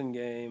season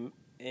game,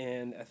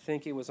 and I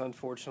think it was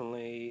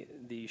unfortunately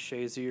the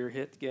Shazier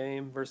hit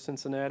game versus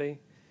Cincinnati.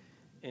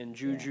 And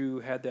Juju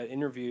had that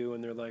interview,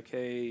 and they're like,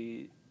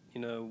 "Hey,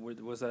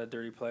 was that a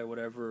dirty play,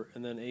 whatever?"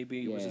 And then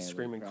AB was Yeah, just they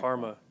screaming cracked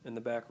karma up. in the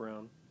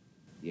background.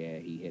 Yeah,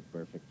 he hit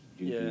perfect.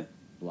 Juju Yeah.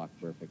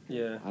 blocked perfect.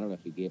 Yeah. I don't know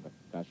if he gave a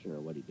concussion or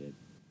what he did.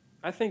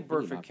 I think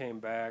Maybe Burfict not. came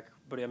back,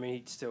 but I mean,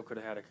 he still could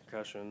have had a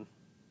concussion.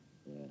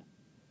 Yeah.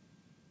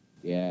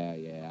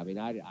 Yeah. I mean,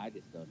 I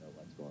just don't know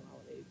what's going on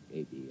with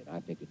AB, and I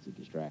think it's a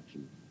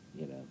distraction,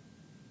 you know.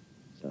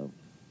 So,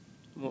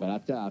 Well,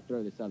 but I'll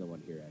throw this other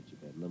one here at you,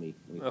 Ben. Let me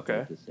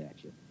Okay. throw this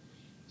at you.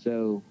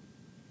 So,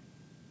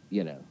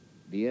 you know,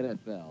 the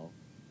NFL,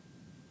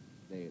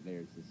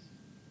 there's this,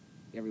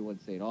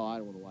 everyone's saying, oh, I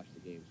don't want to watch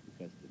the games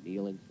because of the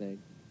kneeling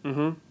thing.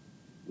 Mm-hmm.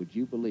 Would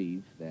you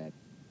believe that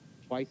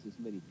twice as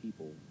many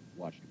people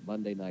watched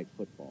Monday Night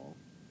Football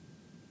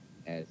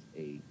as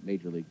a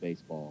Major League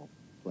Baseball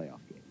playoff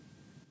game?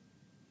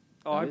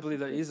 Oh, Now, I this believe is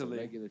that just a easily.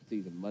 regular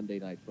season Monday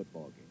Night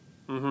Football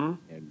game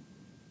Mm-hmm. and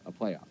a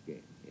playoff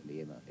game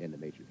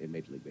in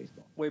Major League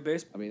Baseball. Wait,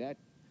 I mean that.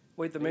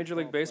 Wait, the Major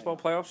League Baseball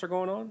Baseball playoffs are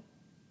going on?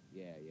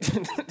 Yeah.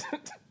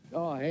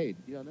 Oh, hey,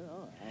 you don't know? Oh,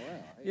 wow.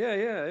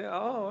 Hey. Yeah.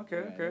 Oh,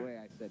 okay. The way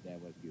I said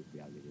that was goofy.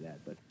 I'll give you that.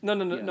 But No.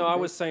 Yeah, I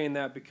was saying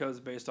that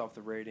because based off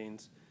the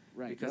ratings.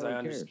 right, Because no I one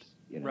understand. cares,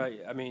 you know? Right.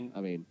 I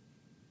mean,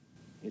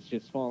 It's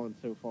just fallen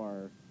so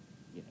far.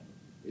 You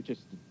know, it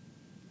just.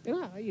 And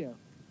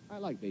I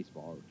like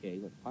baseball. Okay,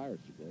 the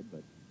Pirates are good,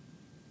 but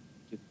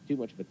just too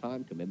much of a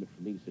time commitment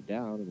for me to sit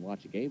down and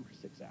watch a game for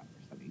 6 hours.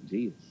 I mean,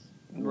 geez.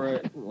 Right.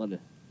 I don't want to.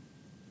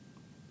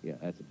 Yeah,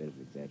 that's a bit of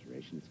an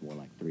exaggeration. It's more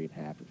like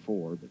 3.5 or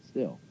 4, but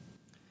still.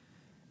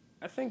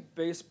 I think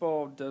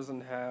baseball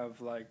doesn't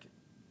have like,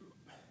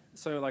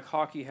 so like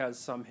hockey has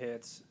some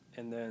hits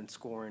and then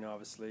scoring,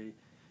 obviously.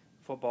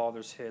 Football,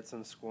 there's hits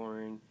and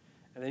scoring.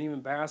 And then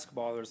even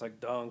basketball, there's like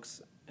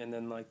dunks and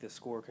then like the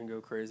score can go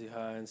crazy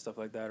high and stuff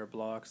like that, or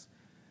blocks.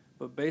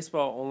 But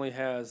baseball only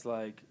has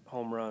like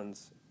home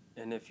runs.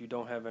 And if you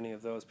don't have any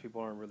of those,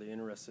 people aren't really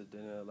interested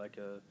in a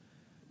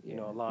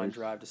a line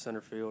drive to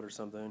center field or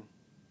something.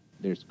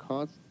 There's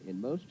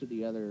in most of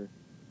the other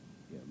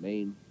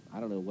main, I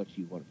don't know what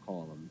you want to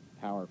call them,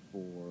 Power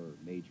 4,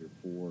 Major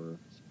 4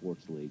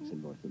 sports leagues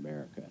in North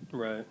America.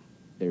 Right.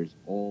 There's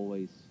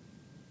always,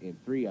 in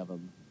 3 of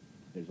them,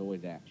 there's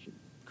always action.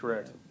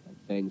 Correct.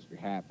 Like things are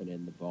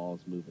happening, the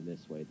ball's moving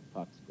this way, the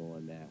puck's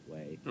going that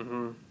way.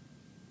 Mm-hmm.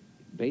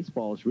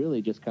 Baseball is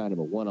really just kind of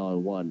a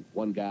one-on-one.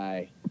 One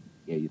guy,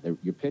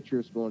 your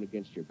pitcher's going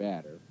against your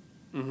batter.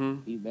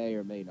 Mm-hmm. He may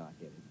or may not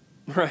hit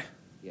it. Right.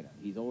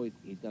 He's going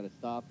to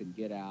stop and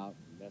get out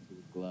and mess with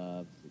his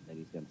gloves, and then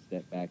he's going to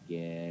step back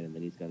in, and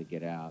then he's going to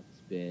get out and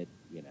spit,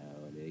 and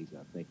then he's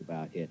going to think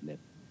about hitting it.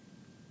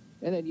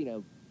 And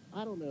then,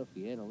 I don't know if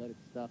the analytic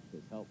stuff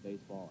has helped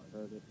baseball or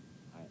hurt it.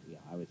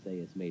 I would say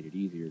it's made it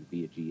easier to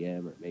be a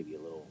GM, or maybe a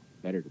little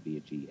better to be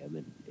a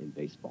GM in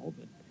baseball.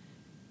 But,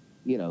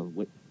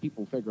 when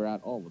people figure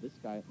out, oh, well, this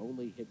guy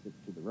only hits it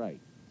to the right,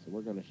 so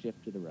we're going to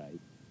shift to the right,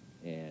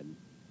 and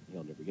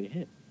he'll never get a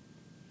hit.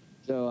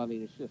 So, I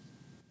mean, it's just,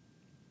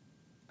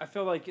 I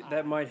feel like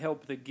that might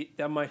help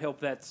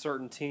that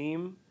certain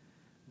team,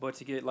 but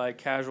to get like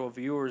casual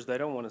viewers, they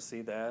don't want to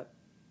see that.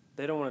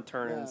 They don't want to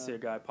turn in and see a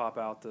guy pop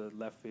out to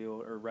left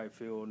field or right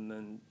field, and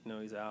then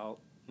he's out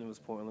and it was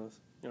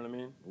pointless. You know what I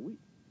mean?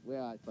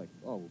 It's like,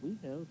 we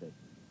know that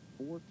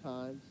 4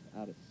 times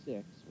out of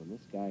 6, when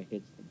this guy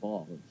hits the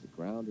ball, it's a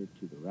grounder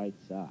to the right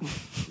side.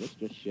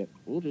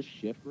 We'll just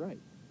shift right.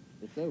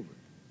 It's over.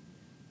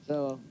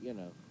 So,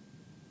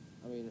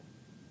 I mean,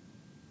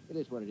 it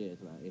is what it is.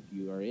 If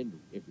you're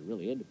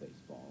really into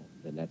baseball,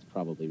 then that's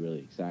probably really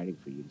exciting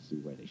for you to see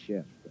where they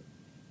shift. But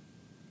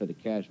for the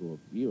casual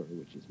viewer,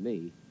 which is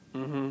me,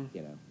 Mm-hmm.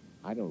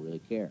 I don't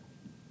really care.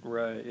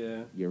 Right.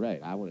 Yeah. You're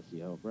right. I want to see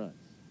home runs.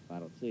 If I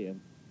don't see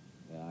them,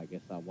 I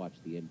guess I'll watch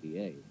the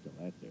NBA until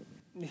that's over.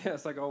 Yeah.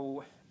 It's like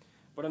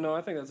but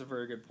I think that's a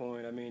very good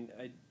point. I mean,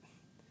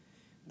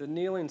 the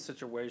kneeling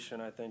situation,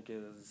 I think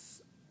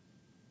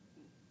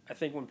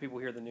when people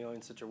hear the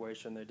kneeling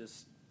situation,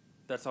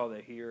 that's all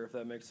they hear, if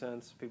that makes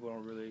sense. People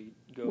don't really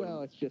go.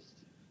 Well,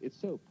 it's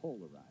so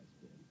polarized,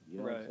 Ben. You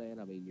know Right. what I'm saying?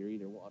 I mean, you're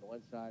either on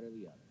one side or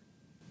the other.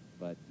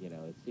 But,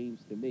 it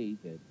seems to me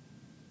that,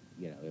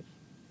 if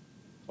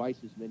twice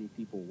as many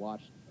people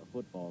watched a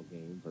football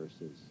game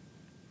versus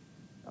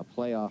a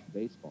playoff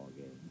baseball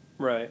game,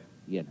 Right.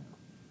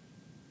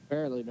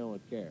 apparently no one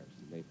cares,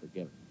 and they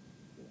forgive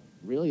it.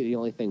 Really, the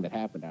only thing that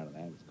happened out of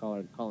that was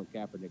Colin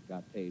Kaepernick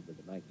got paid with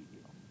a Nike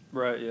deal.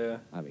 Right. Yeah.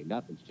 I mean,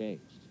 nothing's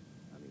changed.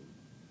 I mean,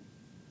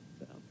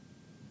 so,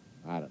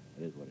 I don't know.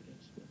 It is what it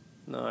is.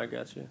 But. No, I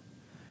got you.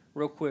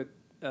 Real quick,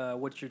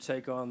 what's your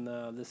take on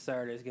this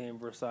Saturday's game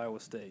versus Iowa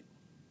State?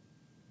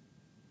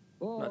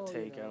 Not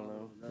take, I don't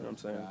know. You know what I'm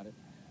saying? About it.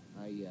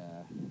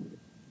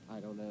 I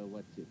don't know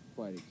what to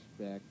quite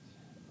expect.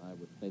 I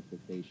would think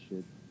that they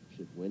should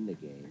win the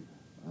game.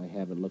 I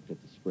haven't looked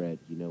at the spread.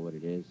 You know what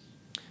it is?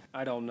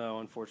 I don't know.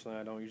 Unfortunately,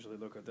 I don't usually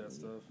look at that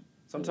stuff.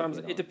 Sometimes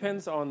it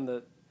depends on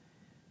the.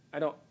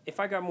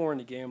 If I got more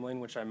into gambling,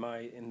 which I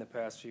might in the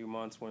past few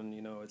months when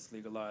it's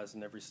legalized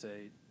in every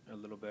state a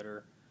little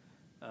better.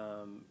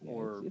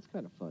 It's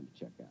kind of fun to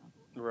check out.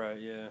 Right.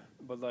 Yeah.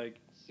 But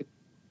like.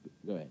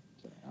 Go ahead.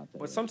 Sorry, I'll tell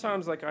But you.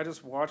 sometimes like I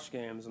just watch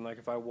games and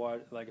if I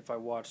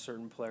watch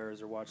certain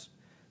players or watch.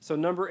 So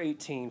number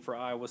 18 for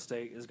Iowa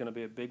State is going to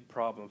be a big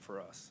problem for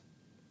us.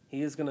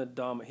 He is going to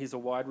dominate. He's a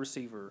wide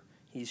receiver.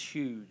 He's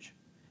huge.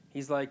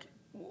 He's like,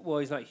 well,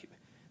 he's not.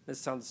 this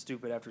sounds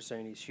stupid after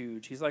saying he's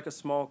huge. He's like a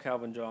small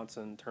Calvin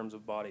Johnson in terms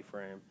of body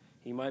frame.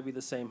 He might be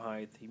the same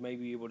height. He may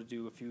be able to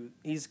do a few.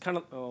 He's kind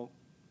of. Oh,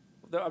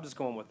 I'm just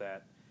going with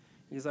that.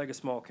 He's like a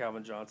small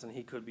Calvin Johnson.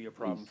 He could be a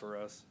problem for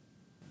us.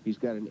 He's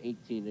got an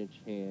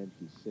 18-inch hand.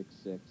 He's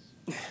 6'6",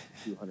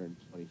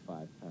 225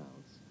 pounds.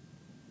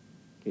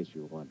 In case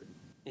you were wondering.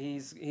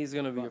 He's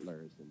going to be.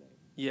 Butler is the name.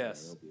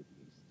 Yes. He'll be a beast.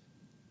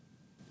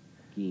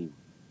 Game.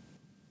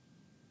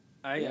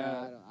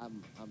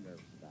 I'm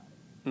nervous about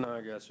it. No,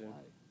 I got you.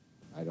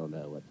 I don't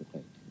know what to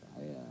think.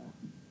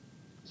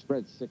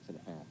 Spread 6.5.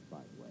 By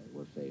the way,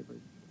 we're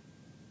favored.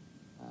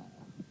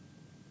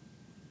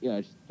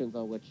 It just depends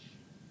on which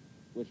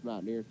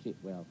Mountaineer team.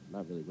 Well,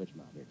 not really which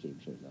Mountaineer team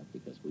shows up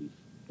because we've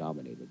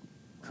dominated.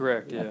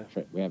 Correct. We Yeah.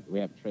 We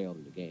haven't trailed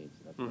in the game,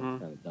 so that's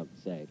kind of dumb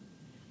to say.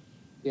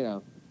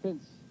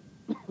 Depends.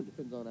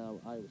 Depends on how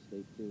Iowa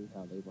State too,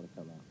 how they want to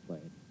come out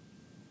playing.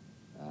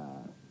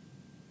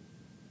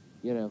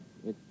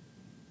 It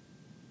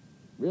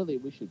really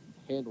we should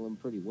handle them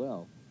pretty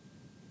well.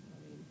 I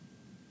mean,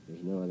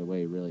 there's no other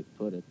way really to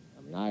put it.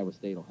 I mean, Iowa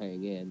State will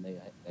hang in.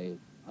 They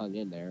hung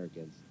in there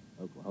against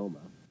Oklahoma.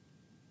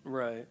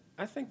 Right.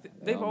 I think They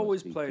they've almost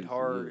always beat played TCU.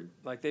 hard.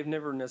 Like they've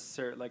never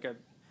necessarily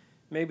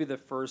maybe the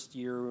first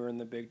year we were in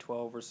the Big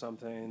 12 or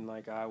something.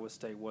 Like Iowa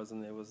State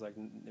wasn't. It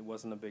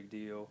wasn't a big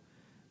deal.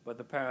 But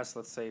the past,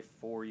 let's say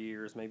 4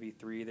 years, maybe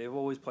 3, they've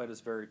always played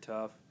us very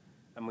tough.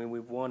 I mean,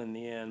 we've won in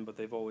the end, but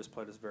they've always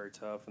played us very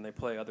tough, and they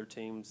play other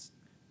teams.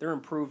 They're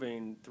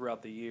improving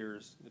throughout the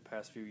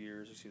past few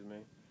years. Excuse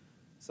me.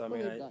 So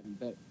They've gotten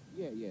better.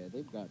 Yeah,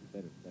 they've gotten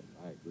better.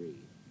 I agree.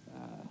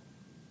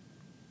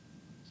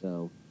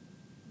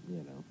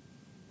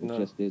 It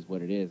just is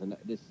what it is. And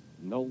this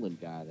Nolan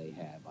guy they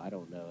have, I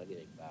don't know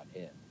anything about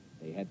him.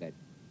 They had that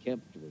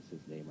Kemp was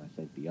his name, I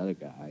think, the other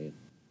guy. And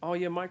oh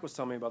yeah, Mike was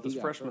telling me about this He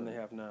got freshman hurt. they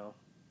have now.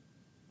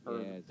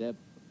 Zeb,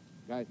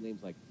 guy's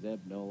name's like Zeb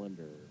Noland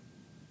or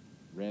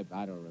Reb.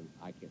 I don't remember.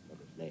 I can't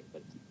remember his name,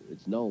 but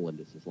it's Noland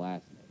is his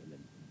last name,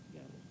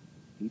 and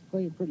he's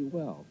playing pretty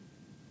well.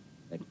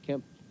 And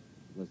Kemp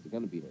was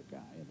going to be their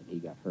guy, and then he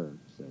got hurt.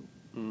 So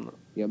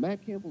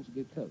Matt Campbell's a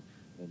good coach,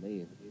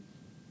 and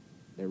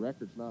their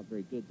record's not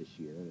very good this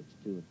year. It's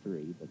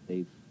 2-3, but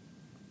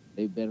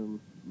they've been in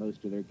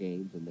most of their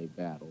games and they've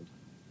battled.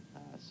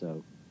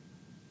 So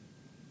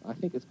I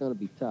think it's going to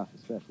be tough,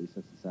 especially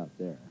since it's out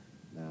there.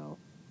 Now,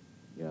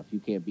 if you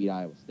can't beat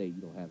Iowa State,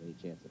 you don't have any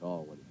chance at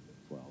all winning the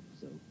Big 12.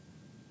 So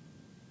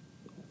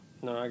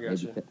No, I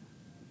got you.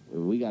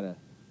 We got to.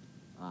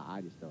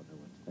 I just don't know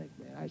what to think,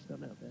 man. I just don't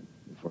know, man,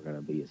 if we're going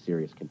to be a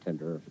serious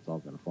contender or if it's all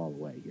going to fall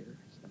away here.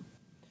 So.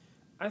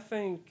 I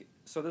think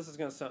so. This is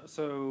going to sound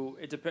so.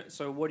 It depends.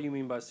 So, what do you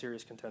mean by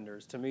serious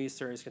contenders? To me,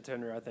 serious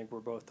contender. I think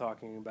we're both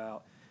talking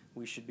about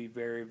we should be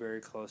very,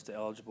 very close to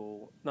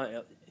eligible.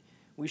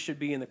 We should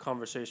be in the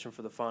conversation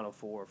for the Final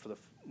Four for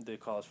the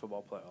college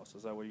football playoffs.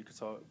 Is that what you could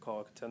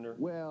call a contender?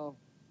 Well,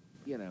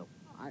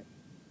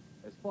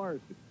 as far as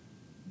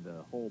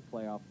the whole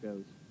playoff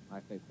goes, I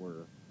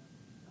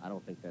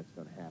don't think that's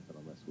going to happen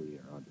unless we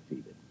are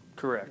undefeated.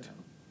 Correct.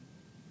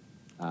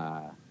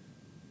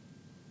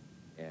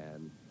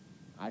 And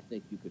I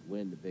think you could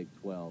win the Big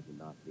 12 and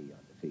not be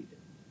undefeated.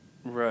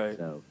 Right.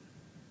 So,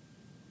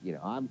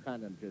 I'm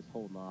kind of just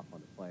holding off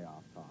on the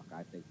playoff talk.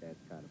 I think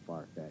that's kind of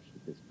far-fetched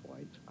at this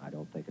point. I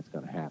don't think it's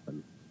going to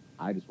happen.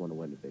 I just want to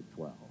win the Big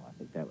 12. I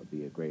think that would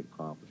be a great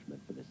accomplishment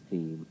for this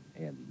team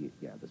and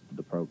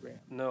the program.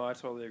 No, I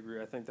totally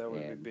agree. I think that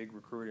would be big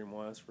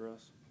recruiting-wise for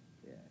us.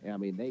 Yeah, I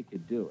mean, they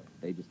could do it.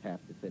 They just have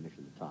to finish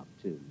in the top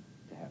 2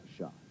 to have a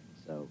shot.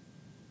 So,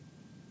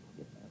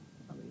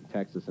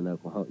 Texas and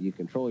Oklahoma, you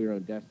control your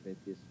own destiny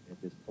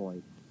at this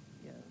point.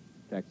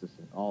 Texas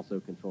also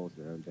controls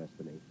their own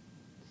destiny.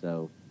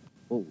 So,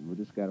 we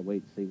just got to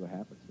wait and see what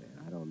happens, man.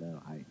 I don't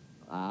know.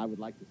 I would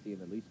like to see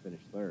them at least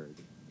finish third.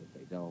 If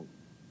they don't,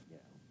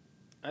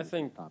 I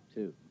think top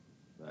 2.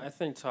 I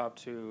think top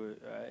 2.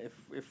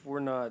 If we're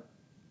not,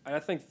 I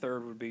think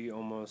third would be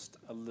almost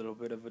a little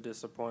bit of a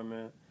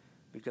disappointment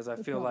because I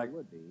feel like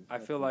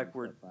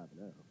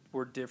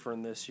we're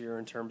different this year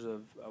in terms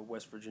of a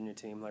West Virginia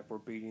team. Like we're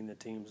beating the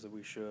teams that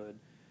we should.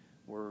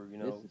 We're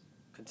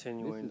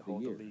continuing to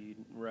hold the lead.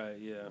 Right.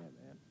 Yeah. Man.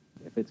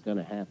 If it's going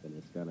to happen,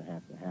 it's going to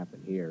have to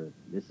happen here.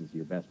 This is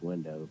your best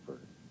window for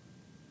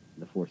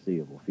the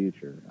foreseeable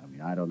future. I mean,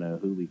 I don't know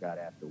who we got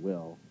after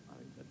Will,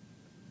 but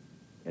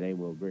it ain't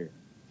Will Greer.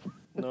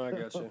 No, I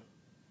got you.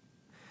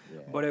 Yeah.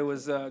 But it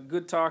was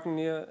good talking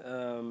to you,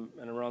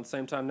 and around the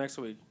same time next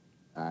week.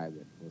 All right,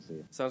 man. We'll see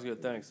you. Sounds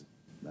good. Thanks.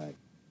 Bye.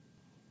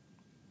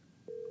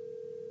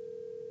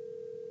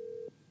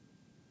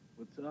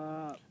 What's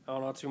up? Oh,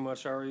 not too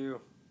much. How are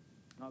you?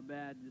 Not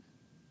bad. Just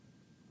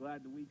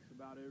glad the week's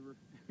about over.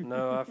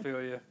 No, I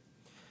feel you.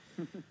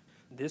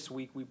 This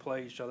week we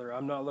play each other.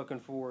 I'm not looking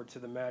forward to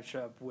the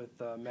matchup with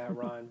Matt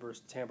Ryan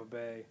versus Tampa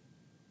Bay.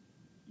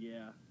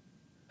 Yeah.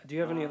 Do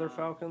you have any other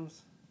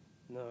Falcons?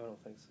 No, I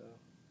don't think so.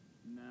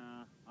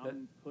 Nah,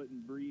 I'm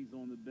putting Breeze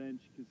on the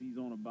bench because he's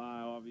on a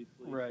bye,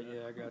 obviously. Right. So.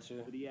 Yeah, I got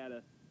you. But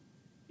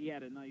he he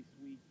had a nice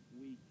he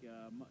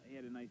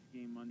had a nice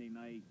game Monday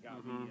night,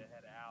 got me Mhm.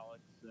 ahead of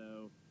Alex,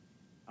 so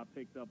I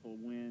picked up a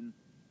win.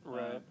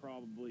 Right.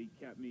 Probably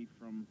kept me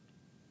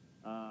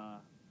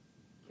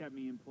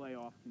in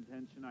playoff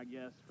contention, I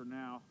guess, for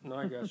now. No,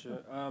 I got you.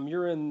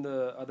 You're in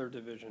the other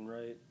division,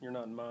 right? You're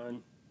not in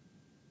mine.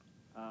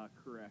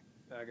 Correct.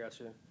 I got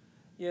you.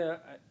 Yeah.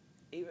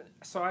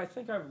 I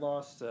think I've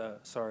lost. I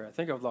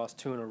think I've lost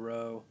 2 in a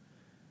row.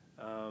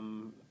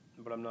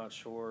 But I'm not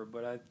sure.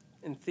 But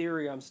in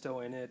theory, I'm still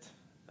in it.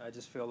 I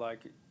just feel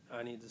like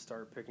I need to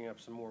start picking up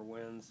some more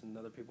wins, and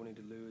other people need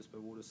to lose.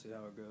 But we'll just see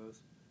how it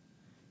goes.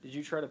 Did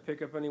you try to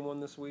pick up anyone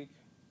this week?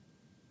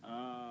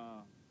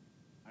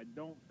 I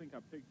don't think I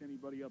picked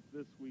anybody up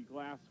this week.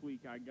 Last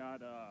week I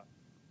got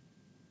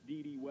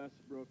D.D.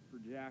 Westbrook for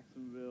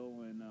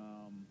Jacksonville and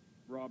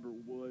Robert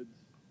Woods.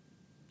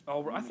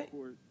 Oh, And I of think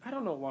course- I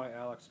don't know why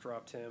Alex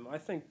dropped him. I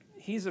think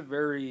he's a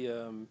very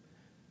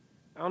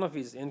I don't know if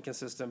he's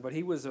inconsistent, but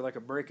he was like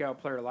a breakout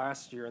player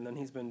last year, and then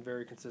he's been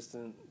very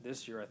consistent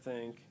this year. I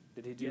think.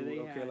 Did he do Yeah, they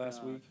okay had,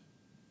 last week?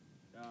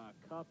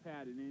 Cup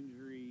had an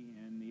injury,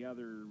 and the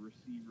other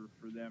receiver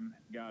for them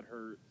got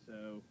hurt,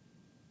 so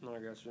No, I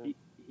got you.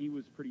 he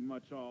was pretty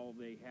much all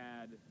they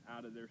had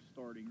out of their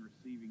starting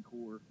receiving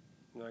core.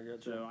 No, I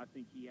got you. So I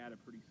think he had a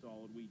pretty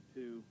solid week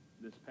too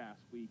this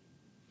past week.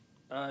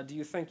 Do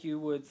you think you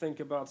would think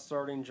about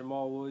starting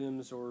Jamal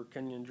Williams or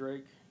Kenyon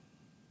Drake?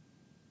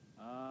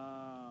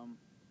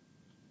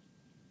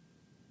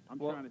 I'm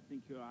Well- trying to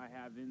think who I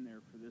have in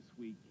there for this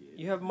week.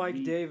 You have Mike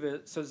Zeke.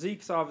 Davis. So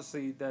Zeke's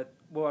obviously that.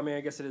 Well, I mean,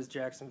 I guess it is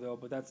Jacksonville,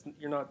 but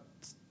you're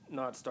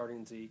not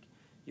starting Zeke.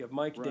 You have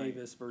Mike Right.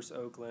 Davis versus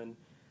Oakland,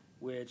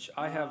 which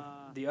I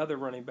have the other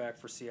running back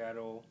for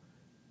Seattle.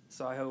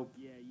 So I hope.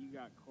 Yeah, you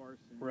got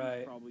Carson. Right.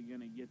 He's probably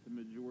going to get the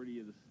majority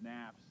of the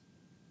snaps.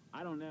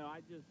 I don't know.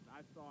 I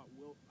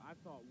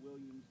thought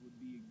Williams would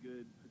be a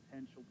good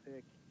potential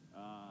pick.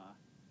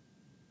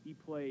 He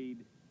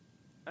played.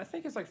 I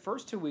think it's like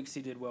first 2 weeks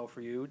he did well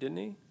for you, didn't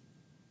he?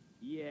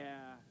 Yeah,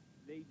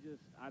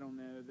 I don't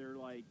know. They're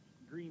like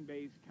Green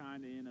Bay's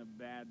kind of in a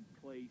bad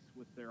place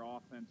with their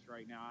offense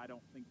right now. I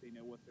don't think they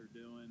know what they're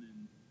doing,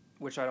 and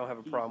Which I don't have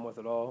a problem with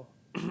at all.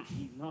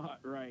 he's not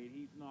right.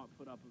 He's not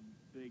put up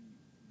a big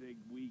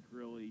week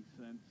really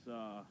since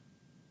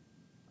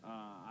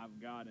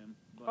I've got him.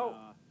 But,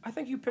 I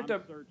think you picked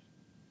up. Go ahead.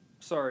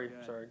 Sorry.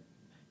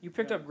 You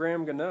picked Go up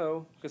Graham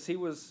Gano because he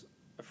was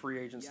a free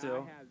agent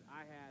still. I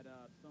had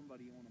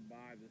somebody on a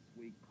bye this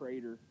week,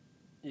 Prater.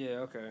 Yeah.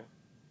 Okay.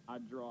 I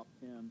dropped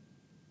him.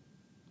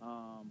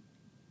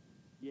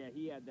 Yeah,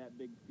 he had that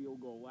big field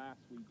goal last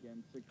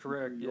weekend, 63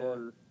 Correct, yeah.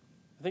 yarder,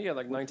 I think he had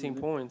like Which 19 was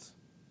it? points.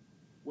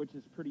 which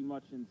is pretty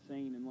much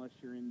insane unless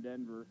you're in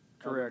Denver.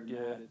 Correct, Other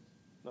than yeah. that, it's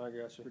No, I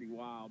got you. pretty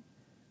wild.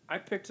 I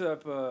picked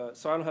up.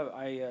 So I don't have.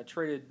 I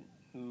traded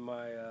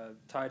my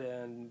tight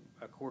end,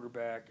 a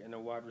quarterback, and a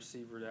wide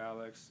receiver to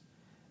Alex,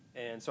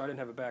 and so I didn't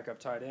have a backup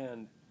tight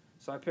end.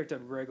 So I picked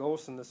up Greg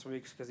Olson this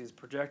week because he's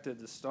projected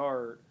to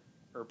start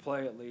or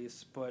play at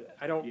least. But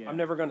I don't. Yeah. I'm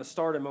never going to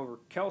start him over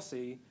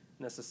Kelsey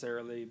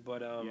necessarily.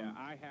 But Yeah,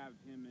 I have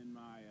him in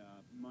my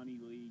money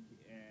league,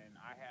 and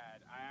I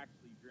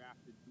actually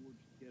drafted George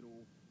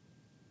Kittle,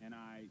 and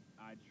I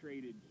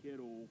traded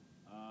Kittle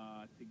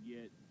to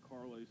get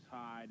Carlos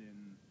Hyde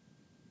and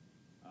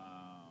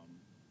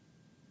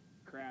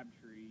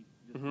Crabtree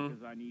just Mhm.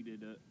 because I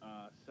needed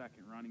a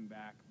second running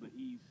back. But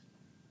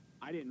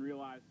I didn't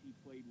realize he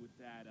played with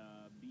that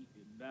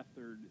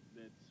Beathard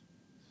that's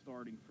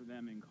starting for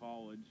them in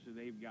college, so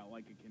they've got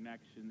like a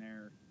connection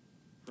there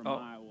from Oh.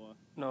 Iowa.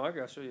 no, I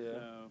got you. Yeah.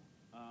 So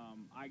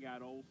I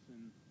got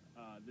Olsen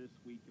this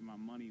week in my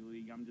money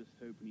league. I'm just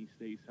hoping he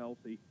stays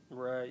healthy.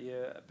 Right.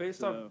 Yeah.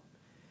 Based on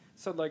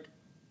so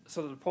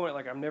to the point,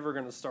 like I'm never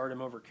going to start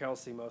him over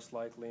Kelsey most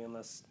likely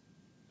unless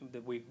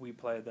that we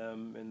play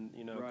them, and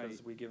because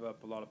Right. we give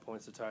up a lot of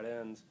points to tight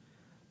ends.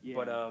 yeah,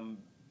 But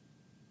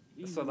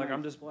he's so a like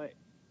I'm nice just play.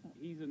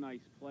 He's a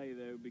nice play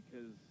though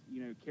because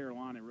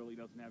Carolina really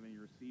doesn't have any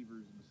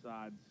receivers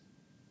besides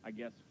I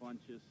guess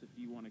Funchess if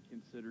you want to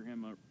consider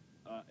him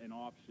an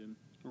option.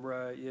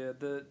 right. Yeah.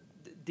 The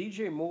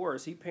DJ Moore,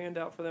 has he panned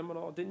out for them at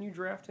all? Didn't you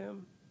draft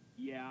him?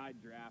 Yeah, I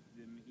drafted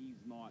him.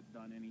 He's not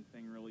done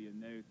anything really of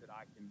note that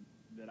I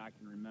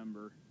can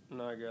remember.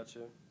 No, I got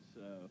you.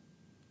 So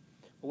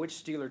Which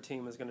Steeler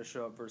team is going to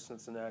show up versus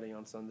Cincinnati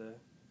on Sunday?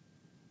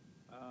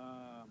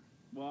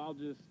 well,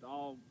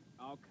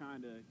 I'll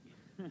kind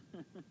of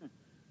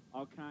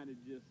I'll kind of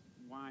just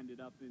wind it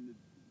up into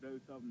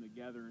both of them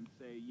together and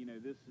say,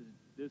 this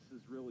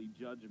is really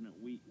judgment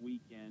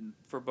weekend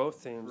For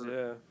both teams,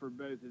 yeah. for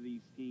both of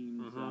these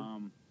teams.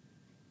 Mhm.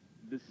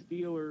 The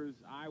Steelers,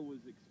 I was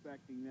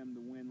expecting them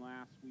to win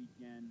last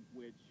weekend,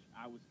 which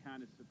I was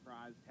kind of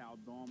surprised how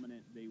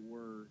dominant they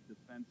were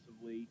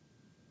defensively.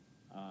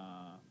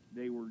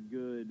 They were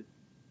good.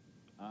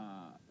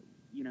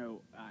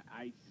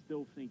 I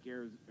still think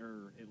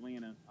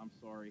Atlanta, I'm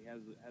sorry,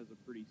 has a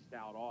pretty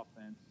stout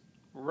offense.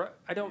 Right.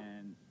 I don't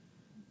And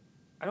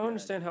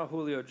understand how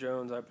Julio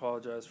Jones. I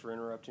apologize for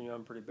interrupting you.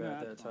 I'm pretty No,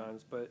 bad that's at fine.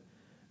 times, but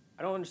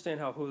I don't understand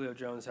how Julio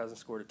Jones hasn't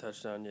scored a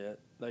touchdown yet.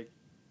 Like,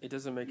 it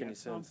doesn't make Yeah, any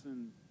sense.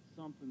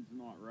 Something's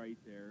not right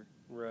there.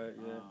 Right,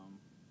 yeah.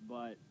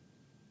 But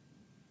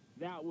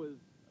that was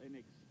an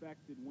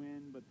expected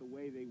win, but the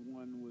way they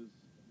won was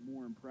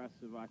more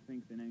impressive, I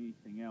think, than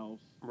anything else.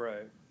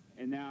 Right.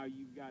 And now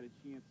you've got a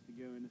chance to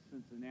go into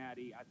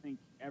Cincinnati. I think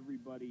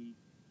everybody,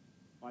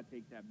 I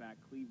take that back,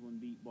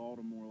 Cleveland beat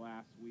Baltimore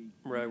last week.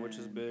 Right, which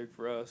is big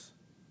for us.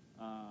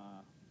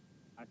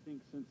 I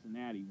think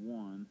Cincinnati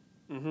won.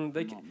 Mm-hmm.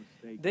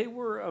 They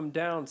were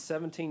down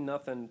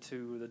 17-0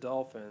 to the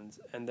Dolphins,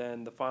 and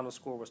then the final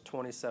score was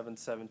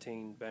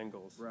 27-17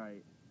 Bengals.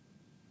 Right.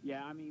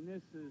 Yeah, I mean,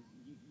 this is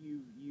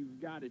you've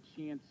got a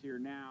chance here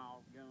now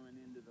going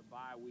into the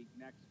bye week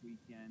next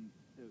weekend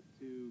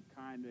to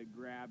kind of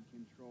grab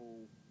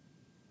control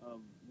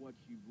of what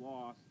you've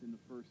lost in the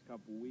first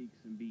couple weeks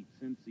and beat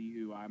Cincy,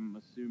 who I'm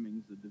assuming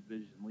is the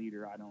division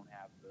leader. I don't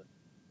have the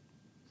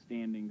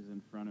standings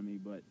in front of me,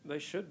 but they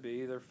should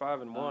be. They're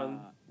 5-1.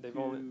 They've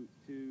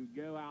to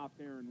go out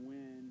there and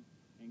win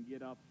and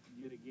get a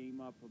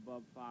game up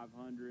above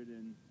 500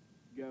 and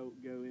go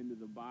into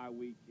the bye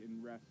week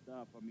and rest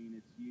up. I mean,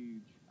 it's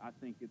huge. I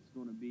think it's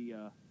going to be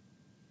a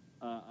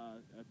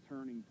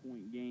turning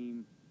point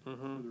game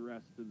for the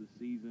rest of the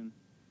season.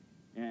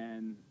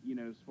 And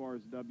as far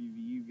as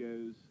WVU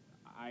goes,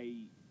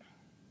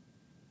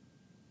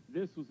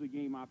 this was a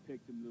game I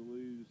picked them to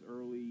lose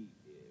early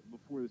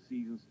before the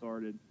season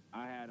started.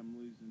 I had them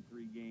losing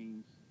 3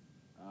 games.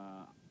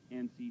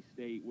 NC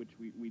State, which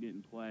we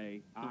didn't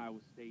play, Iowa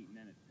State, and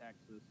then at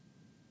Texas.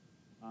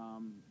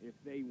 If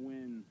they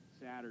win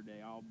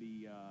Saturday, I'll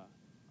be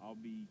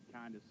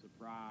kind of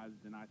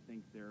surprised, and I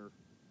think they're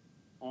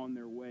on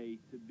their way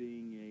to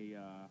being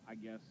I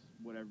guess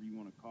whatever you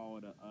want to call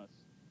it,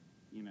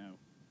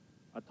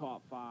 a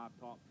top 5,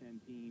 top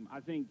 10 team. I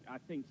think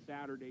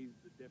Saturday's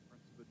the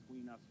difference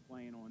between us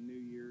playing on New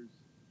Year's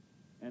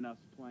and us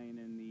playing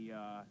in the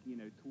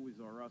Toys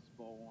R Us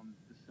Bowl on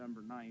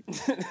December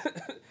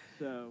 9th.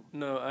 So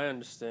no, I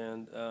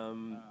understand.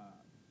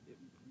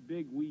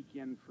 Big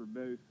weekend for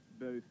both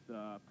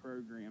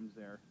programs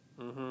there.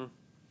 Mm-hmm.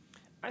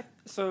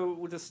 So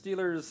with the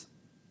Steelers,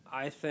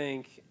 I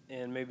think,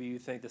 and maybe you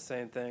think the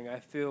same thing, I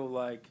feel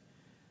like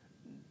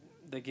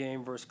the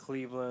game versus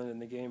Cleveland and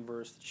the game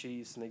versus the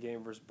Chiefs and the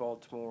game versus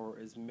Baltimore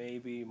is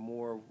maybe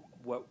more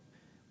what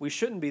we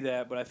shouldn't be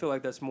that, but I feel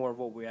like that's more of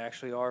what we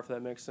actually are, if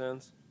that makes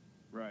sense.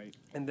 Right.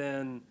 And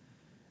then,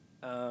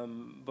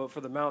 but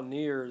for the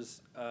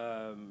Mountaineers,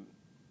 with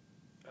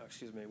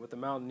the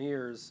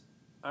Mountaineers,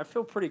 I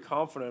feel pretty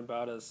confident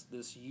about us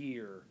this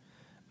year.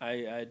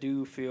 I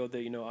do feel that,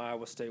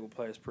 Iowa State will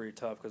play us pretty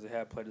tough because they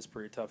have played us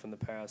pretty tough in the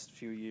past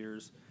few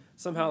years.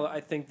 Somehow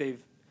I think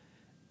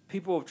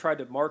people have tried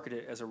to market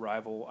it as a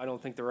rival. I don't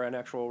think they're an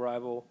actual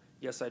rival.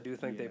 Yes, I do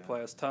think they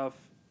play us tough.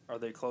 Are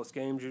they close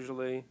games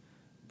usually?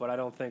 But I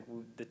don't think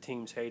the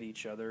teams hate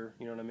each other.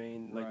 You know what I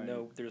mean? Like,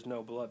 right. There's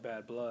no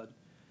bad blood.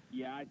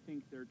 Yeah, I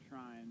think they're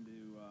trying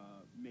to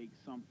make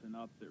something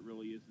up that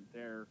really isn't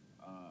there.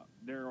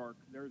 They're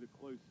the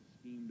closest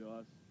team to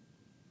us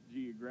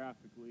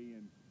geographically,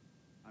 and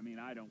I mean,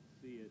 I don't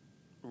see it.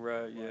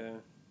 Right. But, yeah.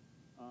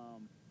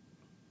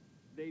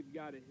 They've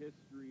got a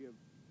history of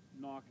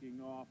knocking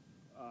off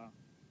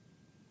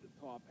the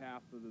top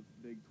half of the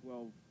Big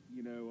 12.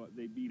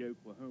 They beat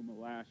Oklahoma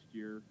last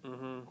year.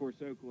 Mm-hmm. Of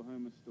course,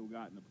 Oklahoma's still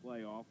got in the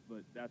playoff,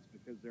 but that's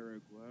because they're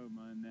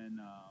Oklahoma. And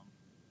then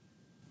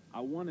I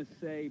want to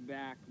say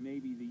back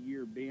maybe the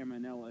year Bama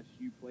and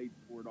LSU played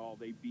for it all,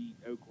 they beat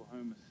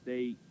Oklahoma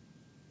State,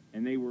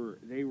 and they were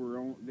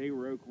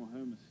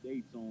Oklahoma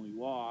State's only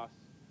loss.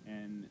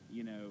 And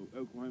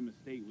Oklahoma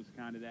State was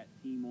kind of that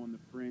team on the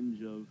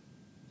fringe of.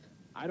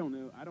 I don't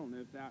know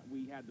if that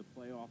we had the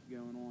playoff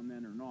going on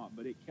then or not,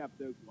 but it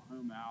kept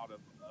Oklahoma out of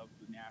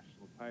the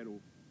national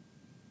title.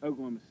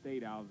 Oklahoma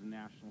State out of the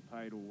national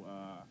title,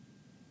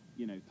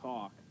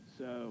 talk.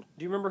 So.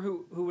 Do you remember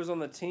who was on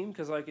the team?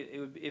 Because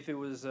if it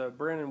was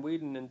Brandon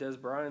Whedon and Des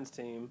Bryant's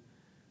team,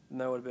 then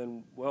that would have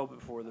been well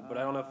before that. But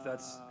I don't know if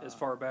that's as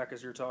far back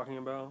as you're talking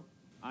about.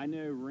 I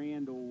know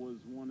Randall was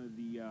one of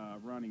the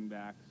running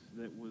backs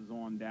that was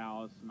on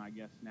Dallas, and I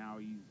guess now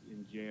he's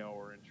in jail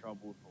or in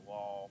trouble with the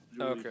law.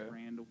 Julius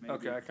Randall, maybe.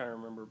 Okay, I kind of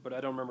remember, but I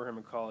don't remember him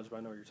in college. But I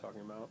know what you're talking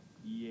about.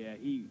 Yeah,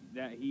 he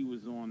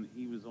was on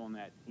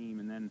that team,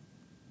 and then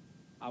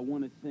I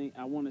want to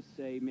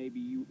say maybe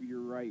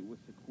you're right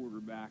with the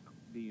quarterback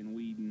being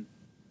Whedon.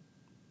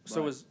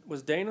 So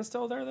was Dana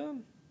still there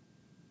then?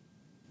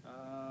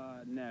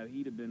 No,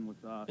 he'd have been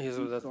with us. He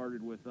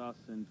started with us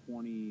in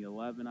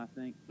 2011, I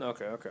think.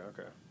 Okay.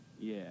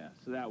 Yeah,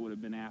 so that would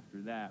have been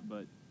after that.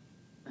 But,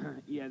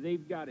 yeah,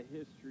 they've got a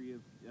history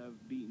of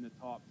beating the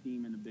top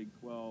team in the Big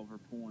 12 or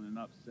pulling an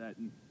upset.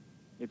 And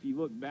if you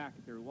look back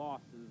at their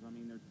losses, I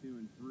mean, they're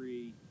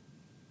 2-3.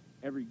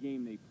 Every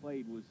game they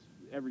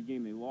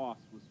lost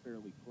was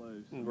fairly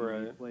close.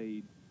 Right. They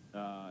played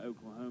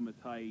Oklahoma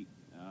tight,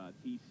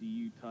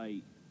 TCU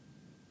tight.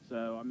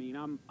 So, I mean,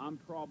 I'm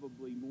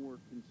probably more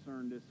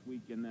concerned this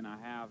weekend than I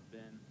have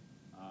been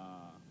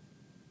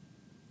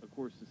of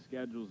course, the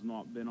schedule's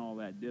not been all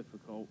that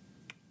difficult.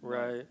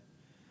 Right.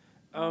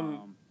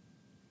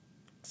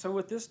 So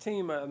with this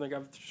team, I think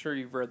I'm sure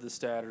you've read the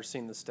stat or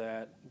seen the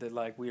stat that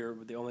like we are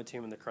the only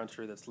team in the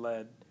country that's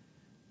led,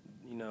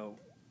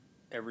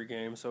 every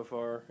game so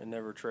far and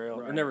never trailed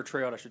or Right. never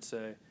trailed, I should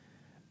say.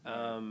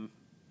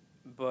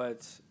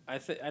 But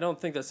I don't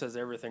think that says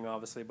everything,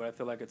 obviously, but I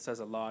feel like it says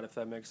a lot if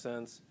that makes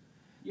sense.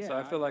 Yeah, So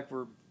I feel like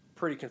we're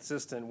pretty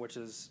consistent, which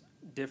is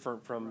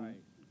different from Right.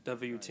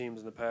 W Right. teams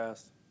in the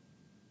past.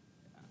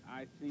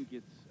 I think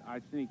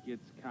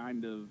it's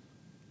kind of.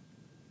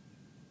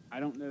 I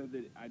don't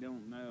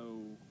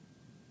know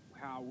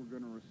how we're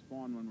going to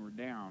respond when we're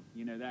down.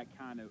 That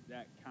kind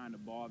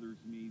of bothers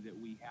me that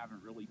we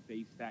haven't really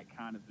faced that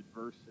kind of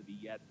adversity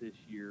yet this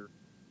year.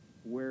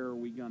 How are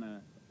we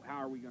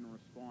gonna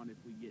respond if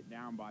we get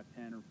down by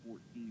 10 or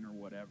 14 or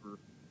whatever?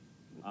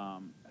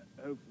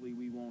 Hopefully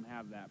we won't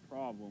have that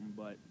problem,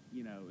 but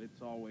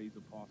it's always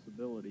a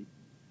possibility.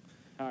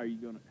 How are you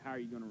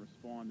gonna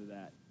respond to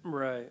that?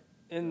 Right.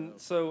 And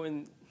so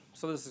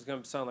this is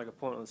going to sound like a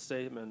pointless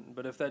statement,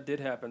 but if that did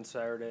happen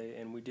Saturday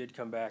and we did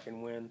come back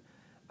and win,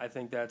 I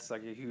think that's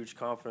like a huge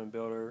confidence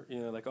builder.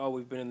 Like, oh,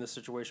 we've been in this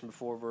situation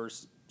before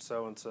versus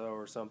so-and-so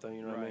or something,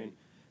 you know what I mean? Right.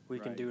 We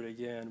can Right. do it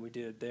again. We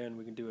did it then.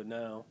 We can do it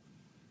now.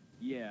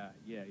 Yeah.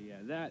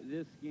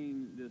 This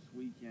game this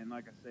weekend,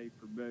 like I say,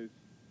 for both,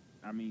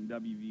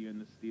 WVU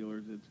and the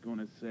Steelers, it's going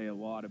to say a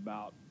lot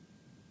about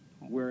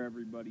where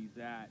everybody's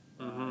at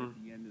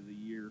the end of the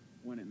year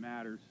when it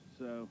matters.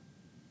 So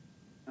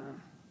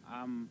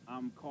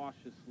I'm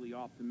cautiously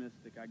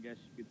optimistic, I guess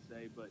you could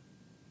say, but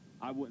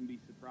I wouldn't be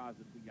surprised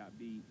if we got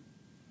beat.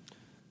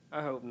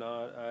 I hope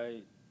not.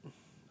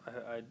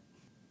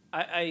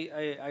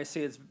 I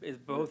see it's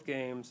both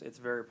games. It's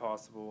very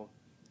possible.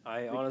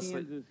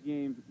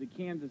 The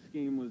Kansas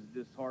game was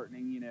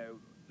disheartening.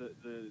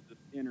 The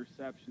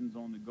interceptions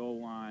on the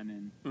goal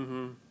line,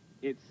 and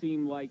it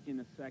seemed like in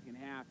the second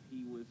half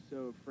he was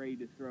so afraid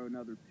to throw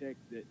another pick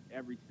that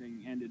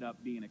everything ended up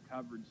being a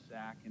coverage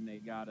sack, and they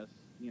got us.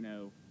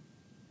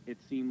 It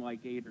seemed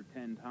like 8 or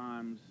 10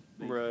 times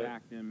they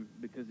sacked him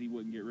because he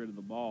wouldn't get rid of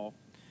the ball.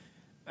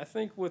 I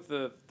think with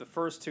the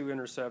first two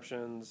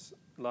interceptions,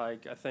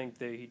 like I think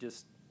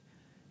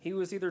he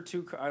was either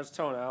too. I was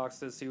telling Alex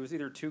this. He was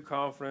either too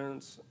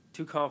confident,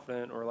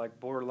 or like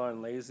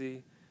borderline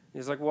lazy.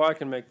 He's like, "Well, I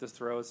can make this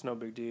throw. It's no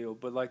big deal."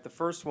 But like the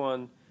first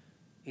one,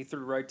 he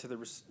threw right to the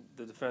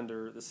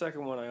defender. The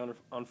second one, I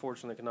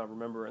unfortunately cannot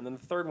remember. And then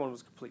the third one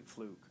was a complete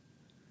fluke.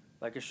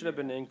 Like it should have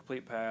been an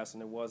incomplete pass,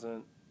 and it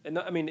wasn't. And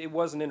I mean, it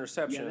was an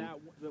interception. Yeah,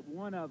 that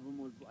one of them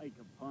was like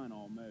a punt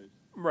almost.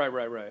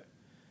 Right.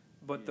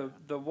 But the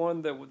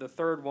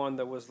third one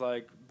that was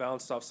like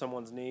bounced off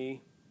someone's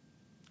knee,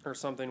 or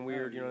something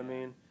weird. You know what I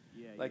mean?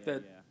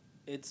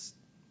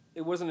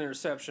 It wasn't an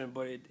interception,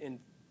 but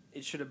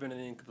it should have been an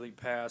incomplete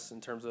pass in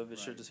terms of it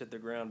should just hit the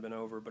ground, been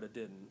over, but it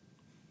didn't.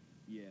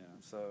 Yeah.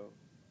 So,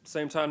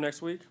 same time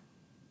next week?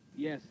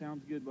 Yeah,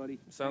 sounds good, buddy.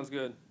 Sounds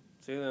good.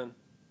 See you then.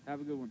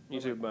 Have a good one.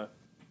 You too, bye.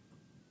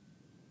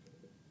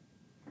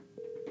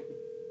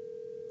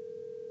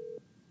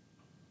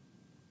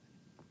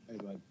 Hey,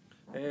 bud.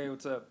 Hey,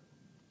 what's up?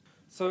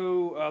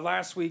 So,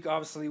 last week,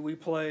 obviously, we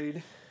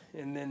played,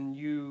 and then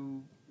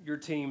your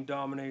team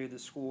dominated the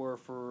score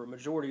for a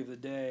majority of the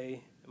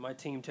day. My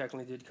team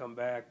technically did come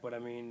back, but I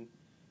mean,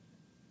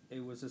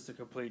 it was just a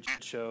complete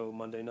shit show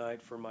Monday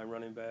night for my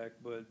running back.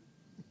 But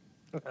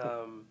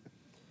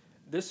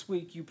this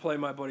week you play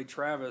my buddy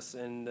Travis,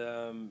 and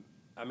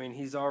I mean,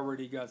 he's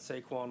already got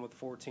Saquon with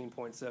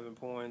 14.7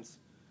 points.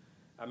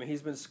 I mean,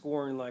 he's been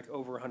scoring like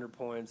over 100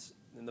 points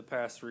in the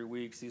past 3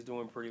 weeks. He's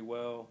doing pretty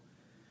well.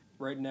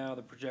 Right now,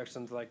 the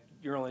projection's like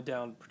you're only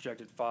down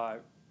projected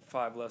five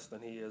less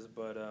than he is.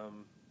 But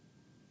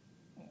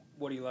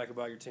what do you like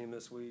about your team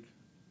this week?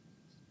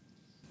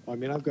 I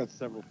mean, I've got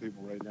several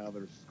people right now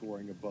that are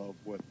scoring above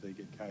what they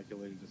get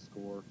calculated to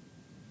score.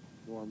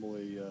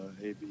 Normally,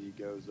 AB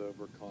goes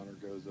over, Connor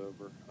goes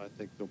over. I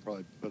think they'll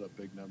probably put up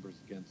big numbers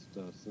against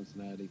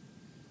Cincinnati.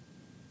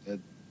 At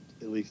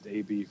least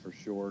AB for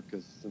sure,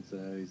 because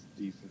Cincinnati's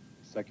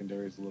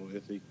secondary is a little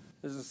iffy.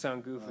 This doesn't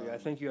sound goofy. I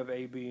think you have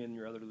AB in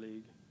your other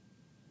league.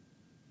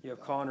 You have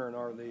Connor in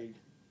our league.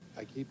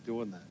 I keep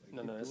doing that.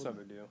 No, it's not a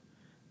big deal.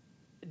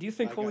 Do you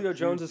think I got Julio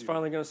Jones is Juju.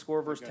 finally going to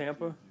score I versus got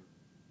Tampa? Juju.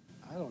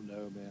 I don't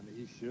know, man.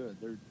 He should.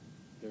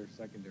 Their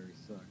secondary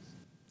sucks.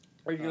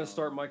 Are you going to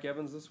start Mike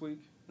Evans this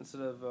week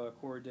instead of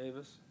Corey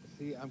Davis?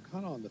 See, I'm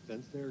kind of on the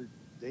fence there.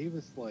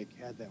 Davis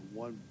had that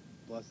one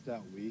bust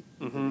out week,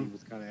 and he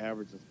was kind of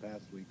average this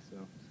past week. So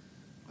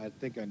I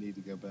think I need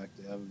to go back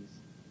to Evans.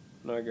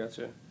 No, I got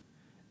you.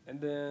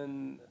 And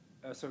then,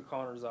 so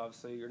Connor's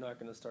obviously, you're not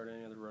going to start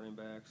any other running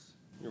backs.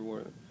 You're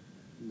worried.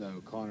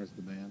 No, Connor's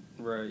the man.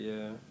 Right,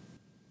 yeah.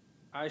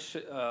 I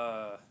should,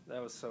 that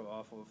was so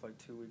awful like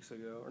 2 weeks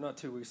ago. Or not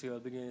 2 weeks ago,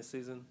 at the beginning of the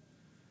season.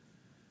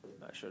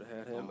 I should have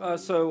had him.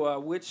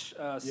 Which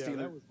Steeler? Yeah,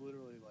 that was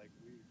literally like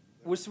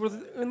Which was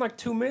in like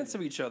 2 minutes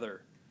of each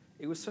other.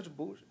 It was such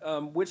bullshit.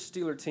 Which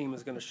Steeler team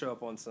is going to show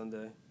up on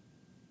Sunday?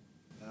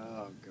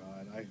 Oh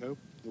God, I hope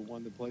the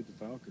one that played the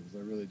Falcons. I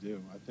really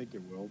do. I think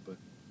it will, but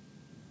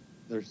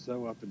they're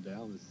so up and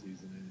down this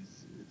season.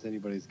 It's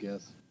anybody's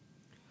guess.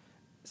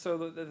 So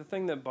the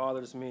thing that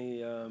bothers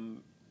me,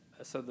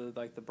 so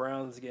the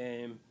Browns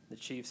game, the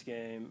Chiefs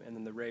game, and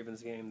then the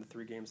Ravens game, the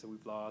 3 games that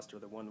we've lost, or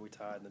the one we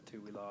tied and the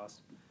 2 we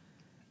lost.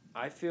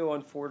 I feel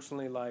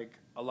unfortunately like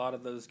a lot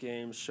of those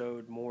games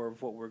showed more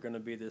of what we're going to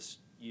be this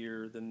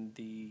year than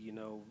the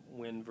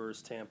win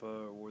versus Tampa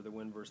or the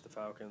win versus the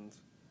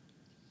Falcons.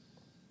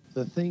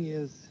 The thing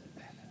is,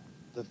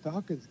 the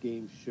Falcons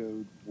game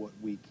showed what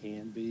we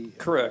can be.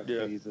 Correct,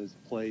 yeah. Phases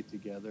play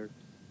together.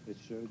 It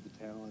showed the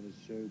talent. It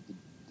showed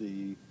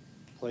the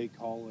play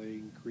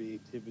calling,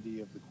 creativity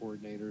of the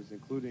coordinators,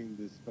 including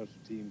the special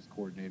teams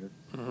coordinator.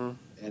 Mm-hmm.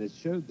 And it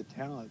showed the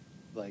talent,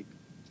 like,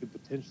 to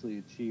potentially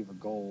achieve a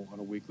goal on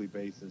a weekly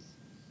basis.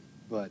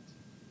 But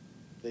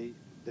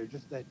they're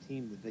just that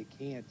team that they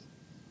can't,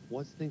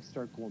 once things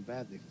start going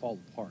bad, they fall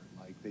apart.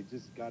 Like, they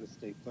just got to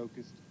stay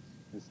focused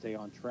and stay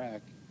on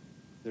track.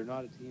 They're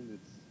not a team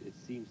it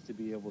seems to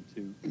be able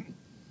to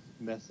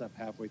mess up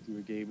halfway through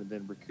a game and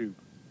then recoup.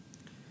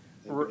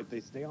 If they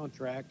stay on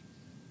track,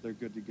 they're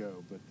good to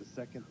go. But the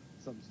second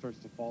something starts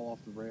to fall off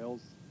the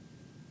rails,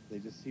 they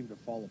just seem to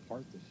fall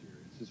apart this year.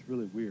 It's just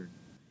really weird.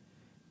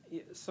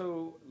 Yeah,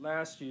 so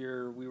last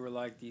year we were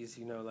like these,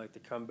 like the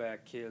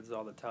comeback kids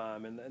all the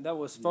time, and that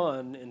was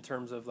fun in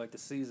terms of like the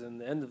season.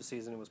 The end of the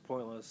season, it was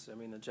pointless. I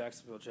mean, the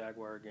Jacksonville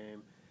Jaguar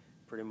game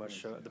pretty much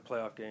showed, the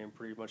playoff game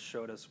pretty much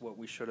showed us what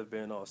we should have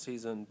been all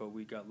season, but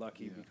we got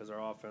lucky because our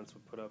offense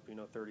would put up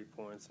 30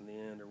 points in the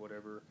end or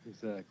whatever.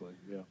 Exactly.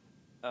 Yeah.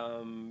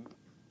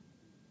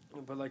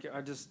 But like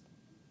I just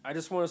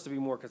want us to be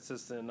more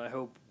consistent, and I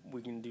hope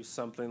we can do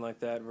something like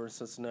that versus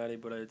Cincinnati.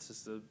 But it's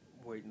just a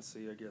wait and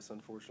see, I guess.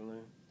 Unfortunately.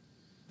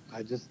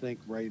 I just think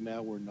right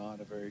now we're not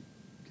a very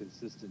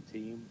consistent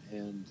team,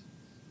 and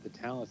the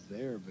talent's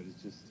there, but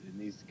it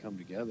needs to come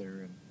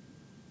together. And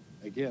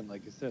again,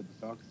 like I said, the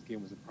Falcons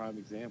game was a prime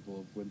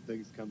example of when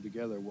things come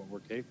together, what we're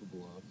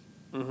capable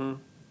of. Mm-hmm.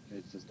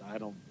 It's just I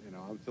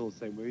feel the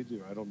same way you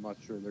do. I'm not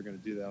sure they're going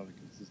to do that on a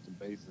consistent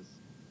basis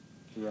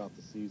throughout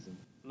the season.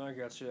 No, I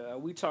got you.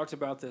 We talked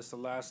about this the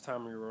last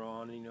time we were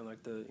on.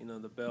 Like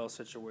the Bell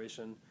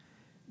situation.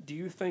 Do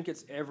you think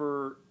it's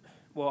ever?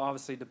 Well,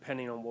 obviously,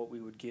 depending on what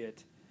we would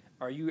get.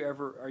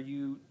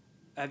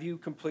 Have you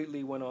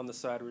completely went on the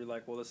side where you're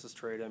like, well, let's just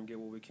trade him, get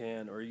what we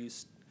can, or are you?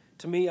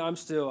 To me, I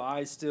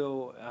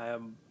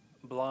am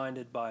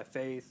blinded by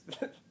faith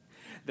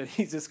that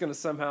he's just going to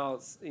somehow,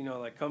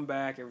 come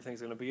back,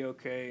 everything's going to be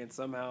okay, and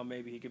somehow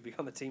maybe he could be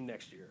on the team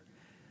next year.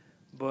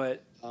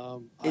 But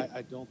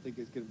I don't think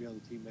he's going to be on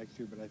the team next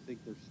year, but I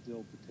think there's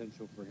still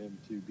potential for him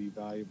to be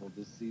valuable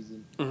this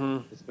season,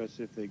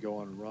 especially if they go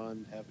on a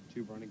run. Having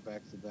 2 running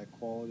backs of that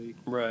quality,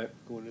 right,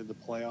 going into the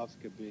playoffs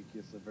could make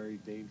us a very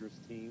dangerous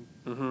team.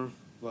 Mm-hmm.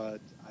 But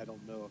I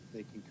don't know if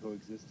they can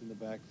coexist in the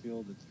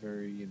backfield. It's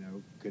very,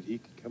 he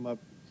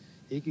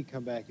could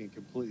come back and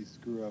completely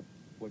screw up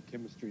what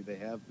chemistry they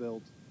have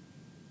built.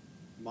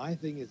 My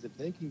thing is if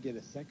they can get a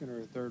 2nd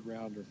or a 3rd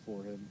rounder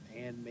for him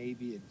and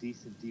maybe a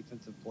decent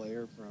defensive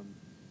player from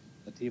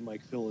a team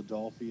like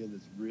Philadelphia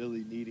that's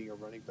really needing a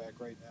running back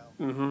right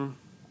now,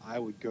 I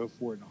would go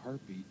for it in a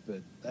heartbeat,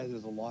 but that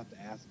is a lot to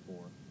ask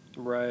for.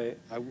 Right.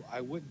 I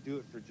wouldn't do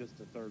it for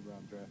just a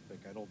 3rd-round draft pick.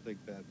 I don't think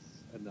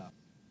that's enough.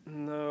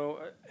 No,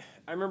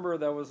 I remember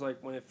that was like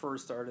when it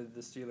first started,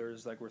 the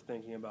Steelers were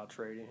thinking about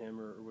trading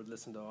him or would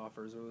listen to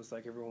offers. It was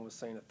like everyone was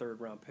saying a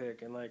 3rd-round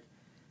pick, and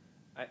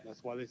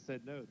that's why they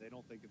said no. They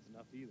don't think it's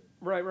enough either.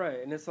 Right.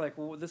 And it's like,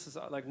 well, this is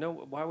no,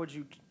 why would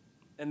you?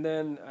 And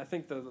then I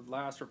think the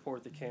last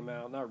report that came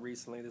out, not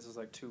recently, this was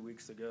 2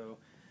 weeks ago,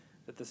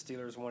 that the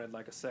Steelers wanted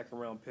a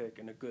 2nd-round pick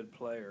and a good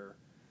player.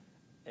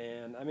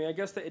 And I mean, I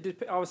guess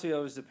obviously it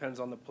always depends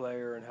on the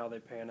player and how they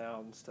pan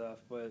out and stuff.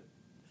 But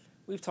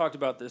we've talked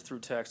about this through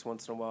text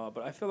once in a while.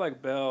 But I feel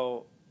like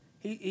Bell,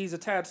 he's a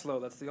tad slow.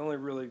 That's the only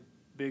really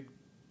big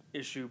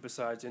issue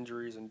besides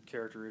injuries and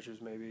character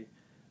issues maybe.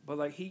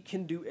 But he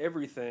can do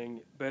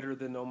everything better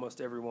than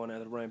almost everyone at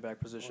the running back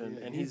position,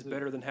 and he's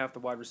better than half the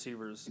wide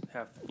receivers.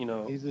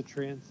 He's a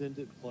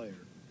transcendent player,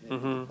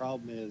 and the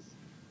problem is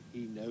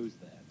he knows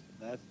that.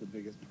 That's the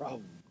biggest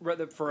problem.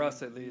 Right, for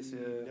us at least, yeah.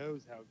 He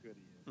knows how good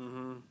he is.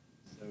 Mm-hmm.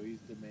 So he's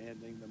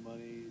demanding the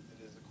money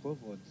that is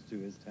equivalent to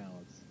his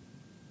talents,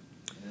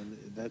 and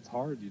that's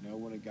hard.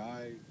 When a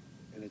guy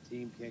and a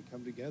team can't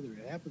come together,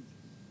 it happens.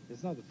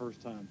 It's not the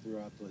first time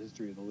throughout the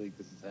history of the league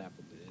this has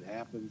happened. It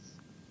happens.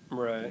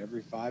 Right.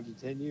 Every 5 to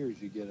 10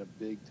 years, you get a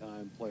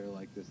big-time player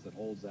like this that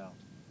holds out.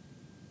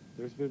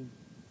 There's been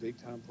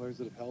big-time players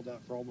that have held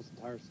out for almost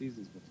entire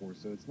seasons before,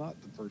 so it's not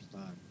the first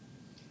time.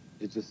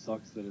 It just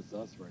sucks that it's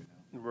us right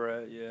now.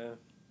 Right, yeah.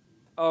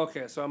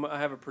 Okay, so I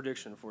have a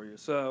prediction for you.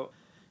 So,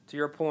 to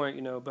your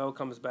point, Bell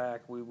comes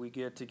back, we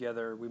get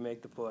together, we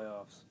make the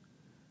playoffs.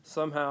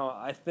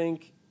 Somehow,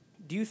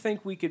 do you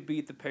think we could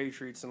beat the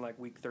Patriots in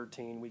week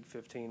 13, week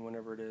 15,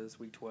 whenever it is,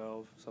 week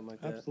 12, something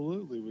like that?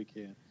 Absolutely, we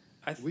can.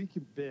 We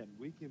can bend.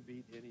 We can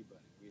beat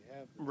anybody. We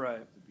have the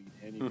talent to beat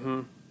anybody.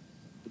 Mm-hmm.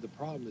 But the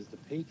problem is the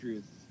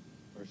Patriots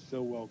are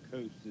so well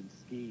coached and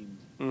schemed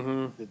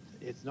Mm-hmm. that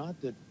it's not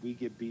that we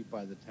get beat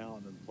by the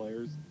talent of the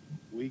players,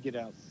 we get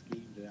out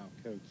schemed and out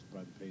coached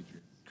by the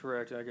Patriots.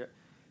 Correct. I get,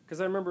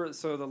 because I remember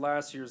the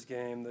last year's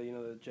game,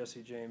 the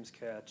Jesse James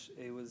catch.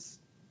 It was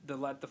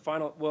the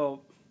final.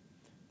 Well,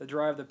 the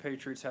drive the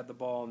Patriots had the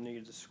ball and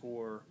needed to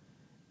score.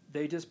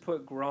 They just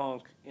put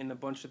Gronk in a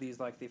bunch of these,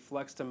 like they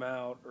flexed him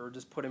out or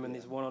just put him in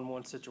these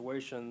one-on-one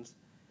situations,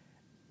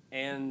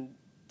 and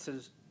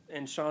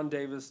Sean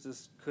Davis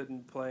just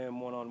couldn't play him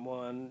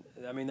one-on-one.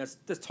 I mean, that's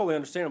totally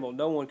understandable.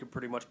 No one could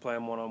pretty much play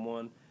him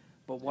one-on-one,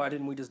 but why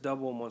didn't we just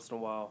double him once in a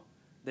while?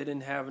 They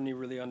didn't have any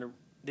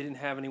They didn't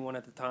have anyone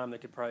at the time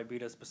that could probably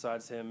beat us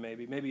besides him.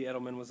 Maybe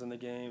Edelman was in the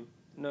game.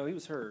 No, he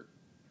was hurt.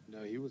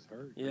 No, he was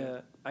hurt.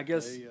 Yeah, I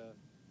guess.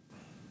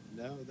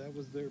 No, that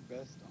was their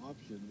best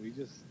option. We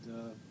just,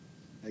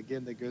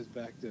 again, that goes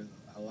back to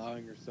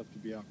allowing yourself to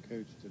be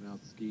out-coached and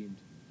out-schemed.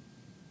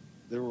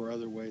 There were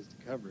other ways to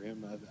cover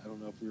him. I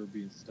don't know if we were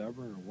being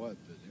stubborn or what,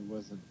 but it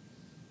wasn't.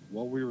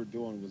 What we were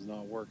doing was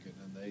not working,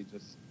 and they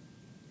just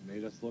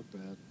made us look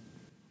bad.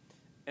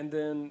 And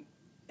then,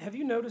 have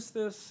you noticed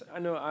this? I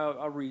know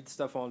I'll read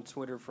stuff on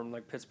Twitter from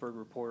like Pittsburgh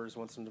reporters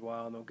once in a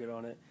while, and they'll get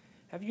on it.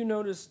 Have you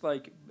noticed,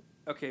 like,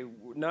 okay,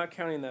 not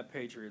counting that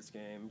Patriots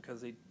game,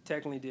 because they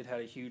technically did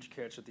had a huge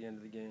catch at the end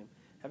of the game.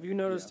 Have you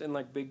noticed in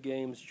like big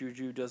games,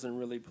 Juju doesn't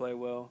really play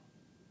well,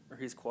 or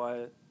he's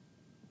quiet?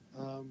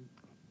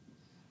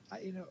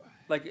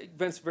 Like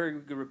against very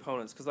good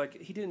opponents, because like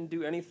he didn't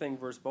do anything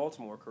versus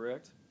Baltimore,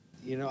 correct?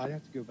 I'd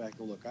have to go back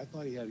and look. I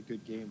thought he had a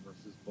good game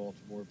versus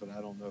Baltimore, but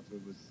I don't know if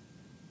it was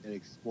an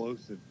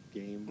explosive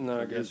game. No,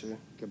 I guess you.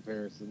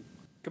 Comparison.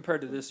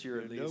 Compared to this year,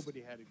 at least.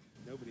 Nobody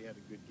had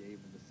a good game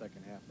in the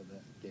second half of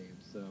that game,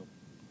 so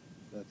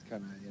that's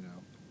kind of,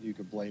 you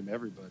could blame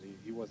everybody.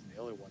 He wasn't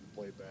the only one to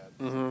play bad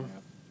in the second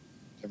half.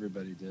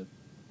 Everybody did.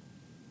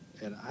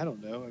 And I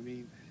don't know. I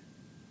mean,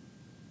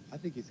 I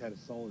think he's had a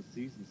solid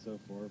season so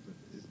far, but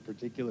his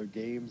particular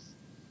games,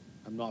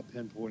 I'm not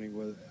pinpointing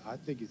whether. I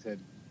think he's had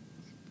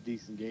a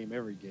decent game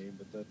every game,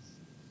 but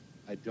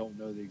I don't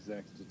know the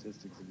exact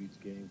statistics of each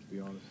game, to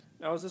be honest.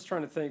 I was just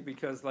trying to think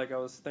because, like, I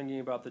was thinking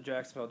about the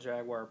Jacksonville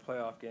Jaguar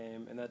playoff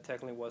game, and that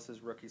technically was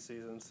his rookie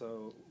season,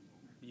 so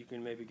you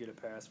can maybe get a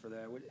pass for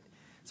that.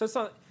 So it's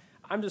not.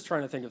 I'm just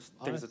trying to think of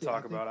things Honestly, to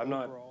talk about.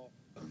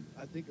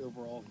 I think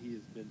overall he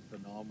has been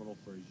phenomenal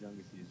for as young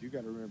as he is. You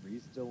got to remember,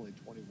 he's still only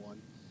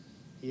 21.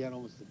 He had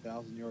almost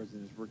 1,000 yards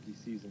in his rookie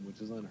season,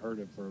 which is unheard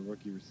of for a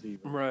rookie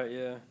receiver. Right.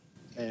 Yeah.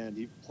 And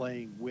he's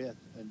playing with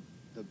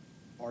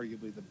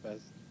arguably the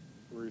best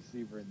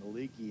receiver in the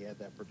league. He had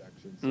that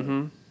production.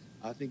 So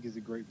I think he's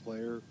a great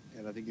player,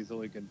 and I think he's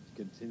only going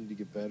to continue to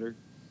get better.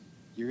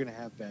 You're going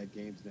to have bad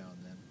games now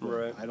and then. But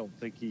right. I don't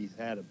think he's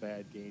had a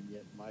bad game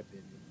yet, in my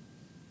opinion.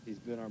 He's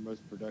been our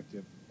most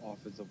productive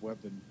offensive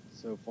weapon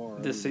so far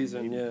this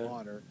season. Yeah.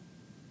 Connor.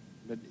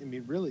 But I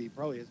mean, really, he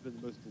probably has been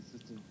the most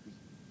consistent.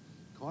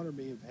 Connor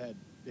may have had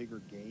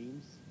bigger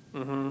games,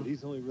 but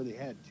he's only really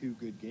had 2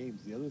 good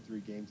games. The other 3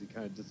 games he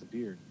kind of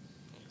disappeared.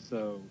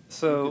 So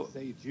you could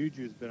say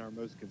Juju's been our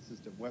most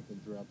consistent weapon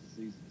throughout the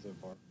season so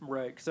far.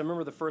 Right, because I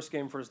remember the first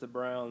game versus the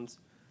Browns,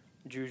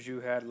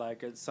 Juju had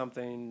like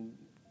something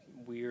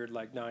weird,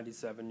 like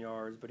 97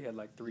 yards, but he had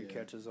like 3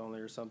 catches only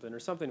or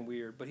something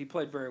weird. But he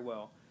played very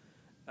well.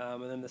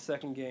 And then the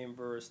second game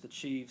versus the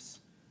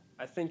Chiefs,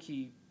 I think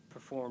he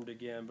performed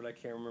again, but I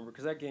can't remember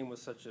because that game was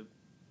such a.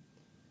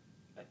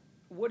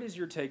 What is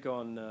your take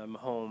on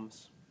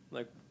Mahomes?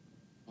 Like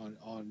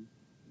on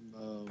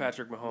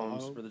Patrick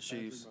Mahomes for the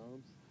Chiefs?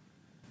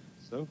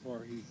 So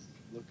far, he's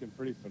looking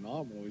pretty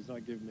phenomenal. He's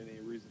not giving me any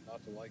reason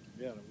not to like him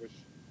yet. I wish,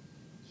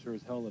 sure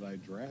as hell, that I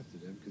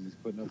drafted him because he's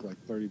putting up like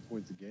 30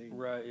 points a game.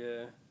 Right.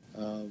 Yeah.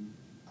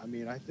 I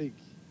mean, I think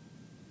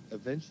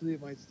eventually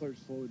it might start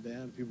slowing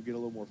down. People get a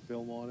little more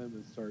film on him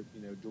and start,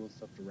 doing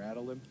stuff to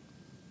rattle him.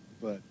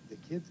 But the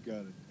kid's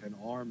got an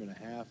arm and a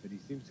half, and he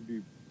seems to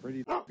be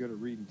pretty good at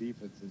reading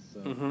defenses. So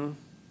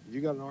if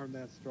you got an arm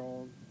that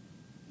strong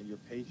and you're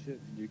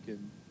patient and you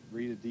can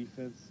read a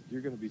defense,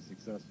 you're going to be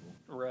successful.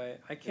 Right.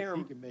 I can't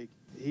remember.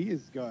 He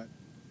has got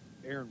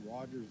Aaron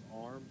Rodgers'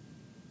 arm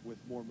with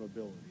more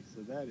mobility.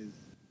 So that is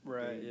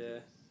right.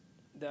 dangerous.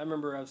 Yeah. I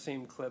remember I've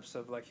seen clips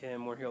of like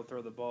him where he'll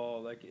throw the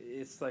ball like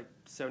it's like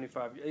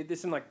 75.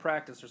 It's in like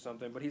practice or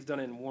something, but he's done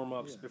it in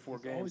warm-ups before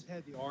he's games. Always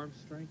had the arm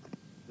strength.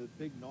 The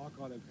big knock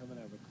on him coming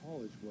out of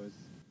college was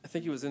I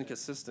think he was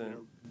inconsistent.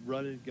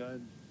 Run and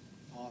gun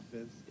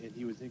offense, and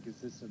he was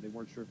inconsistent. They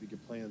weren't sure if he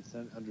could play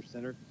under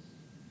center,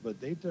 but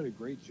they've done a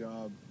great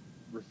job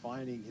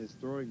refining his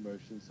throwing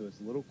motion so it's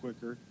a little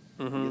quicker.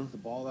 He gets the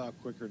ball out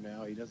quicker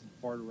now. He doesn't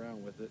fart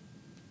around with it,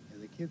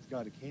 and the kid's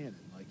got a cannon.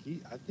 Like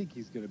I think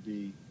he's going to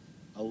be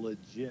a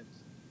legit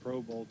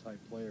Pro Bowl type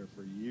player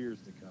for years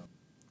to come.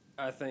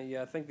 I think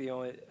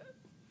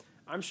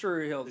I'm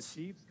sure he'll. The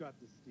Chiefs got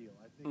the steal.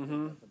 I think they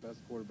got the best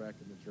quarterback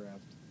in the draft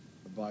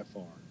by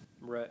far.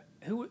 Right.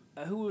 Who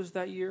was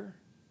that year?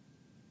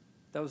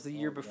 That was the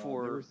year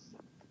before.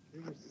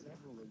 There were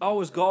several. It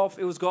was Goff.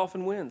 It was Goff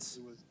and Wentz.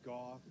 It was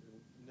Goff.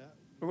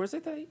 Or was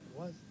it that?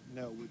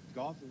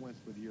 Goff and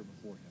Wentz were the year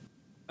before him.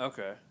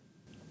 Okay.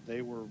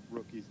 They were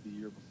rookies the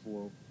year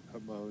before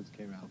Mahomes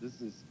came out.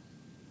 This is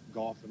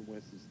Goff and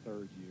Wentz's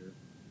third year.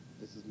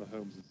 This is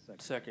Mahomes'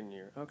 Second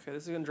year. Okay,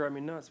 this is gonna drive me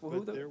nuts. Well,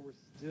 But there were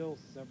still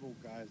several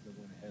guys that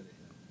went ahead of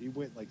him. He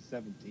went like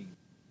 17.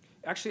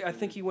 Actually, I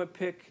think he went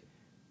pick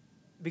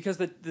because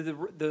the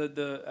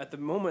at the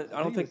moment I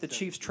don't think think it the was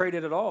Chiefs 17.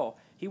 traded at all.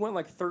 He went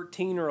like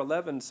 13 or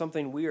 11,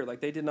 something weird. Like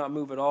they did not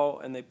move at all,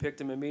 and they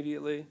picked him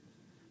immediately.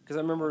 Because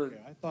I remember.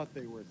 Okay, I thought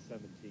they were at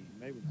 17.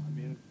 Maybe not. I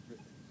mean,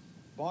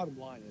 bottom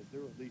line is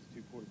there were at least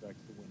two quarterbacks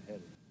that went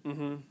ahead of him.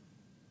 Mm-hmm.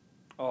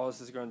 Oh,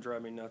 this is gonna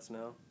drive me nuts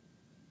now.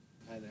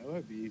 I know it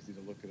would be easy to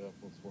look it up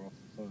once we're off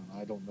the phone.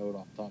 I don't know it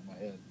off the top of my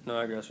head, No,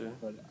 I got you.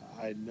 but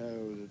I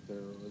know that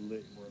there were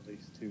at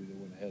least two that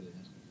went ahead of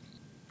him.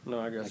 No,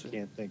 I I got you.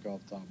 can't think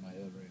off the top of my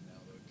head right now,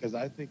 though, because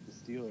I think the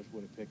Steelers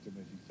would have picked him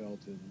if he fell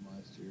to them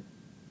last year.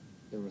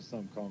 There was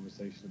some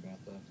conversation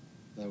about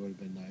that. That would have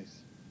been nice.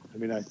 I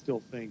mean, I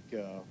still think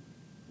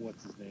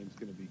what's his name's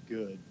going to be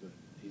good, but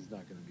he's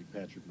not going to be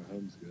Patrick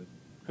Mahomes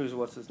good.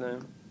 What's his name?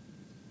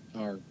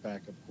 Our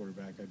backup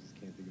quarterback, I just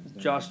can't think of his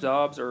name. Josh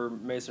Dobbs or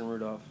Mason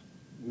Rudolph?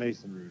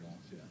 Mason Rudolph,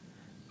 yeah.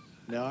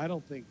 No, I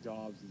don't think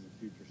Dobbs is a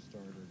future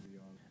starter, to be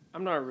honest.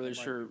 I'm not really I might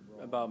sure be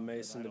wrong, about but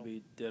Mason, I to don't-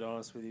 be dead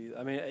honest with you.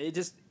 I mean,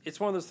 it's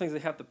one of those things they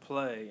have to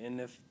play, and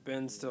if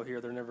Ben's still here,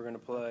 they're never going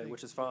to I play, think-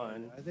 which is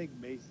fine. I think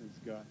Mason's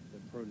got the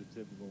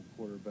prototypical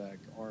quarterback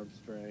arm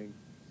strength,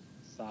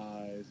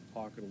 size,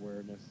 pocket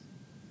awareness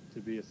to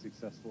be a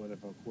successful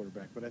NFL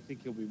quarterback. But I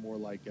think he'll be more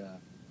like a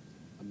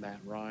Matt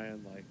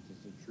Ryan, like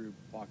just a true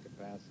pocket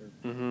passer.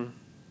 Mm-hmm.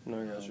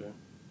 No, I got you.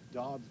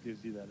 Dobbs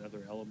gives you that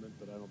other element,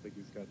 but I don't think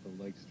he's got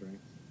the leg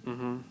strength.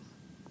 Mm-hmm.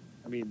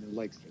 I mean,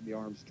 the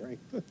arm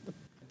strength.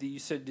 You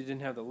said he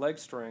didn't have the leg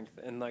strength,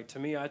 and like to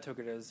me, I took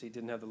it as he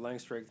didn't have the leg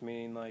strength,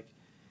 meaning like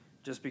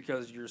just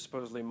because you're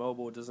supposedly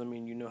mobile doesn't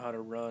mean you know how to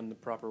run the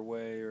proper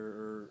way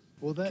or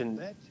Well, that Can-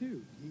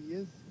 too. He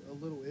is a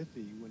little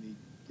iffy when he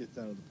gets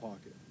out of the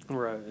pocket.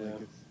 right. Like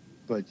Yeah.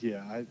 but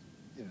yeah,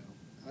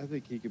 I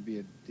think he could be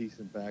a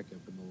decent backup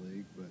in the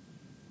league, but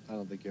I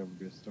don't think he'll ever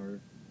be a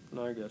starter.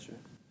 No, I got you.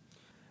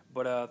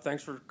 But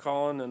thanks for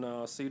calling, and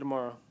I'll see you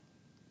tomorrow.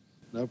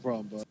 No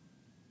problem, bud.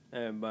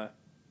 And bye.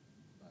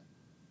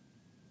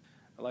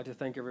 I'd like to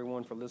thank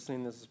everyone for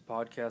listening. This is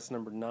podcast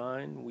number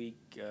 9,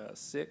 week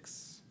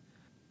 6.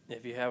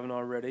 If you haven't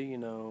already,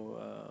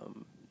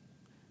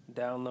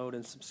 download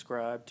and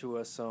subscribe to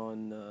us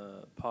on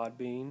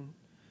Podbean,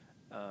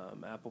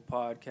 Apple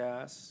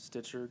Podcasts,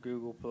 Stitcher,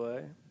 Google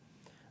Play.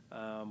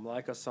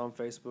 Like us on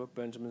Facebook,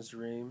 Benjamin's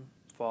Dream.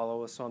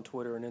 Follow us on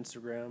Twitter and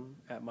Instagram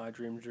at My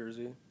Dream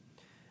Jersey.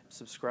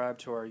 Subscribe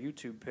to our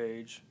YouTube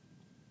page,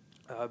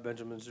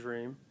 Benjamin's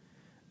Dream.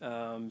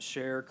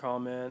 Share,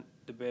 comment,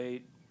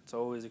 debate. It's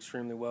always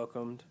extremely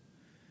welcomed.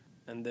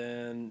 And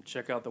then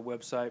check out the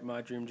website,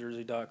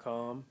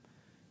 mydreamjersey.com.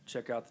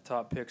 Check out the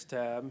top picks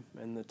tab,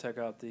 and check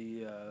out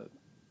the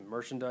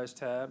merchandise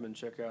tab, and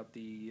check out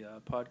the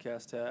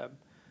podcast tab.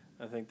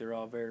 I think they're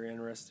all very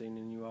interesting,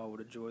 and you all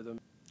would enjoy them.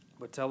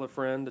 But tell a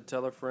friend to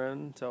tell a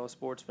friend, tell a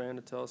sports fan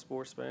to tell a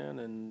sports fan,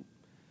 and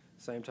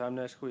same time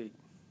next week.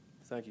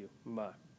 Thank you. Bye.